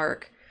in the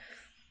arc.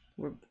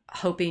 We're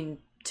hoping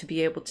to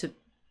be able to,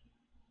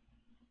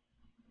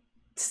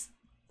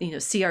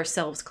 see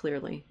ourselves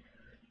clearly,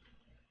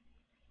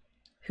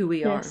 who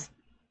we are.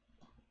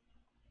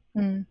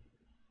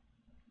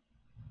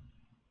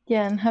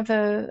 Yeah, and have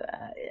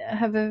a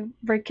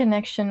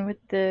reconnection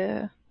with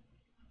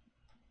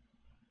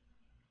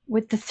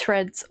the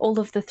threads, all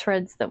of the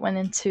threads that went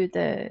into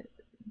the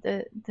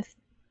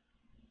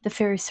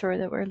fairy story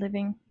that we're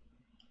living.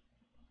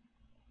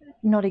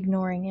 Not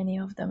ignoring any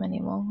of them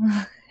anymore.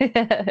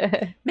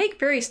 Make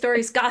fairy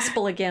stories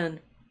gospel again.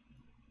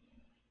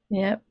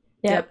 Yep.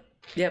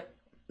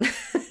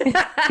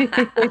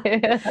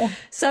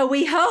 So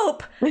we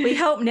hope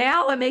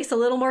now it makes a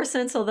little more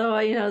sense, although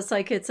it's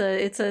like it's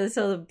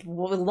a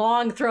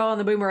long throw on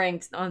the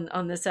boomerang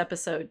on this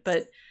episode,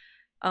 but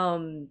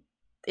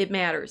it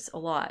matters a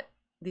lot.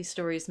 These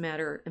stories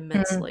matter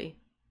immensely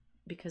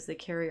because they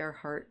carry our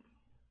heart.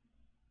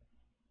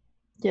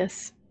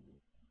 Yes.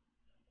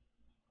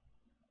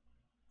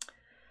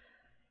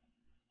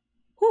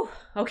 Whew.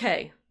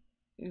 Okay.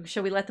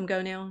 Shall we let them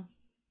go now?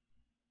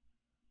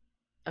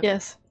 Okay.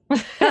 Yes.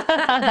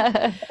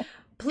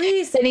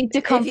 Please. They need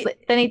to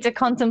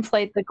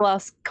contemplate the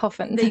glass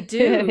coffin. They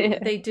do.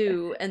 They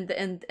do.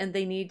 And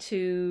they need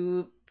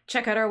to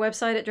check out our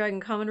website at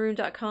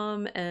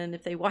dragoncommonroom.com. And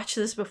if they watch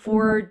this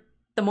before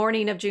the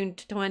morning of June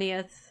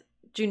 20th,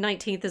 June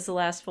 19th is the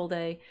last full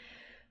day,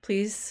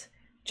 please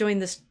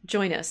join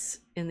us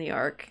in the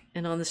arc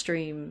and on the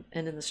stream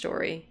and in the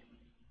story.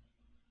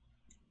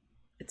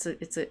 It's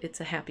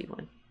a happy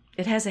one.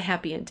 It has a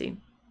happy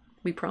ending.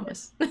 We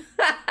promise.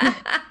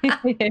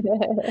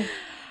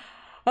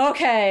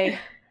 Okay.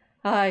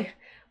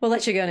 We'll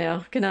let you go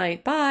now. Good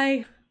night.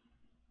 Bye.